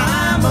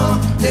 Mamo,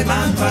 te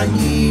mám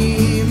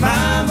pani.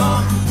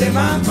 Mamo, te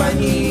mám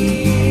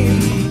pani.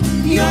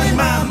 Joj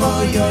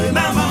mamo,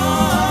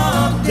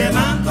 te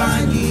mám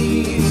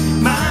pani.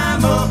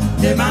 Mamo,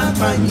 te mám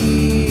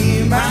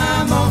pani.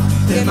 Mamo,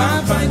 te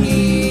mám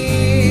pani.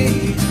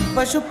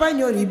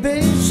 Pašupanyori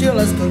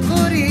bešelas,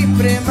 korkori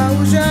prema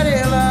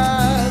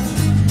užarelas.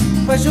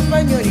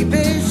 Pašupanyori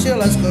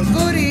bešelas,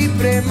 korkori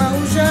prema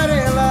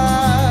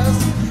užarelas.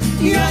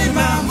 Joj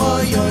mamo,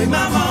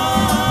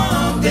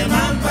 te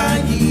mám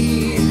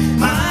pani.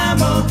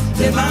 Mamo,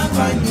 te mám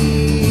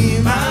pani.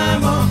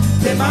 Mamo,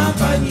 te mám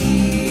pani.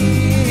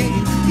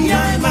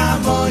 Joj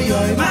mamo,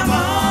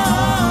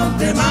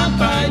 te mám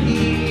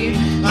pani.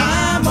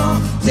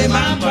 Mamo, te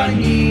mám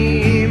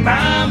pani.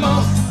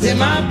 Mamo, te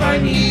mám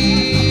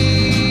pani.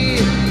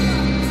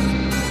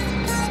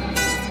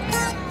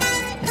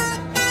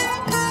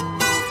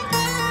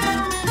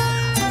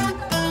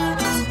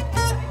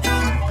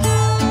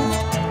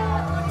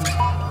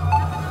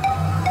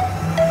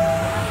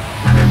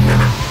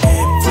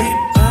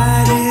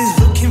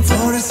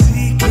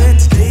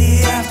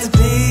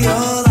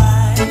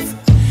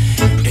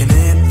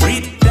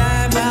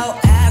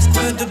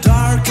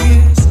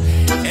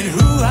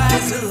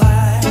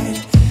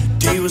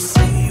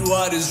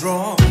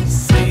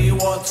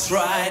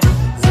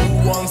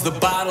 The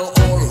battle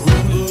or who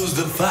lose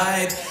the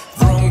fight.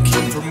 Wrong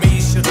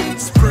information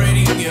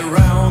spreading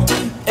around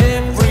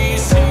every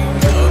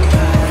single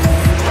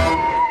night.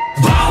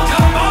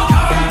 Balkan,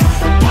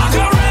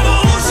 Balkan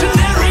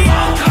revolutionary.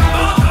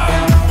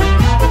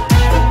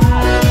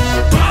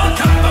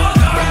 Balkan,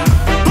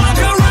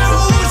 Balkan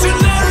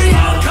revolutionary.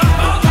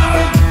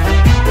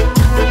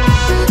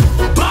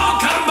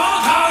 Balkan,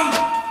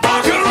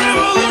 Balkan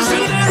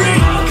revolutionary.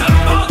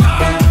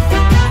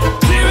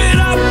 Give it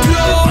up,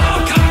 yo.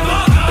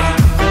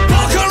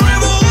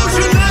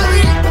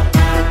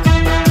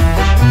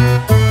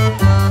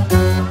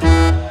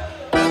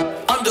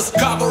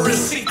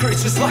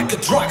 Just like the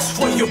drugs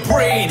for your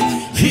brain,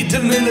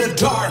 hidden in the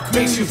dark,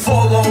 makes you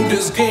follow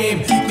this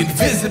game.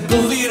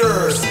 Invisible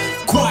leaders,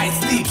 quiet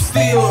sleep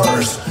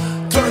stealers,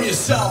 turn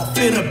yourself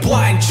in a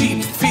blind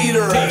cheap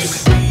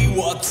feeders. See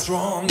what's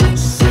wrong,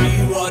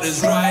 see what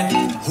is right.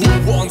 Who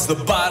wants the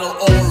battle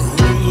or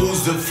who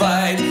lose the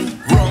fight?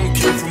 Wrong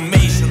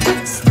information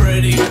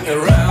spreading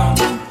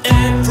around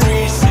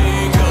every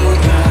single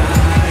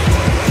night.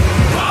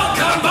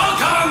 Balkan,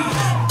 Balkan,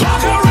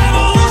 Balkan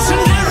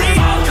revolutionary.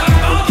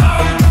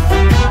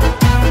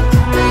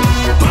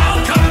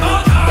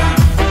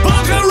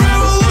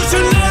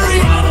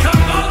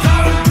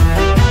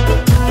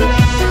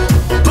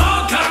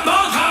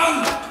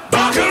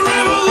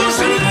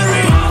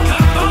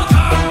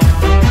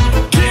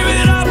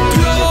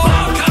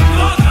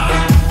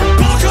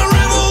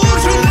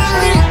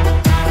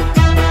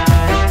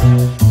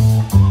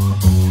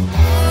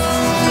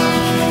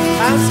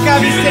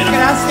 Vy ste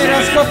krásne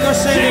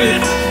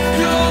rozkokošení.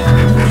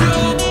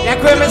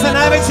 Ďakujeme za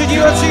najväčšiu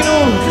divočinu.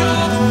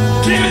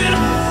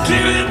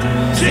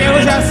 Ste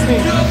úžasní.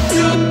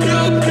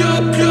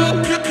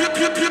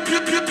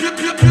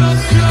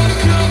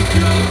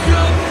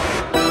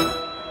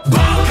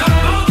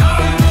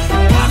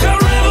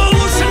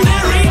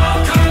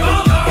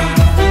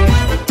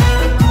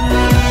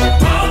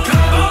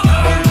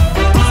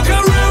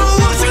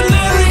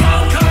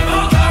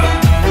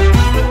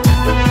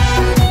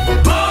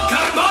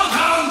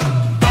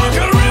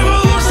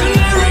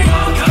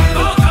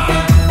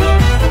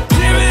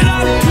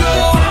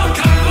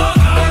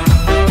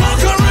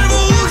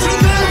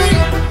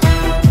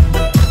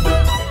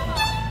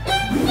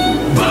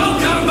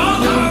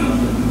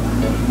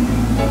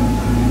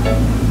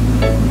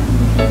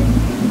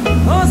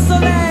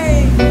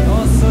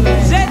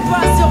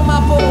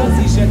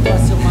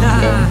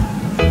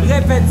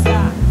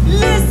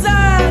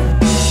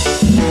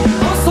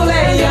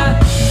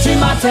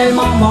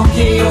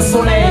 manqué au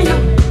soleil.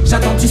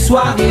 J'attends que tu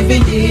sois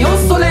réveillé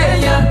au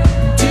soleil.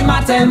 Tu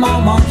m'as tellement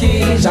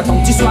manqué. J'attends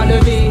que tu sois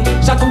levé.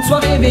 J'attends que tu sois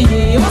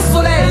réveillé au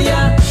soleil.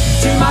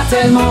 Tu m'as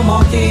tellement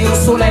manqué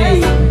au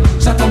soleil.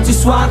 J'attends que tu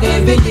sois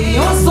réveillé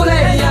au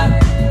soleil.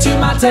 Tu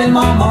m'as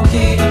tellement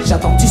manqué.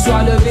 J'attends que tu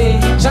sois levé.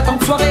 J'attends que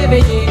tu sois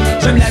réveillé.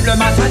 Je me lève le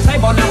matin, très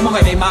bonne heure, mon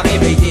réveil m'a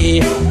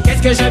réveillé.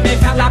 Qu'est-ce que je vais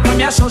faire? La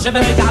première chose, je vais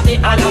regarder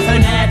à la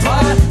fenêtre.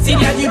 S'il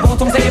y a du bon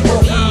temps, c'est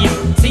pour rire.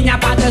 S'il n'y a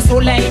pas de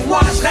soleil, moi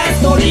je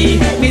reste au lit.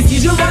 Mais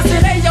si je vois ces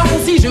rayons,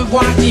 si je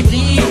vois qui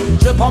brille,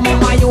 je prends mon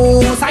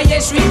maillot, ça y est,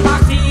 je suis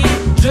parti.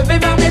 Je vais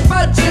voir mes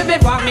potes, je vais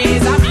voir mes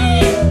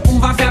amis. On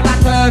va faire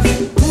la teuf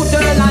toute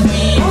la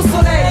nuit au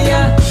soleil.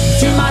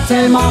 Tu m'as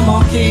tellement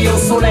manqué au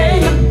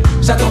soleil.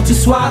 J'attends que tu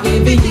sois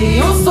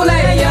réveillé au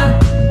soleil.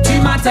 Tu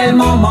m'as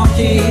tellement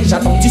manqué.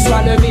 J'attends que tu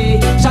sois levé.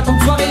 J'attends que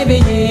tu sois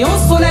réveillé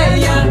au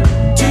soleil.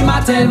 Tu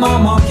m'as tellement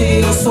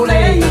manqué au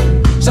soleil.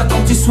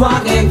 J'attends que tu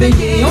sois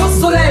réveillé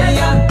au soleil.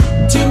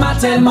 Tu m'as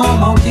tellement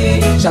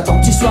manqué. J'attends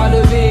que tu sois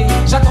levé.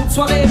 J'attends que tu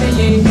sois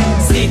réveillé.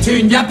 Si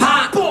tu ne viens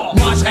pas,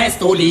 moi je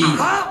reste au lit.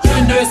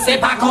 Je ne sais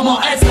pas comment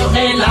elle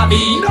serait la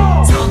vie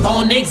sans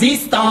ton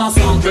existence,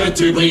 sans que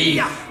tu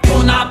brilles.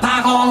 Ton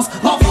apparence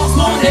renforce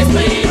mon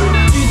esprit.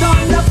 Tu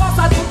donnes la force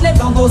à toutes les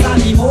plantes, aux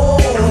animaux.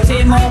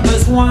 T'es mon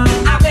besoin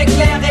avec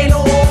l'air et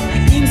l'eau.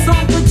 Il me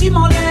semble que tu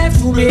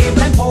m'enlèves tous mes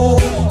pleins pots.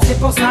 C'est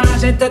pour ça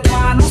jette-toi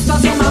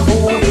non-stop sur ma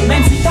peau.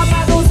 Même si t'as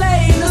pas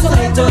d'oseille, le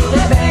soleil te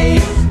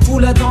réveille. Tout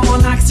le temps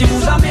en action,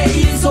 jamais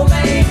il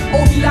sommeille.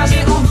 Au village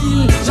et en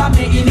ville,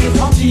 jamais il est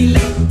tranquille.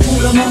 Tout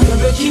le monde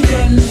veut qu'il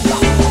vienne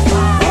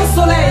au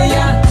soleil.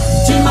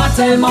 Tu m'as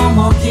tellement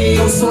manqué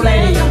au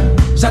soleil.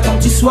 J'attends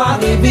que tu sois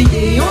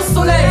réveillé au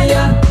soleil.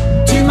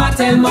 Tu m'as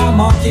tellement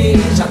manqué.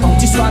 J'attends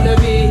que tu sois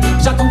levé.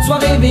 J'attends que tu sois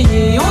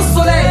réveillé au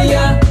soleil.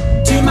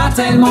 Tu m'as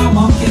tellement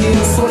manqué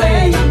au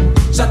soleil.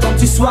 J'attends que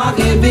tu sois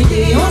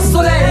réveillé au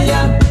soleil.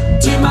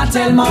 Tu m'as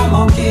tellement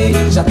manqué.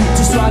 J'attends que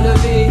tu sois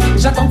levé.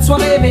 J'attends que tu sois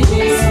réveillé.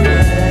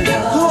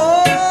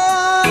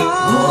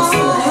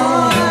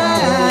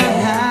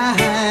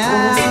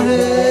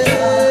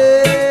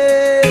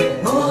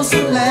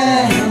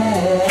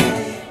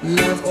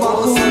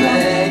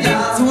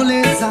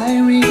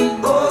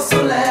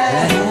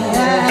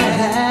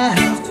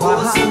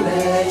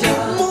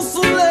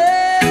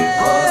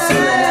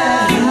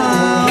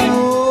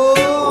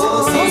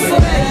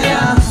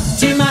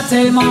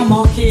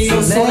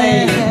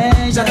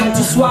 J'attends que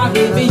tu sois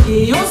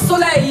réveillé au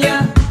soleil.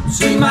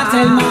 Tu m'as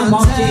tellement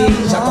manqué.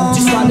 J'attends que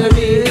tu sois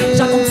levé.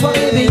 J'attends que tu sois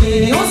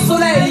réveillé au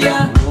soleil.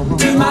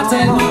 Tu m'as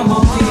tellement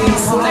manqué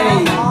au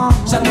soleil.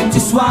 J'attends que tu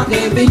sois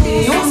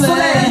réveillé au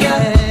soleil.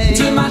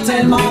 Tu m'as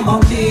tellement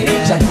manqué.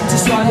 J'attends que tu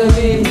sois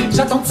levé.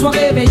 J'attends que tu sois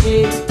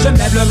réveillé. Je me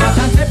lève le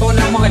matin, très bon,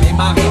 mon réveil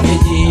m'a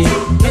réveillé.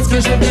 Qu'est-ce que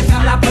je vais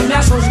faire? La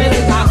première chose, je vais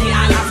regarder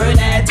à la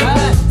fenêtre.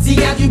 S'il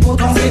y a du beau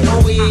temps, c'est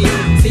pour rire.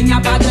 S'il n'y a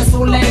pas de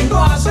soleil,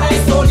 moi je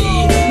reste au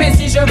lit. Mais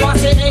si je vois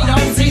ces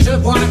rayons, si je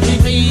vois qui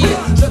brille,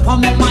 je prends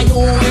mon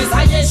maillot et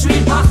ça y est, je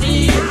suis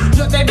parti.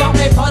 Je vais voir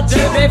mes potes,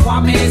 je vais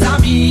voir mes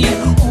amis.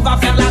 On va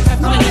faire la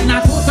fête moyenne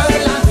à toute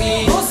la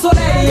nuit. Au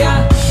soleil,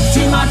 tu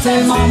m'as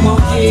tellement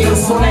manqué au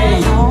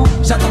soleil.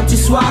 J'attends que tu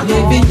sois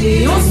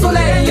réveillé au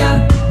soleil.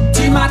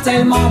 Tu m'as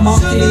tellement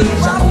manqué.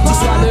 J'attends que tu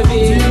sois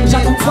levé.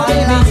 J'attends que tu sois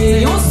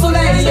réveillé au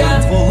soleil.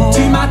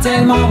 Tu m'as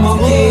tellement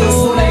manqué au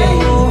soleil.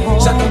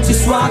 J'attends que tu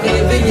sois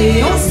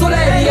réveillé au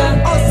soleil.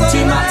 Tu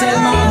m'as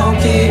tellement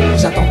manqué.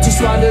 J'attends que tu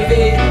sois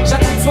levé.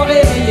 J'attends que tu sois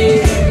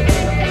réveillé.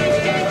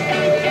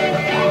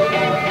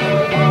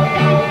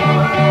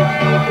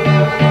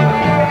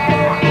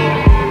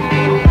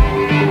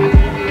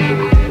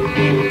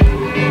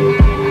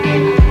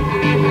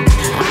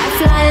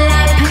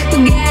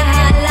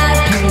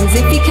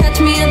 If you catch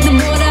me at the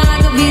border,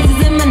 I got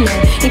visas in my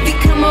name. If you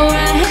come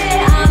around here,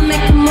 I'll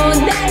make them all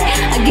day.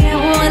 I get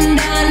one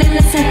down in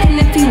a second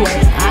if you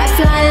wait. I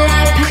fly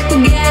like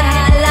paper, get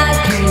high like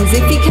planes.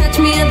 If you catch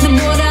me at the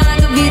border, I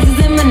got visas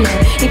in my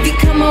name. If you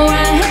come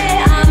around here,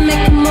 I'll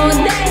make them all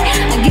day.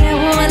 I get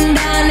one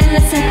down in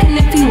a second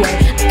if you wait.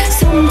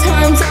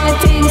 Sometimes I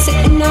think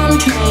sitting on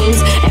trains.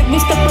 Every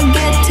step I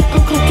get to,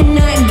 I'm clocking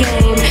that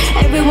game.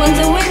 Everyone's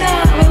a winner,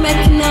 we're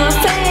making our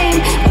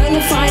fame.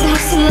 Bonafide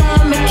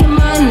hustler, making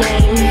my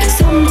name.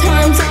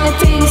 Sometimes I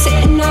think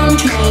sitting on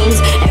trains.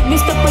 Every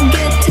step I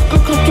get to, I'm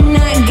clocking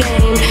that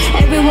game.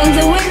 Everyone's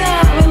a winner,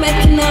 we're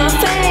making our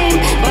fame.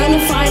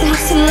 Bonafide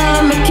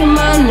hustler, making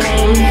my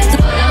name.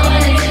 All I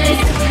wanna do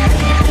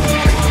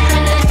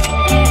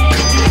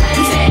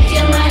is take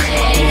your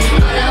money.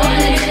 All I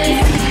wanna do is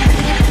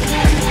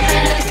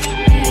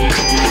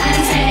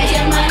take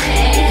your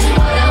money.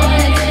 All I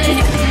wanna do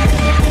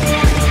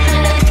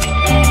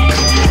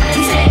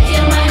is take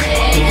your money.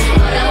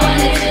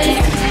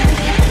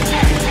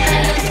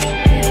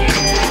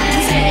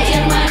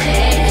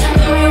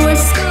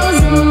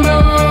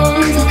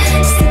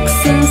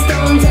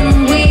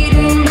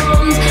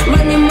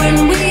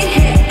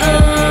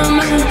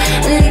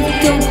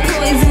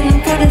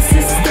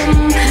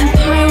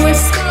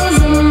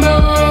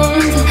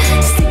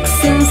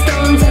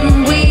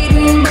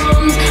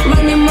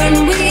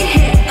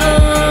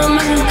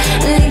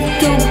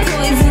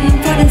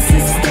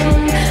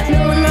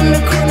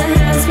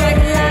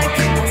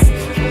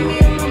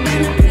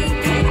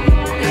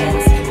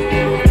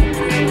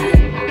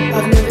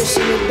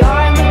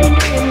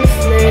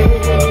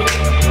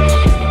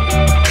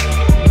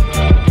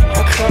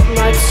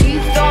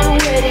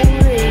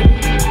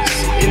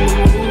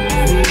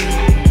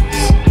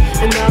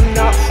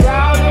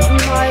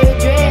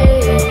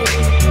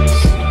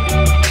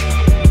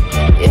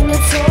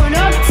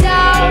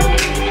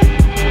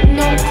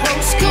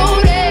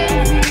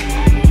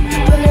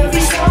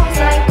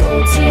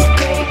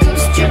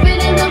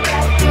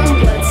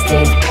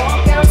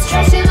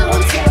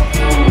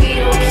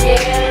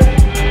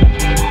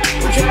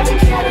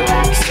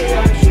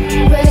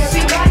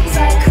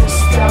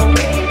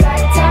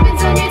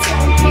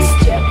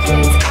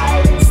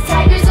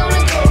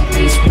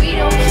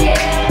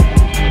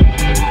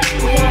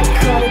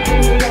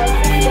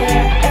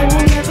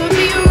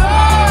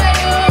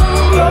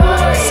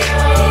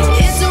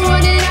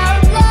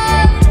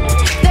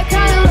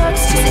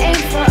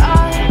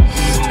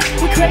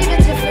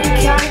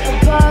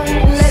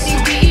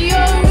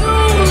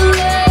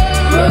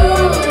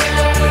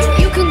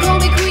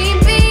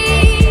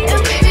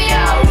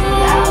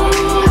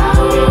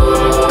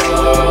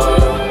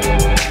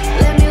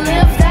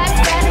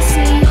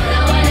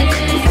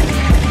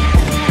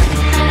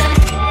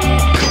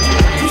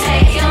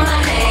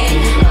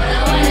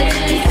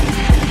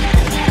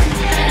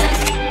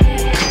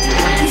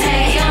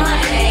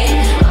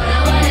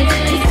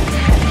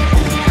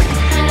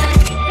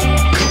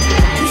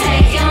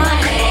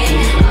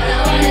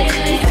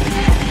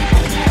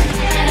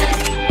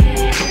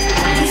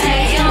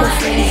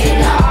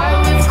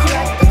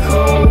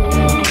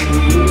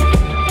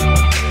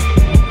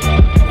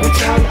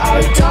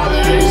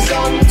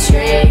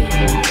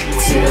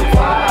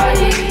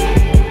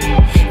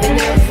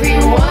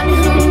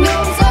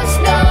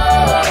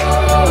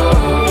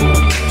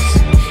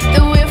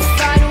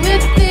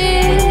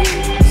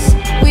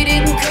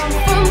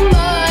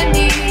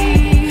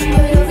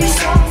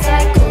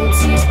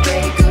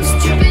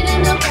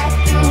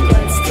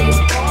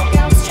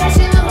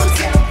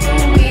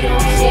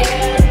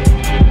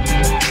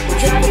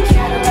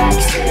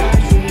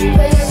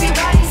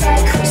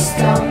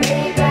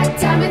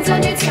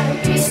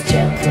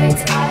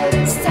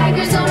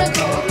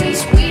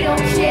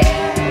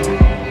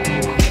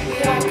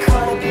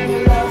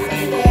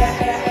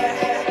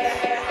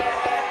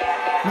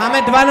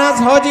 Máme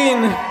 12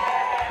 hodín.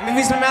 My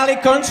by sme mali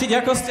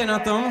končiť, ako ste na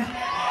tom?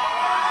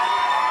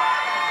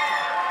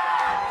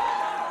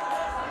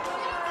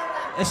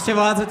 Ešte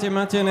vládzate,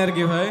 máte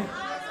energiu, hej?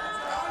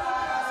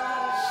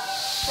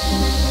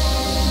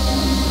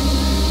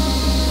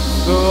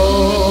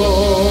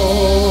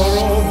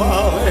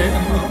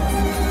 Zorobalen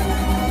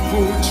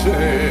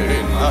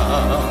pučena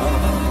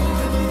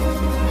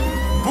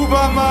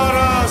Buba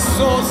mara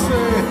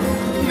sose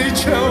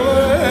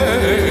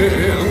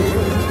ničelel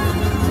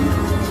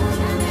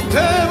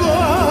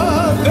Devla,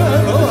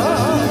 devla,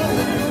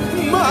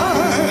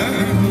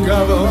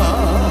 mangavla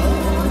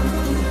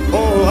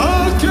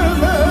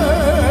Ďakujeme,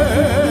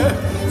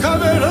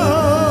 KAMERA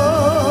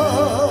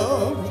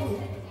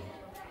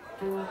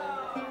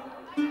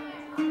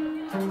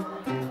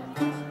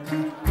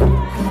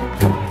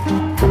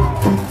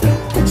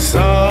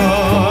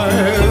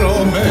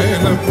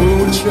Sajromen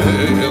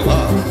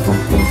pučela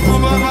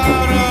Buba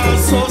mara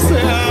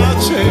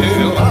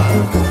soseačela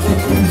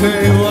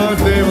Devla,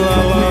 devla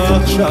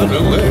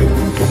lačarle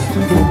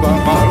Buba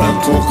mara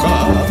Cocha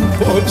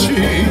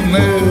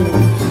počinel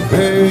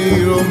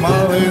Vejro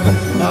malen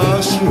a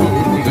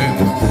šunen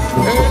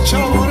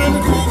Čavoren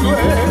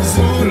kugle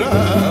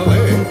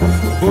zurale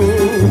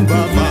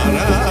Buba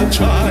mara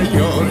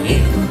čajorni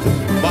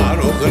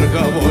Baro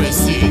grgavoj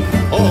si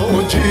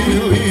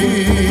ođili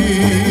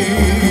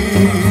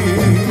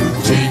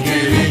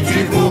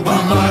Čigiriki buba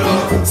maro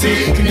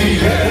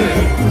ciknije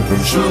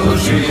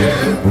Šužije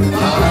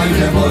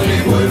Ajde moli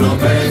vojro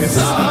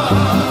meza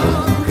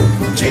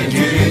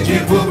Čigiriki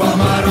buba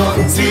maro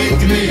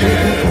ciknije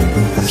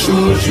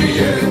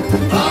Šužije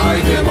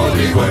Ajde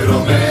moli vojro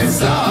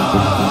meza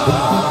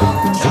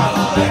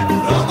Čalale,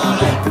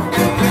 romale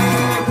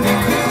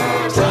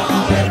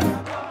Čalale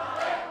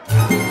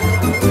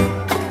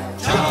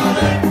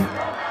Čalale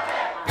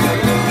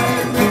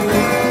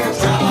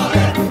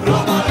Čalale,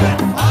 romale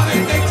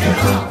Ajde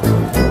kjera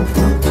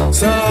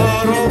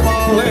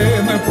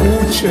Caromalen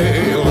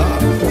pučela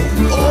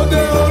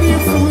Ode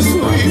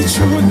orifusu i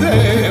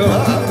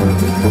čudela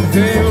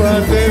Devla,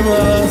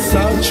 devla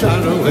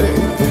sačarle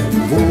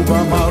Buba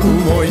maru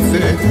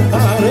vojte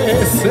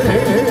arese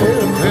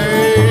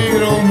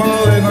Vejro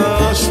male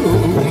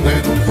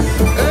našunen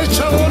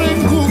Čavoren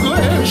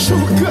kugle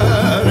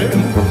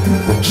šukaren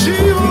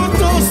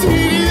Životo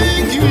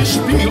svirik i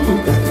špilu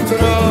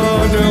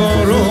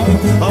Tradelorom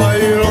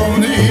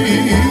ajrovni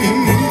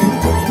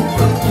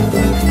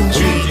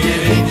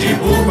Čigiriki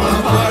buba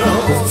maro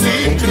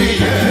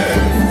ciklije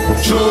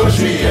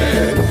Čužije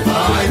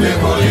Ajde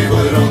moli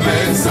vojro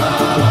meza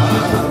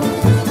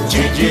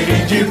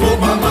Čigiriki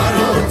buba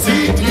maro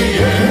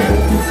ciklije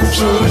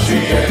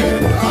Čužije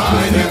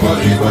Ajde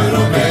moli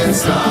vojro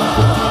meza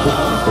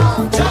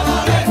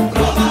Čalale,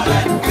 romale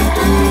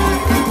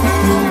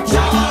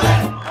Čalale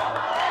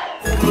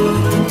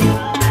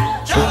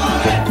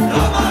Čalale,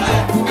 romale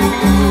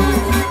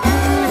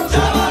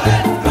Čalale,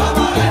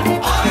 romale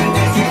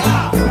Ajde kjela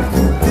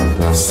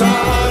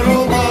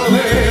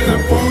Saromalen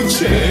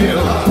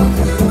pučela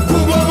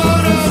Buba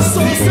mara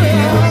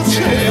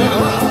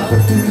soseačela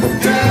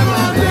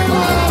Deva,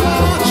 deva,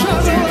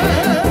 čarole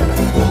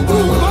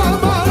Buba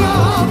mara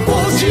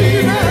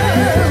počine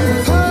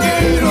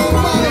Vejro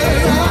male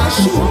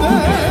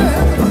našune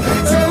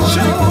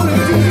Čavore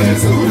kugle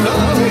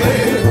zurale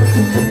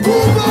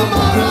Buba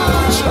mara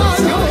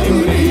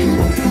čajori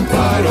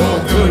Baro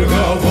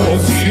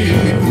grgavoci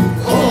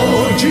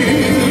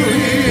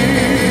ođili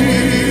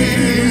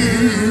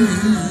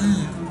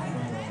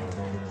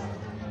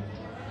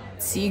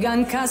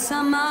Ciganka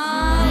sam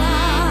mala,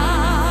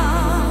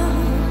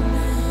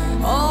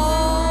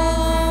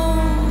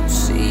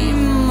 oči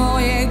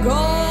moje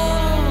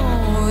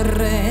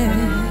gore.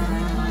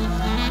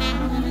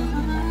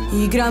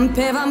 Igram,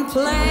 pevam,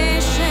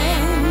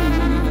 plešem,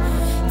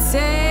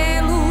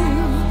 celu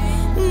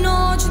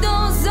noć do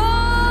zore.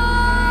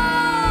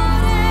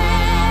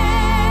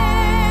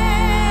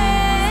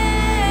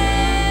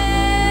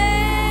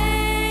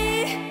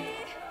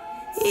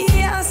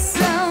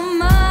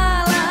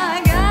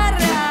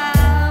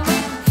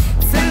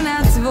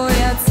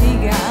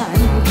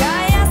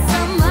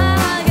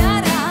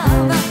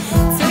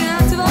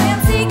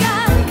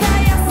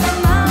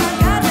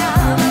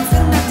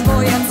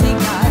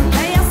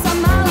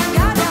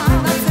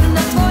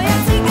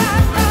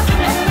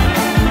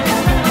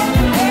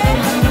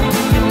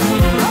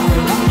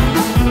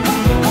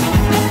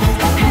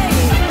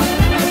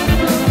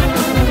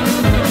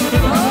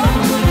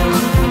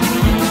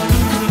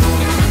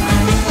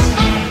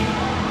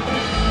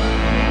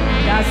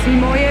 Ja sam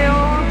moje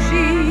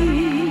oči,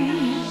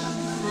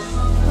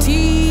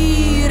 ti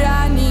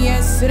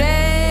ranije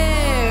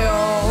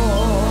sreo,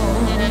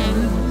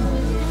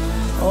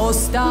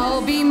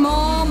 ostao bi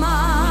momak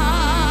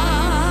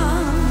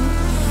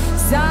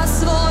za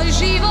svoj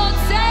život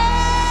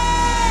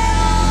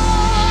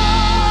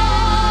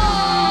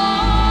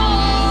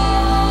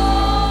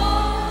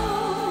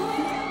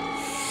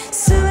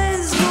sve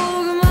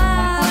zbog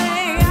male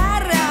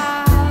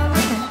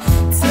garave,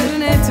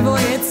 crne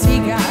tvoje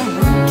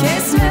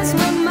ciganke, sve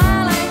zbog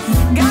male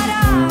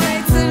garave.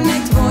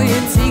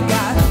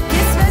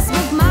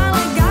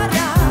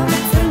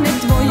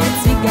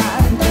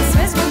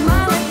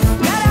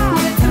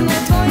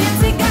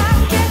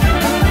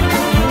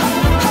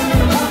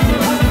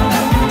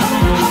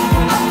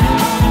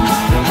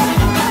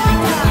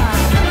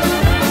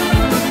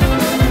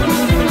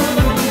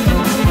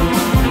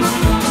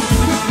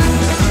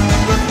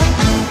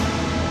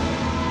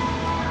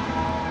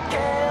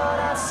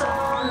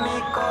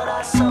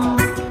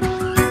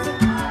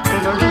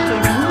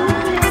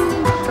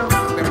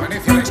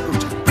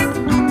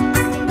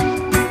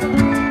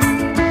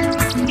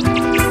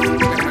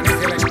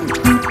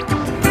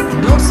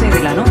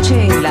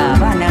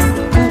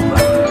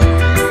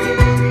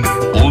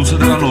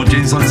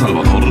 San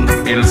Salvador,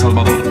 El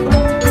Salvador.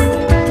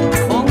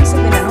 11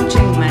 de la noche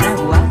en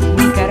Managua,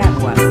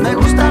 Nicaragua. Me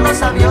gustan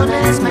los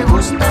aviones, me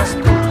gustas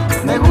tú.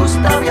 Me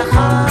gusta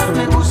viajar,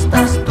 me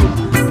gustas tú.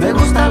 Me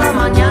gusta la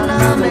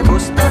mañana, me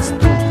gustas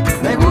tú.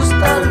 Me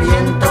gusta el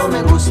viento,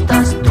 me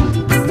gustas tú.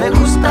 Me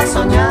gusta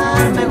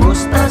soñar, me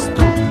gustas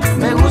tú.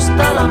 Me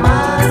gusta la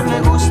mar, me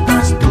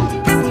gustas tú.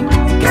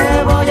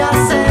 ¿Qué voy a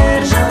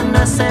hacer? Je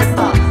ne sais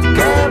pas.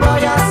 ¿Qué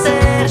voy a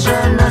hacer? Je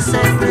ne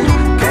sais plus.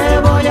 ¿Qué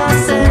voy a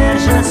hacer?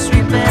 Je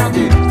suis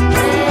perdu.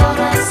 ¿Qué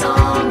horas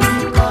son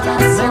mi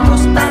corazón? Me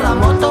gusta la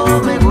moto,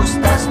 me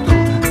gustas tú.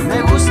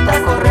 Me gusta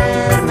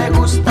correr, me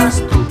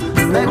gustas tú.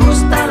 Me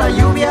gusta la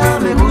lluvia,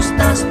 me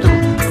gustas tú.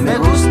 Me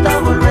gusta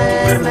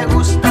volver, me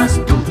gustas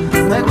tú.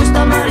 Me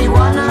gusta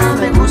marihuana,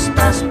 me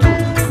gustas tú.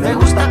 Me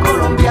gusta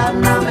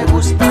colombiana, me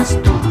gustas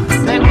tú.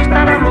 Me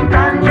gusta la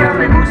montaña,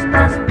 me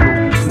gustas tú.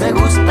 Me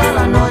gusta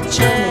la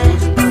noche.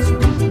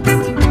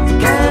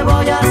 ¿Qué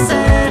voy a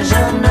hacer?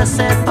 Je ne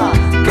sais pas.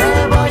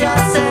 ¿Qué voy a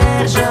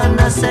hacer? Je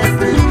ne sais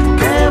plus.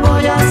 ¿Qué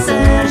voy a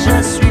hacer?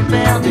 Je suis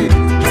perdu.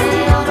 ¿Qué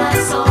horas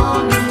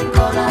son mi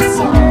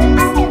corazón?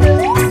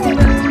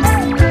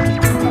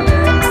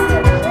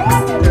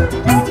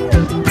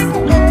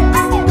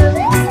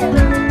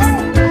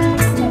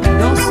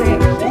 12,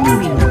 un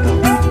minuto.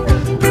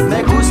 Me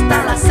gusta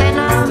la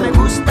cena, me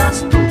gustas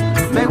tú.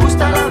 Me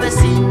gusta la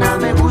vecina,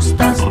 me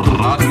gustas tú.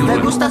 Me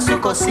gusta su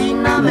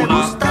cocina, me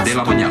gustas de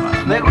la tú. mañana.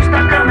 Me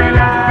gusta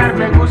camelar,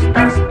 me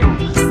gustas tú.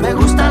 Me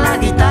gusta la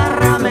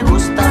guitarra, me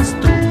gustas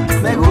tú.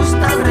 Me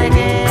gusta el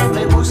reggae,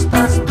 me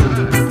gustas tú.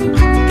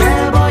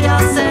 ¿Qué voy a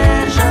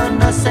hacer? Je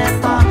ne sais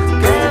pas.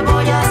 ¿Qué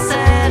voy a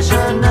hacer?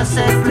 Je ne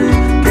sais plus.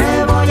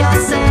 ¿Qué voy a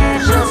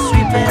hacer? Je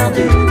suis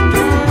perdu.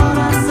 ¿Qué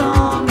horas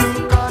son mi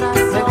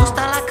corazón? Me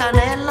gusta la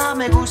canela,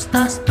 me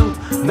gustas tú.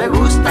 Me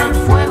gusta el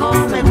fuego,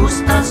 me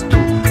gustas tú.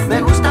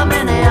 Me gusta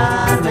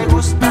menear, me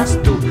gustas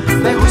tú.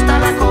 Me gusta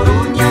La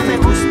Coruña, me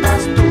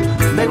gustas tú.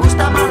 Me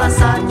gusta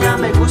Malasaña,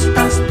 me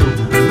gustas tú.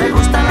 Me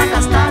gusta la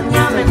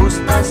castaña, me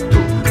gustas tú.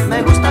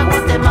 Me gusta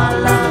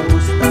Guatemala, me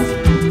gustas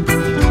tú.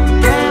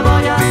 ¿Qué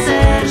voy a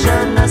hacer? Je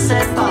ne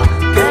sais pas.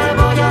 ¿Qué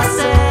voy a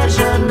hacer?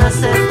 Je ne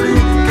sais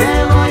plus. ¿Qué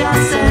voy a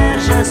hacer?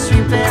 Je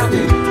suis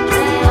perdu.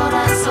 ¿Qué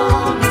horas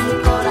son mi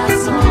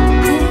corazón?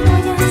 ¿Qué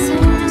voy a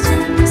hacer? Je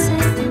ne sais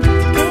plus.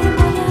 ¿Qué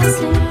voy a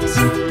hacer?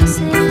 Je ne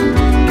sais plus.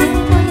 ¿Qué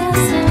voy a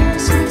hacer?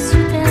 Je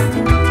suis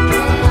perdu.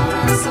 ¿Qué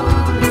horas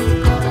son mi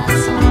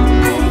corazón?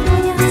 ¿Qué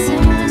voy a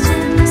hacer? Je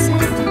ne sais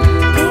plus.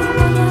 ¿Qué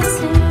voy a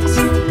hacer?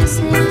 Je ne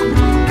sais plus.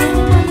 ¿Qué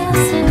voy a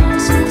hacer?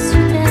 Je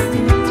suis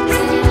perdu.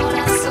 ¿Qué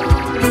horas son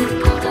mi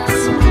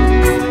corazón?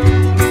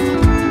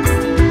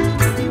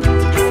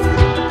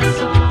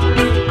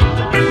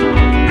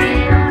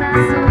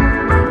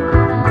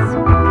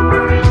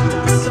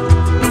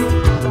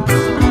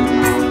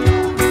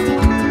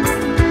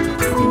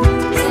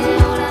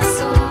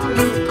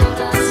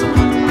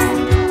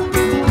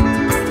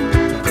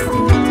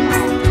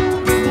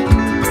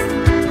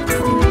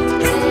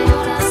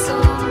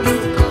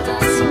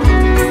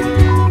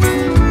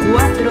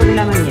 De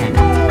la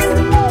mañana.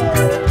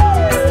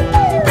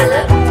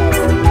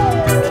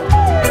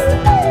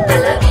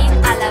 Alabín,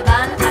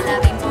 alaban,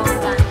 alabín,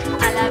 bomban.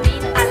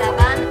 Alabín,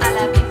 alaban,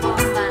 alabín,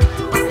 bomban.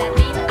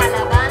 Obladín,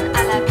 alaban,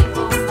 alabín,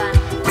 bomban.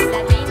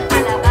 Obladín,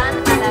 alaban,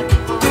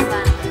 alabín,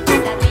 bomban.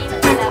 Obladín,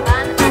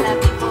 alaban,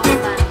 alabín,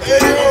 bomban.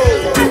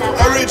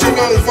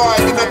 Original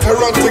vibe in a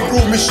Toronto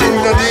groove machine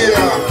in the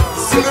air.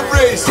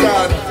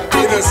 Celebration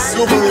in a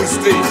Subaru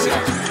station.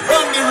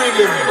 Run the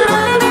rhythm.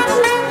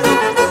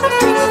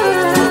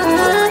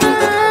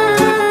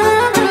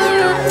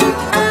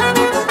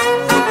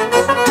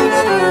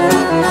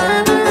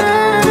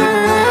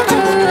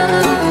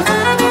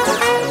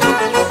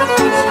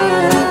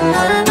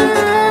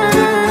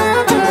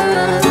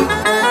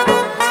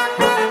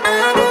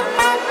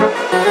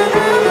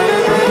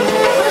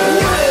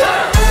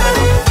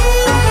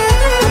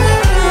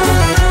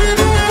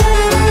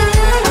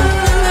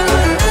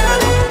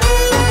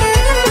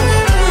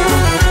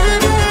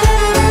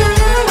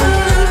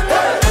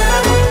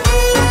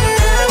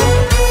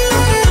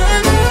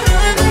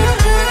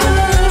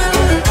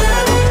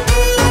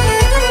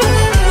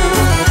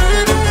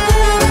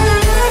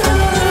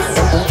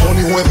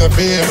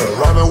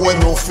 Running with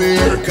no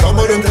fear.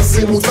 Coming to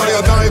see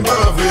Mutaya die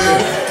my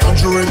way.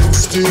 Conjuring in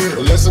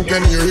steel. Listen,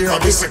 can you hear?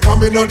 I'm just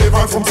coming on the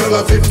vibe from Tel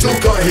Aviv to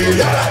Kahir.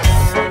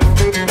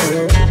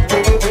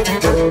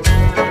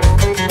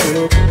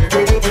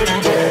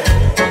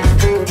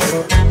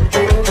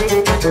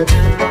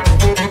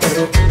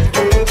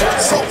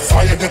 So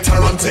fire the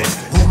Tarante,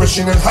 groove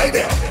machine and hide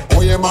there.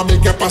 Oye mami,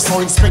 ¿qué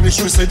pasó? In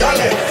Spanish we say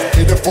dale.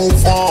 In the full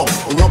form,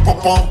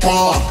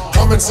 rum-pa-pum-pum.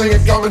 Come and sing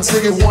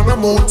it one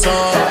more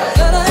time.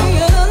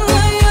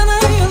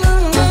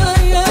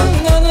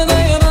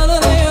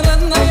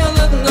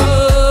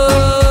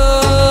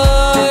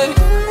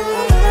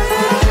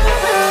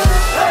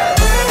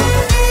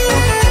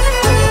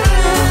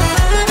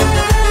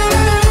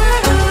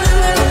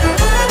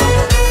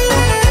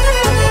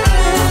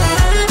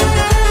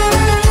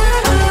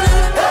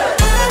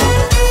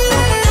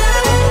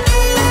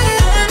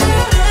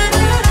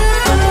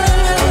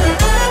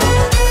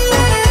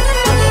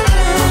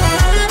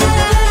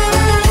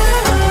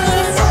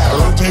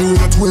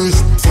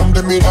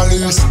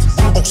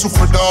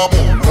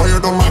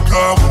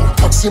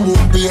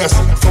 maximum bass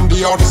from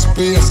the outer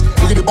space.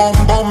 Look at the bomb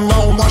bomb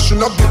now,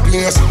 mashing up the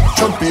place.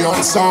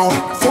 Champion sound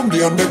from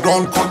the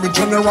underground. Call me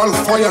General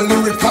Fire,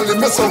 lyrically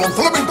mess around.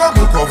 Follow me down,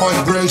 look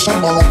vibration,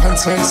 more up and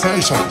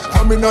sensation.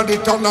 Coming out the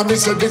town, I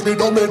miss it, dig me,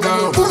 dumb me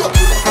down.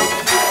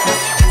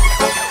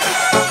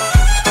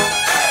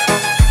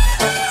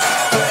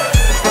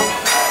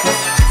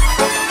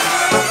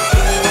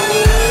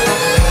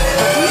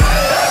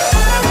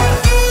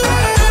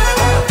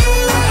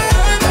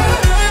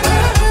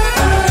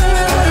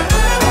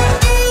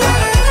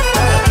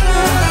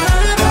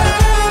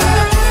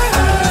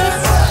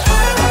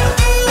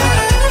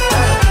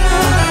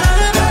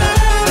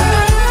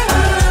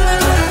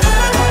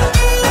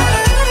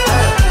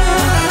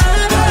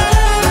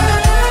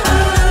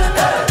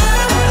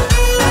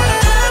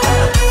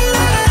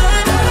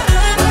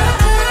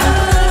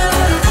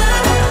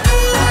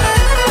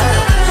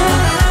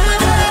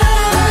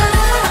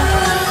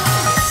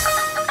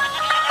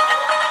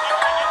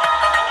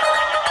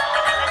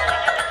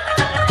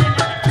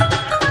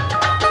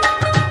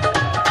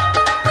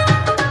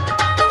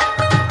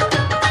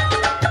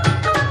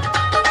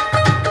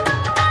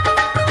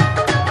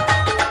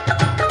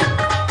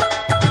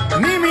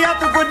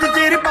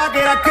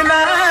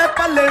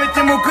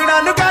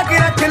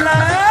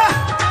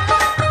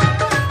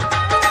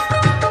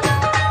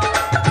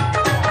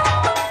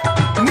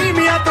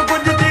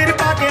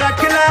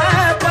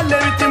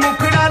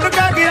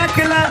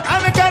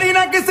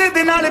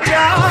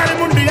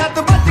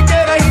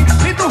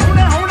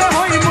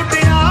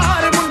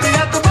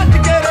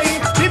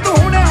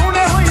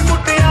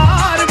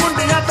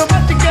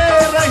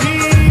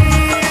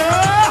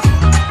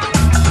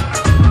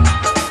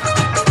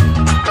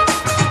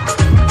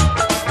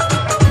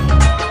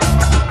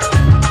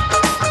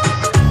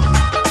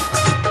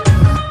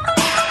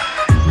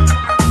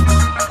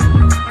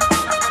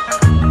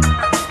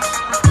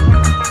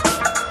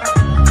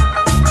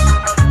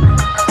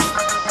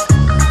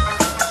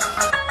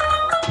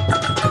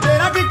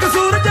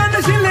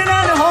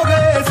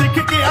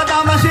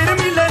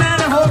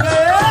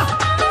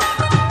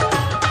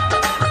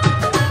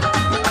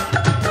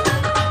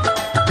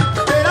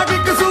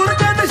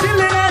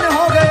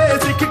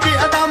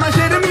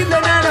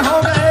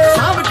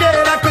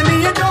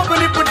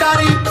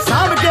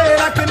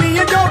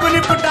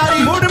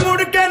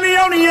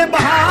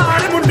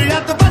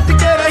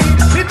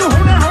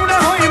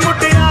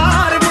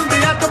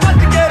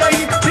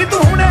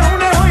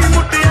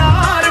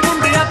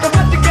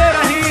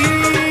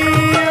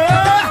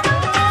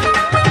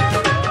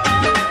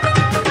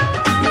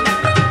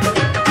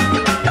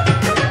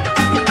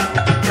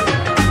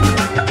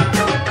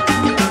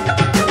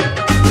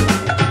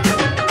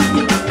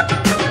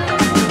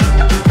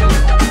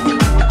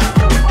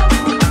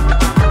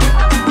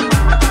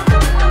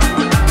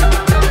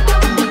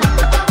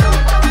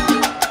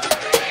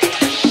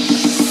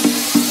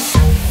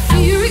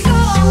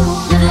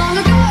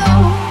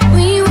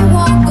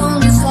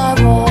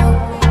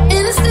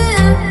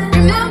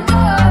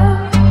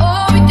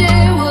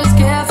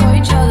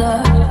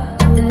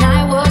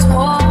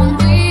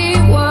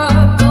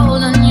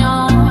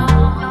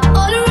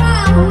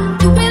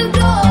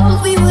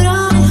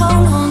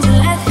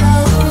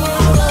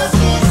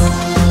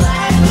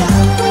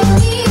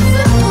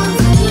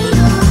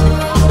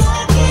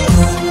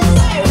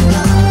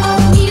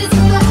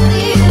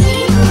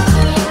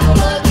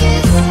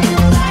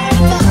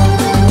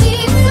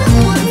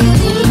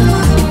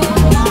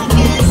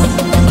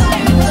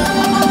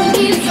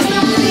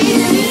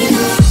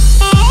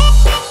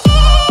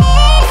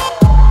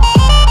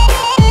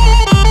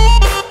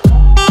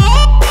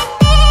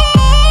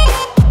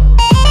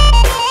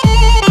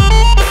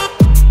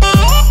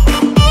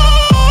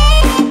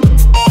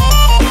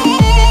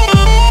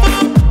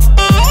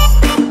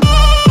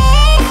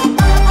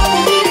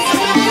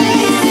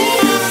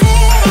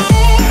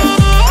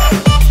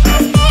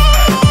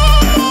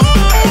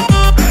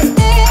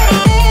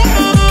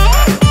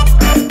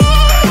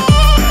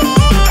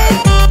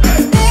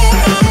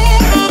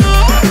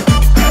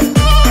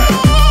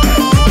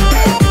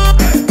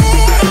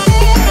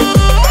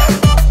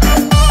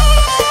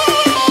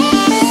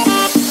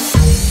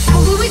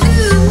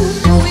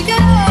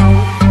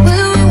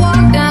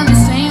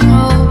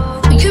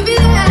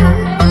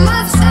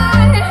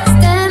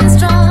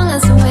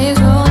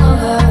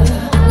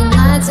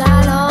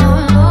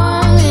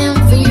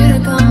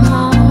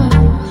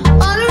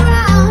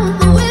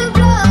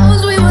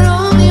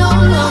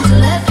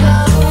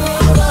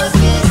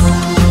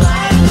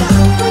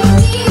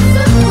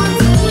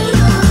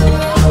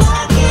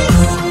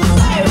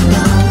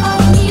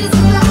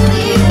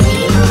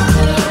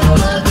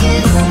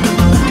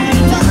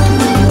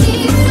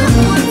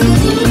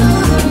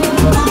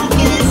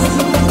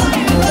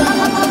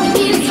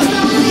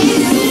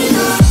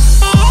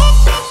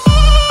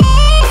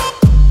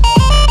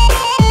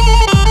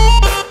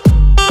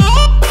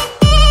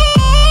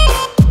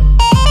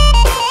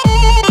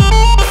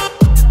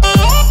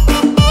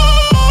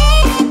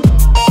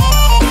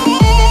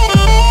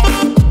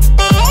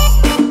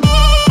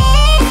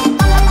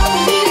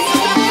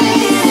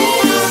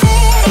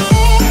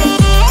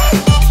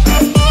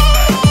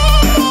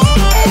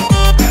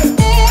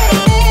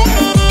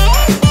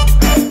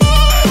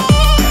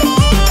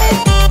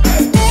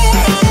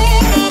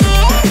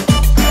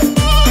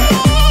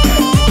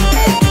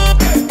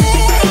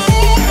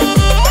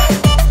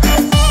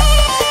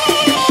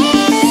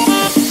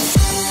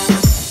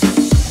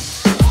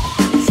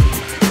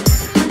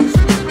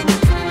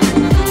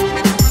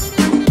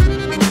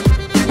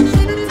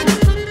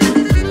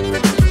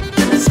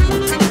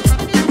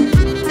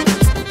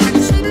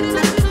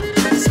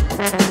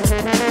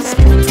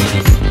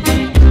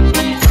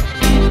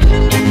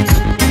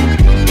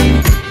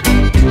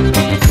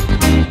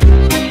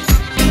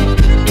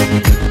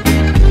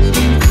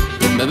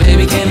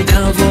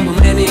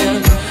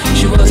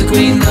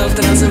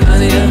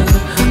 Tasmania,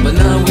 but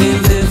now we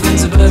live in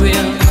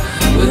suburbia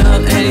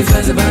without any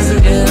friends of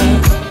Australia.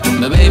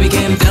 My baby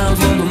came down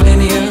from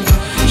Romania.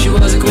 She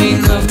was a queen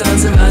of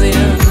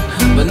Tasmania,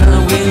 but now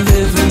we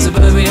live in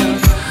suburbia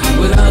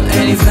without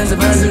any friends of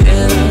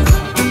Australia.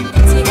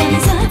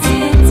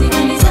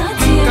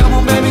 Come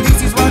on baby,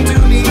 this is what you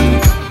need.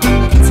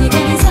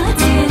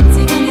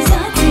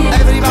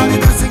 Everybody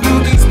dancing to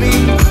this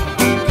beat.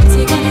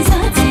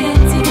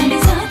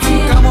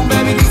 Come on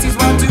baby, this is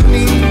what you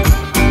need.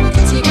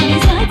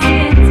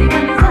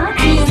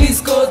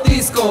 Disco,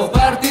 disco,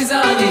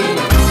 partizani.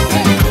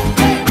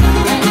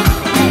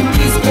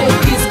 Disco,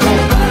 disco,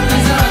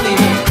 partizani.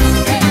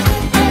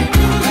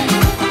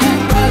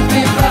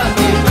 Party,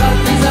 party,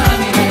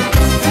 partizani.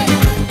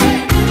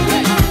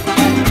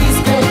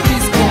 Disco,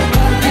 disco,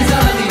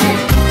 partizani.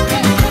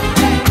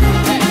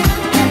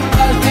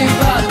 Party,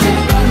 party,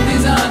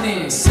 partizani.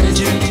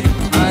 Sege,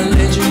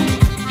 alege,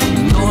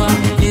 noua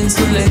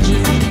insulege.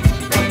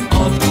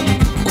 Opt,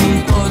 un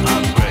pod,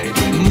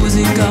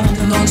 muzica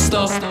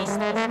non-stop.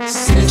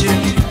 Sege,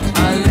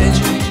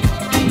 alege,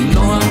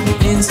 noua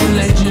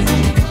insulege.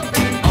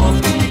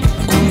 Opt,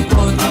 un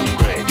pod,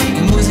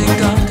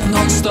 muzica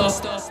non-stop.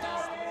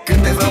 Când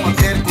te văd mă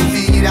pierd cu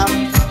firea,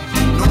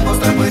 nu pot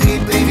stăpâni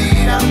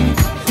privirea.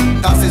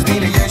 Dansezi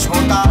bine, ești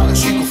mortală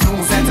și cu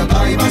frumusețea ta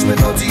îi bași pe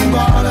toți în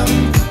goală.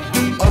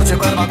 Orice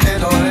bărbat te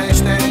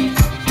dorește,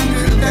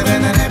 când te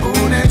vede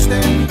nebunește.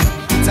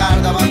 Ți-ar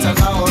da bani, ți-ar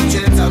da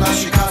orice, ți-ar da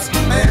și casă.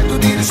 Pentru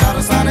tine și-ar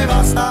lăsa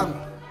nevasta.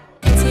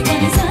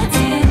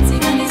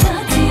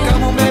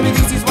 Come on baby,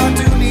 this is what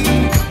you need.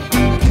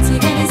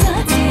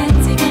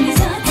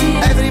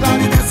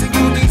 Everybody dancing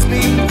to this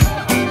beat.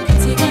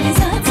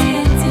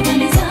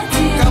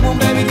 Come on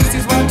baby, this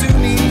is what you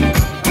need.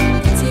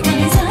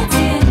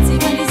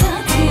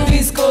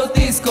 Disco,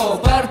 disco,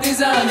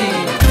 partizani.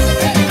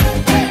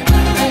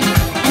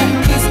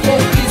 Disco,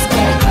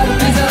 disco,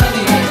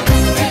 partizani.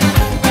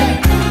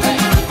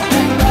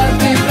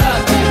 Party,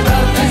 party,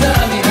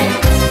 partizani.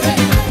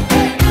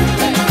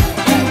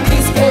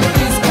 Disco,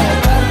 disco,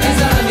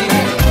 partizani.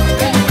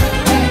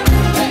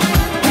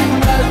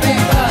 Party,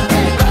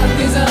 party,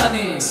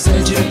 partizani.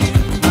 Sege,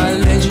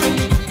 alege,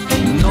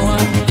 noua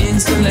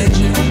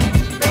insulege.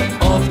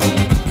 Opt,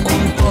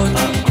 un pod,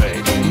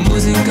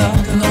 muzica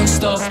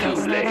non-stop.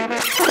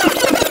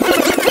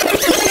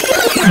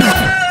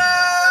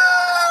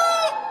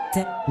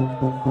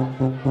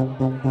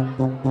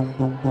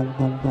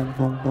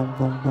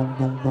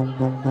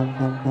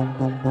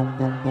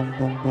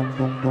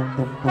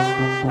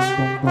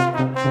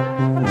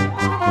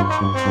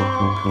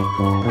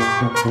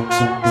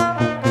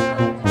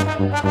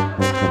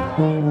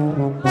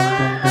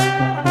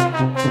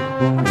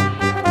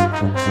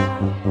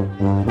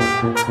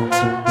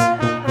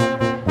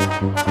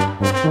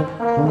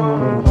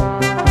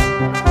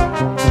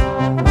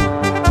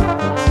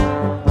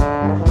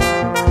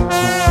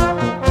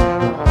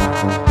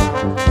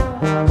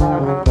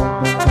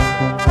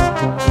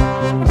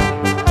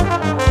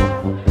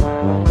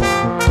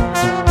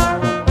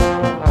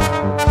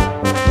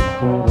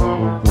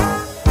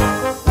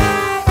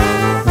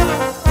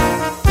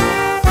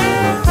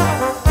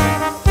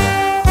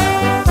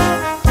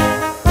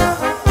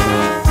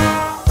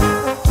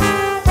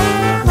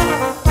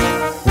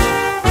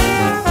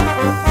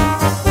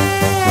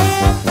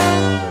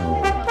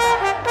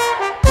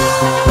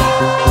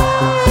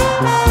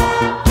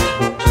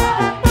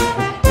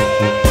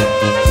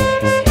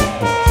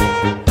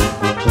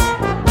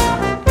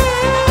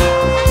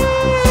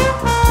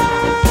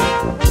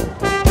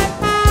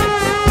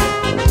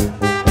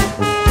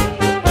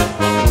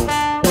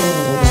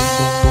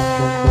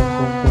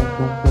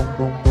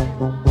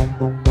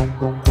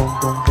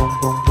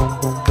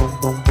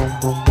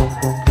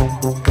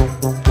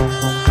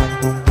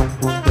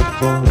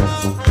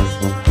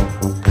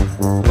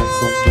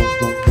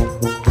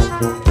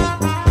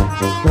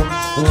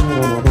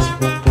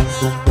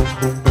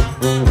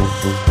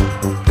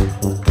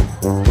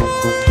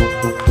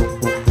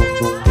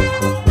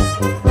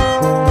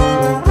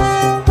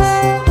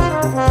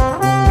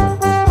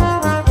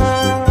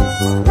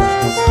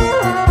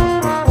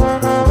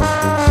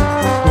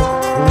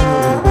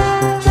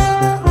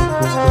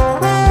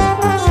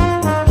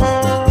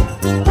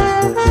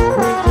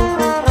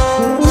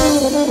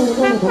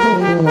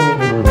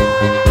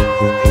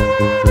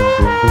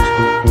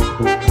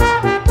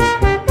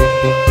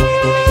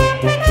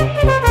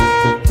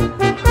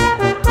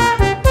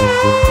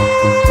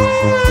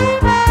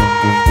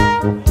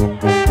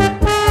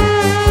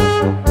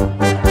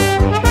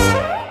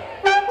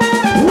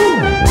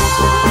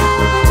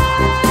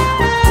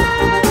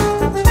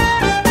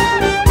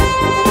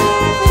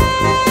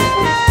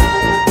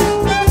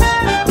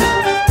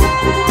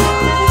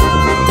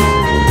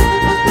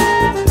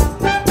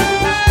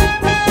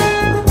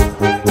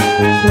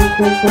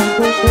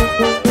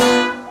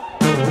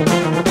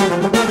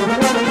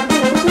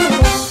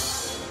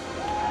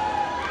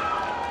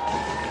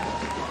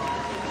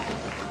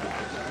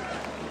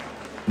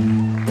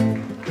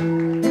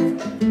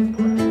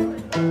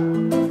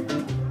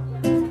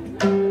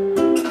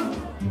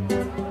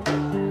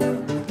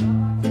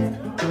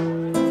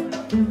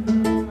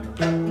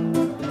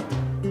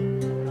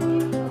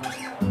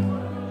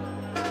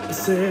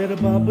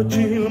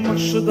 babaji, il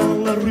marche dans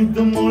la rue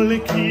de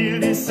Moléki, il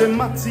dit c'est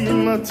Mati,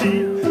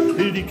 Mati,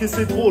 il dit que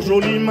c'est trop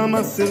joli,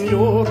 Mama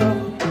Signora.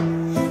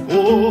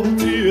 Oh,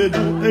 tu es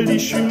doux, elle dit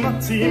je suis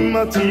Mati,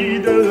 Mati,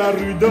 de la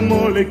rue de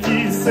Moléki,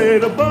 c'est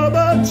le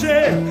babaji,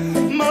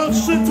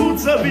 marche toute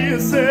sa vie,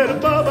 c'est le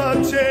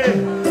babaji.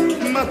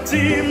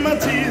 Mati,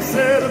 Mati,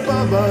 c'est le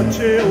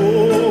babaji,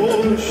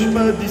 oh, je suis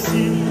pas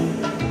d'ici.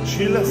 Je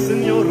suis la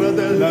signora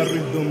de la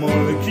rue de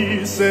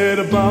Moléki, c'est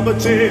le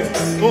babaji.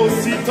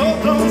 Aussitôt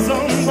dans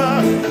un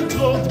bar,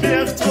 trop de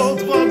bière, trop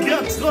de vodka,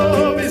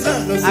 trop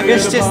bizarre. Ak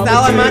ešte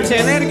stále máte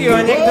energiu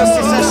a niekto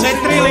ste sa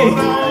šetrili,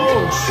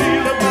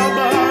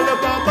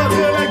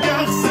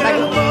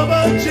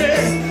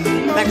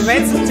 tak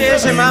vedzte,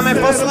 že máme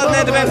posledné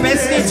dve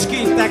pesničky,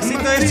 tak si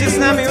to ešte s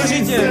nami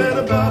užite.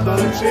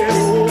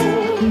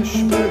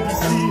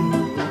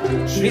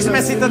 My sme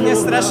si to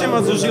dnes strašne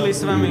moc užili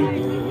s vami.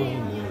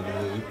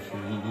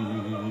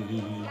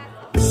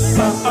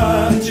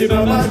 Babaji,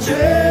 babaji,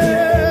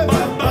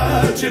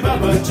 babaji,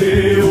 babaji,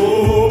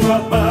 oh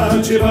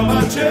babaji,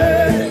 babaji,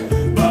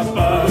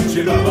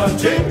 babaji,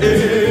 babaji,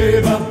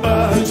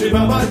 babaji,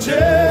 babaji,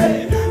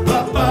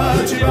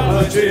 babaji,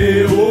 babaji,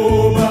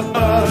 oh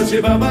babaji,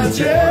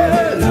 babaji,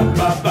 la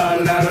baba,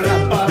 la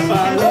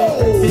baba, oh.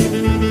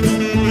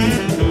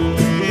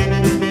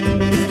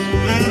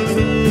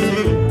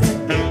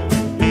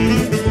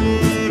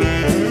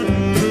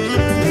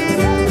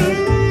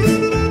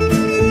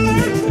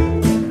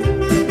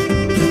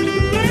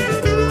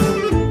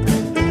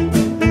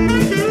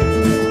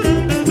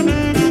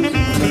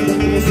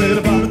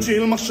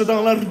 Il marche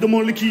dans la rue de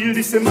Moléki, il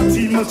dit c'est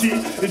Mati, Mati,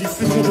 il dit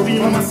c'est trop joli,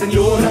 Mama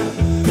Signora.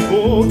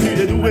 Oh, tu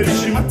es doué, je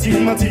suis Mati,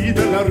 Mati,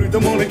 de la rue de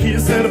Moléki,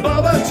 c'est le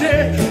babaji,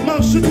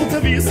 marche toute ta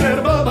vie, c'est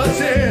le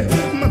babaji.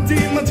 Mati,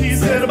 Mati,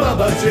 c'est le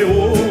babaji,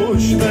 oh, je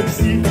suis pas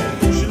d'ici,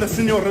 je suis la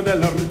signora de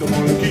la rue de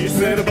Moléki,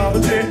 c'est le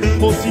babaji.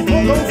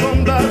 Aussitôt dans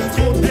un bar,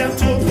 trop bien,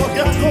 trop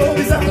vodka, trop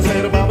bizarre,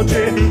 c'est le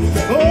babaji.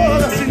 Oh,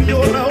 la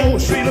signora, oh,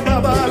 je suis le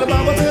baba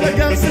de la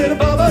gare, c'est le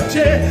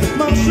babaji,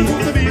 marche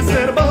toute ta vie,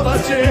 c'est le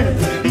babaji.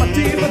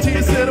 Mati, Mati,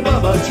 c'est le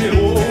babaji,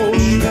 oh, je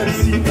suis là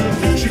ici,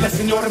 je suis la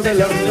signora de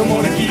la rue de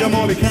Moléki,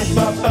 Moléki.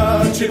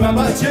 Babaji,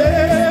 babaji,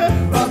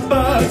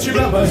 babaji,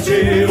 babaji,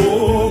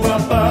 oh,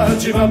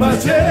 babaji,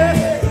 babaji,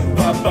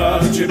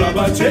 babaji,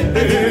 babaji,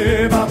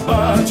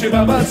 babaji,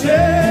 babaji,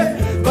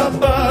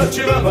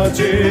 babaji,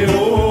 babaji,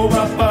 oh,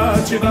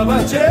 babaji,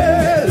 babaji,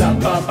 la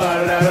baba,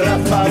 la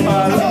baba,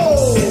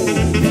 oh.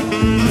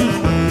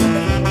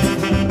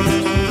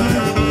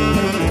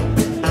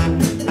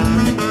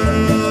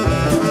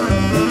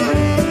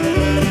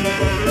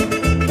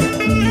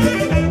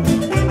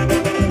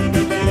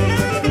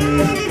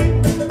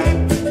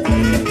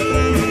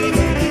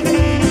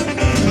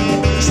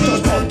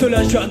 De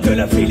la joie, de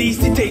la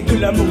félicité, de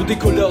l'amour, des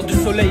couleurs, du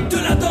soleil, de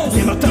la danse.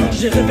 Les matins,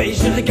 je réveille,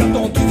 je regarde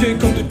dans tes yeux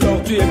comme de quand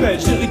tu es belle.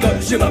 Je rigole,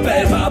 je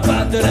m'appelle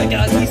papa de la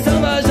gare qui s'en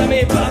va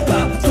jamais,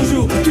 papa.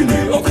 Toujours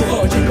tenu au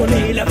courant, je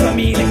connais la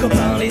famille, les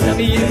copains, les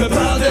amis. Ils me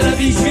parlent de la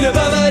vie, je suis le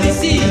baba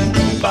d'ici.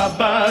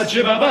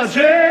 Babaji,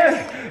 babaji,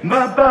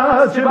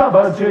 babaji,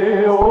 babaji,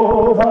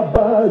 oh,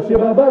 babaji,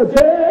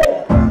 babaji.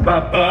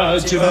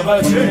 Babaji,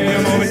 babaji,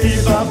 Moléki,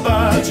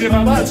 babaji,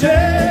 babaji.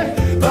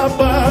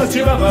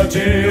 Babaji,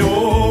 babaji,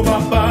 oh,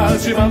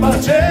 babaji,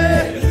 babaji,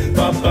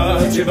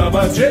 babaji,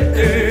 babaji,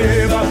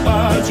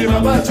 babaji,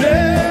 babaji,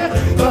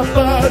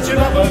 babaji,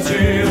 babaji,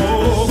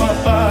 oh,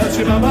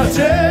 babaji,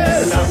 babaji,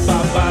 la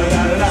baba,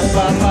 la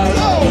baba,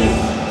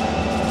 oh.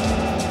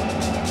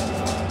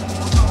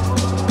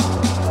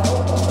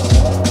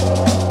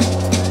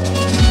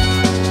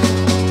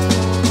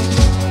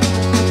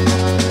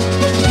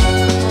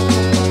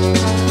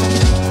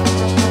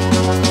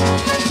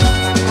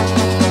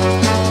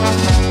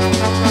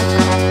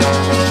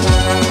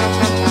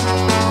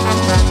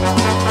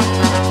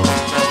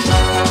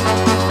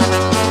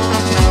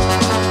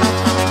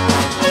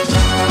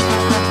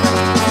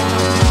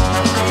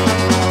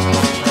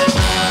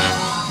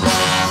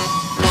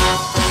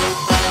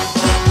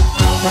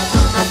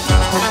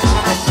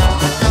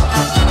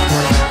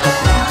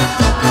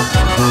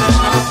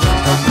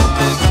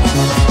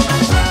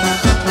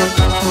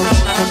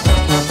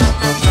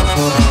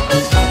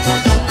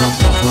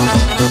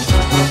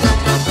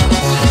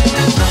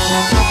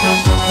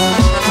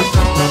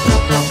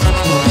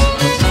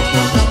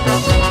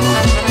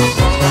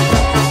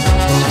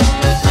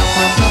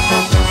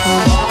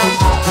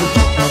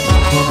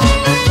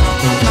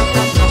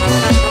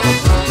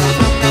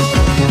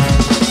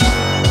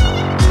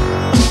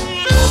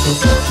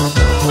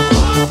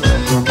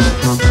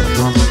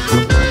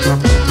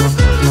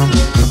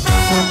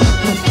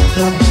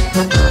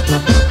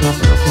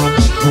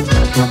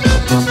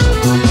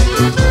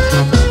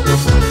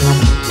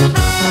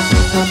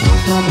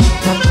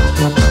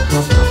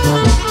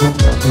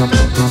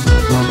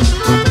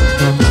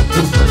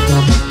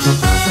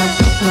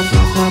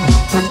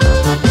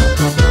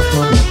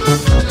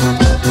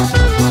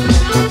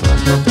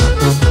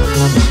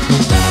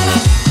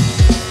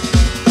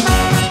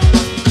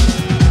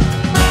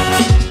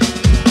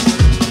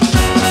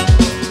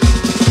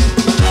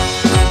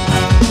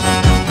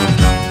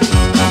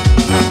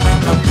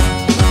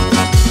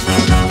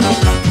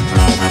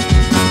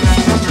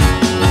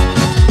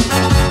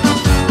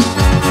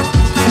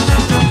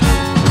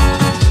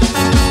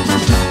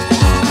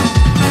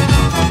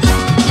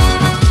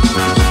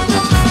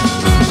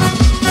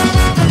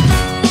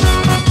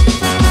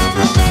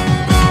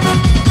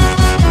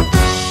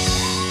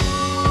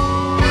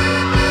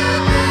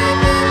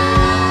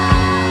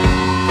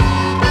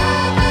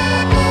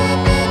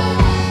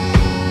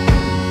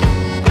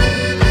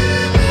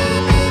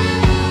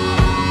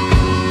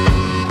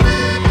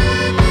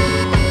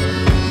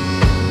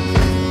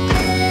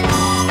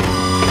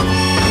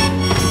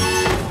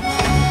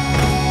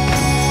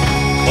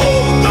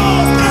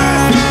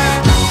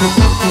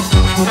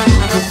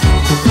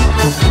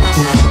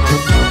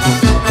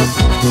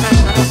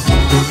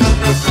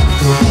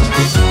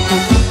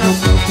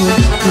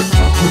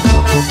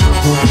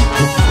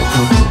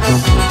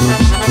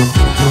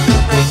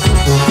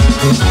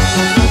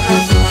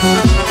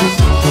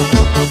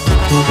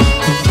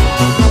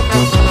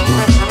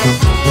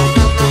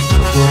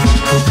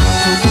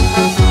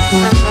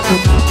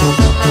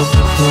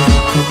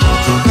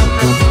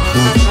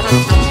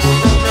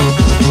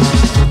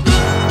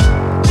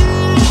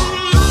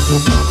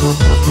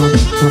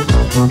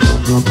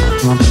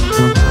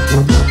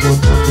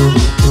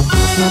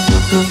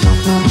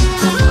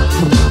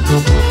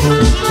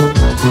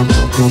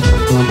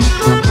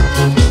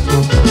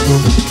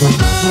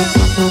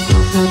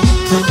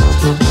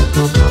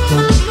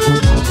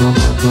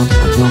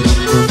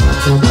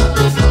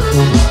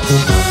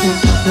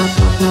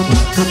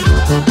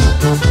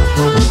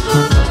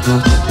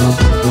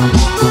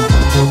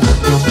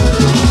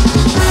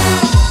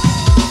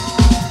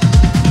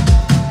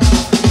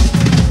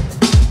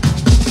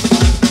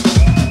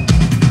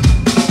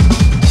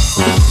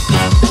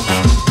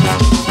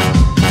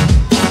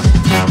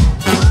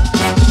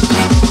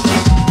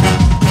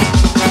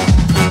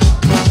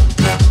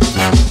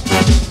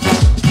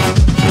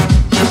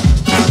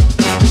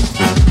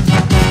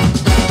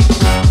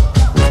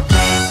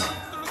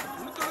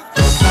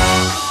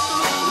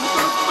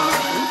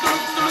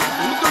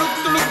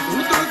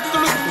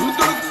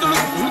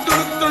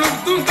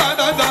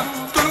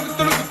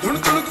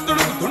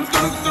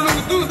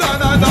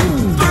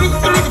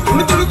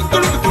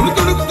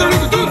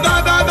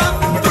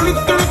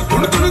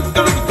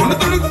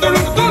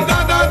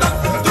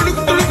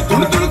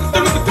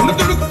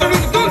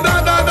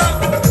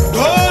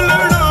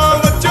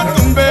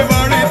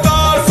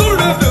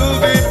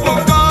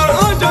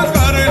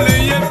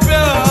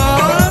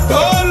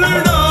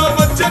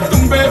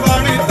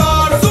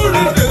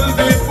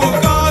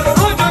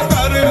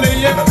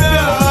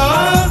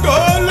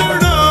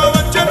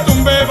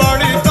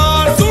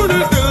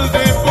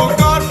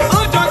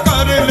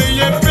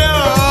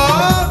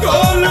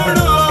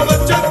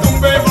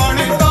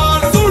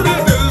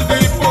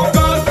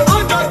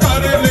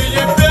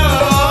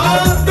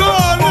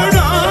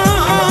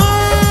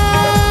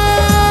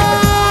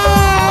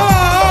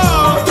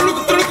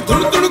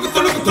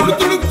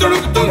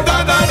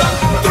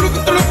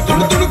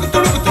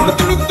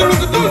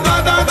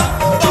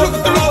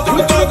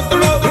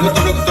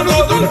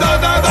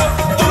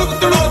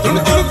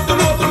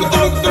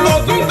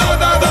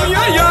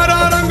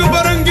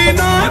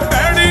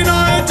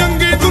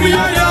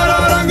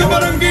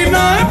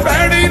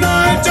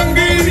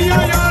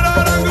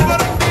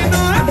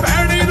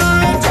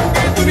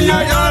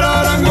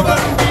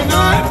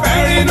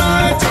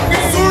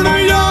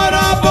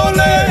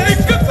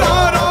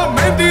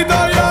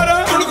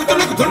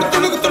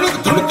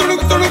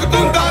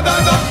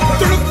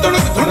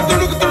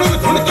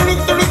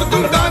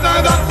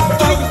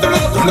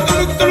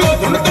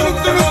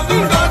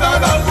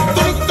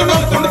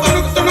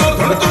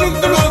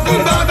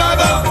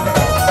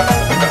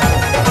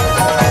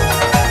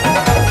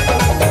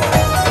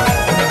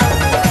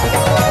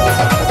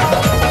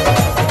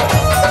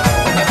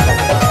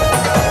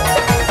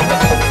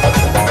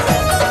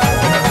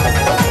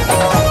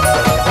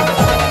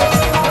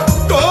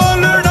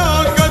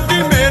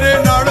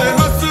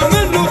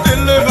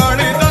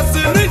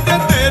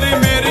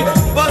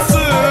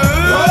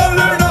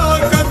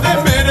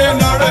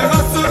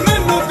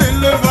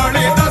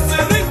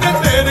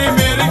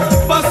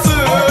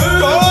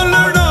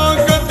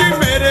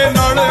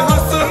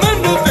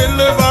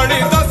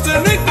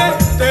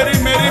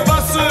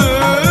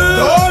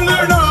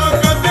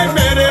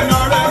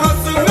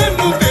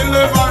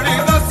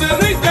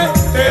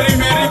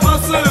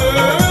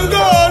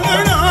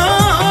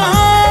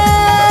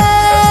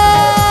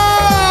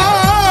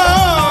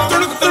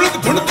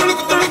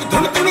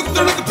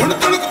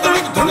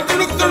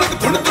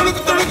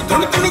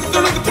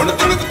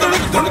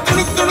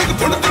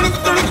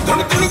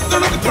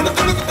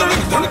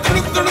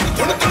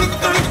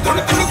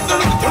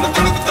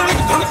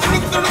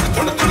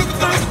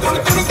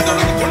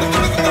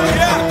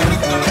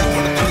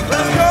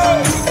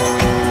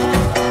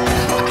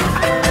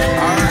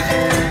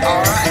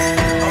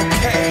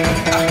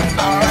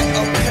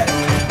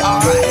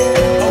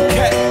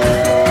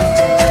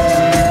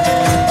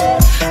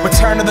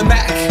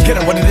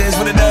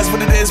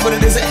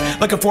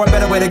 Looking for a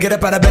better way to get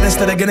up out of bed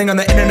instead of getting on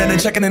the internet and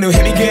checking a new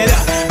hit. Me get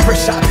up,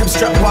 first shot, come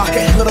strut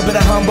walking. A little bit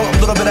of humble, a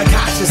little bit of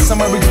cautious.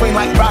 Somewhere between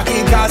like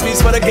Rocky and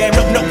Cosby's for the game.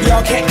 Nope,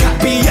 y'all can't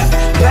copy ya.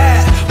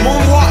 Bad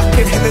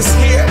moonwalking, and this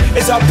here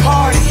is our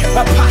party.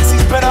 My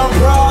posse's been on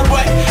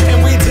Broadway,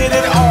 and we did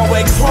it all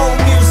way. Chrome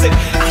music,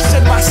 I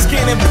shed my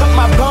skin and put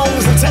my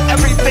bones into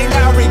everything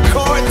I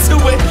record to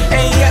it.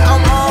 And yeah,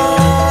 I'm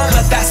on.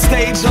 Let that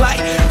stage light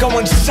go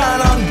and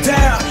shine on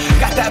down.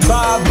 Got that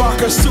Bob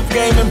Barker suit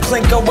game and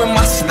Plinko in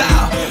my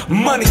style.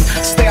 Money,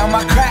 stay on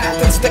my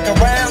craft and stick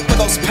around for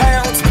those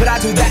pounds. But I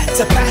do that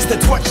to pass the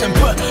torch and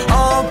put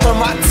on for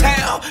my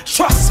town.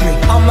 Trust me,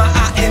 on my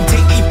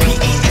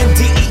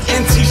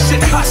INDEPENDENT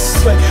shit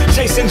hustling.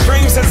 Chasing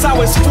dreams since I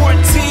was 14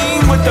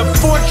 with the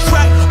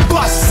 4-track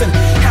bustin'.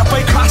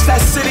 Halfway across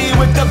that city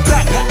with the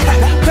back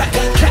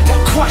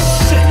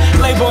question.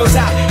 Labels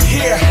out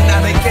here,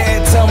 now they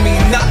can't tell me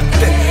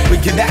nothing. We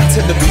give that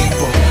to the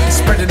people,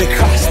 spread it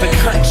across the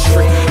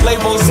country.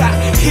 Labels out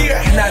here,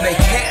 now they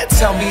can't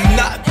tell me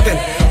nothing.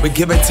 We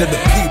give it to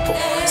the people,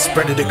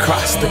 spread it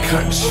across the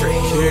country.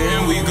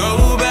 Here we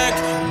go back,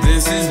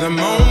 this is the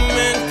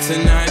moment.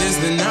 Tonight is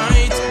the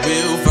night,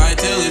 we'll fight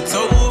till it's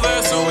over.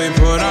 So we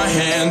put our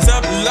hands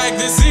up like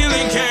the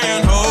ceiling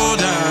can't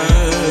hold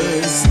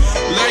us.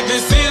 Like the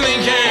ceiling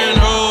can't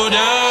hold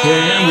us.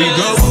 Here we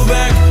go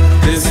back,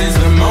 this is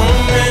the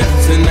moment.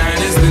 Tonight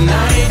is the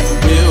night,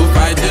 we'll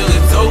fight till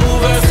it's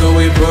over. So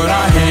we put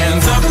our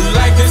hands up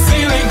like the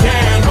ceiling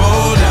can't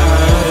hold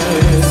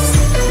us.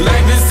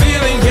 Like the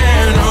ceiling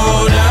can't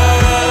hold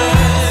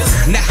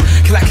us. Now,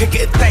 can I kick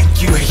it?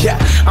 Thank you. Yeah,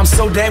 I'm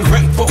so damn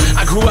grateful.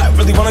 I grew up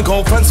really wanna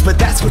go fronts, but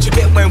that's what you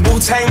get when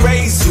Wu-Tang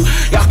raised you.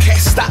 Y'all can't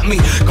stop me.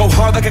 Go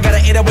hard like I got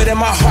an 808 in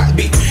my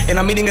heartbeat. And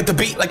I'm eating at the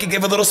beat like it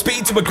gave a little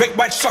speed to a great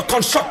white shark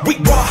on shark week.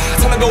 Raw,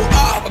 time to go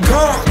up,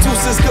 gone.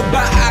 Deuces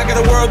goodbye. I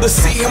got a world to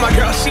see. And my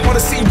girl, she wanna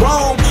see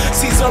Rome.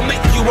 Caesar make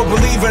you a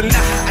believer.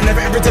 Nah, I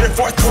never ever did it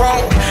for a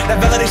throne.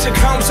 That validation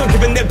comes from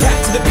giving it back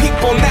to the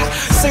people. Now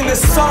sing this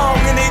song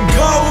and it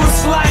goes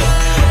like,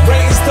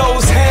 raise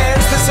those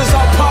hands, this is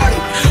our party.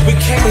 We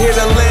came here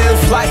to live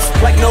life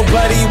like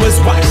nobody was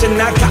watching.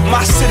 I got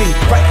my city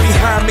right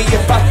behind me.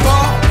 If I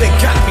fall, they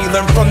got me.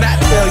 Learn from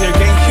that failure,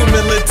 gain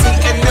humility,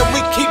 and then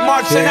we keep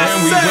marching. Can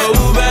we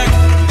go back?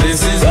 This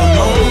is the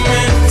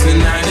moment.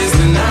 Tonight is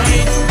the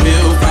night.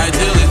 We'll fight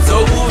till it's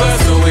over.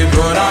 So we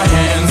put our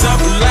hands up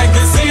like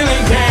the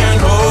ceiling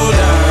can't hold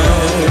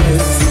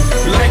us.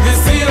 Like the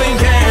ceiling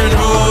can't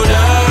hold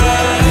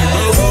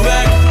us. Go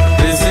back.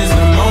 This is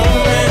the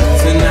moment.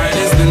 Tonight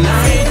is the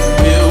night.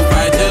 We'll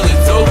fight till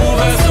it's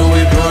over. So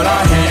we put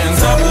our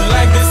hands up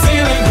like the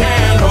ceiling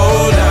can't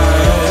hold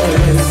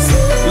us.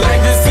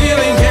 Like the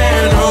ceiling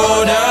can't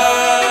hold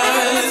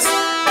us.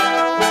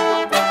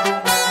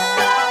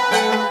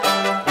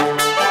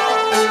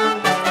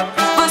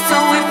 So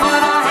we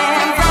put our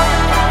hands up.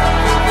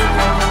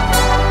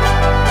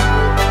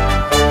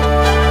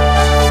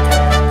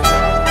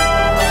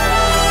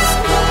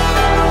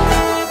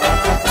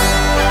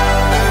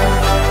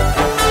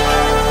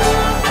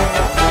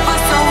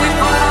 So we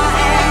put our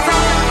hands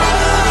up.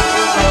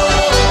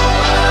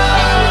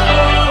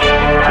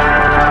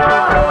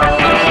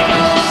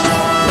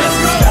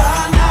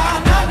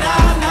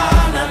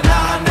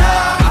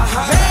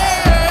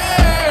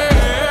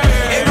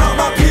 And all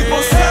my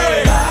people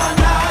say,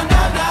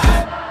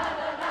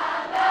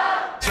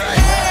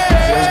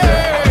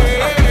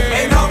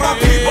 and all my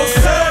people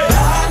say,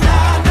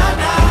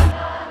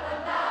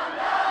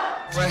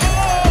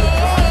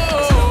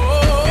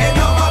 and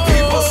all my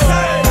people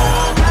say,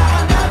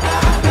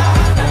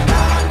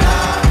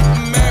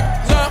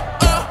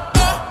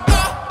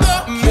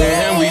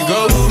 Can we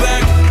go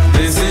back?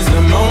 This is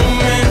the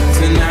moment.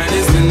 Tonight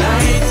is the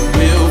night.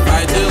 We'll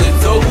fight till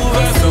it's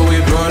over. So we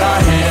put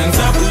our hands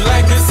up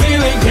like the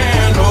ceiling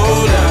can't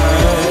hold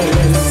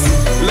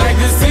us. Like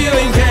the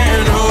ceiling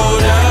can't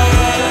hold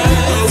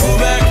us. Go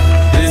back.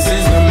 This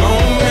is the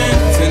moment.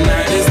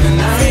 Tonight is the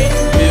night.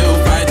 We'll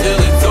fight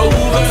till it's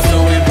over. So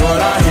we put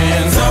our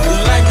hands up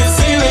like the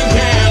ceiling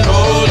can't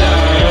hold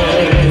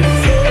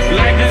us.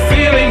 Like the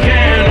ceiling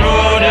can't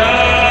hold us.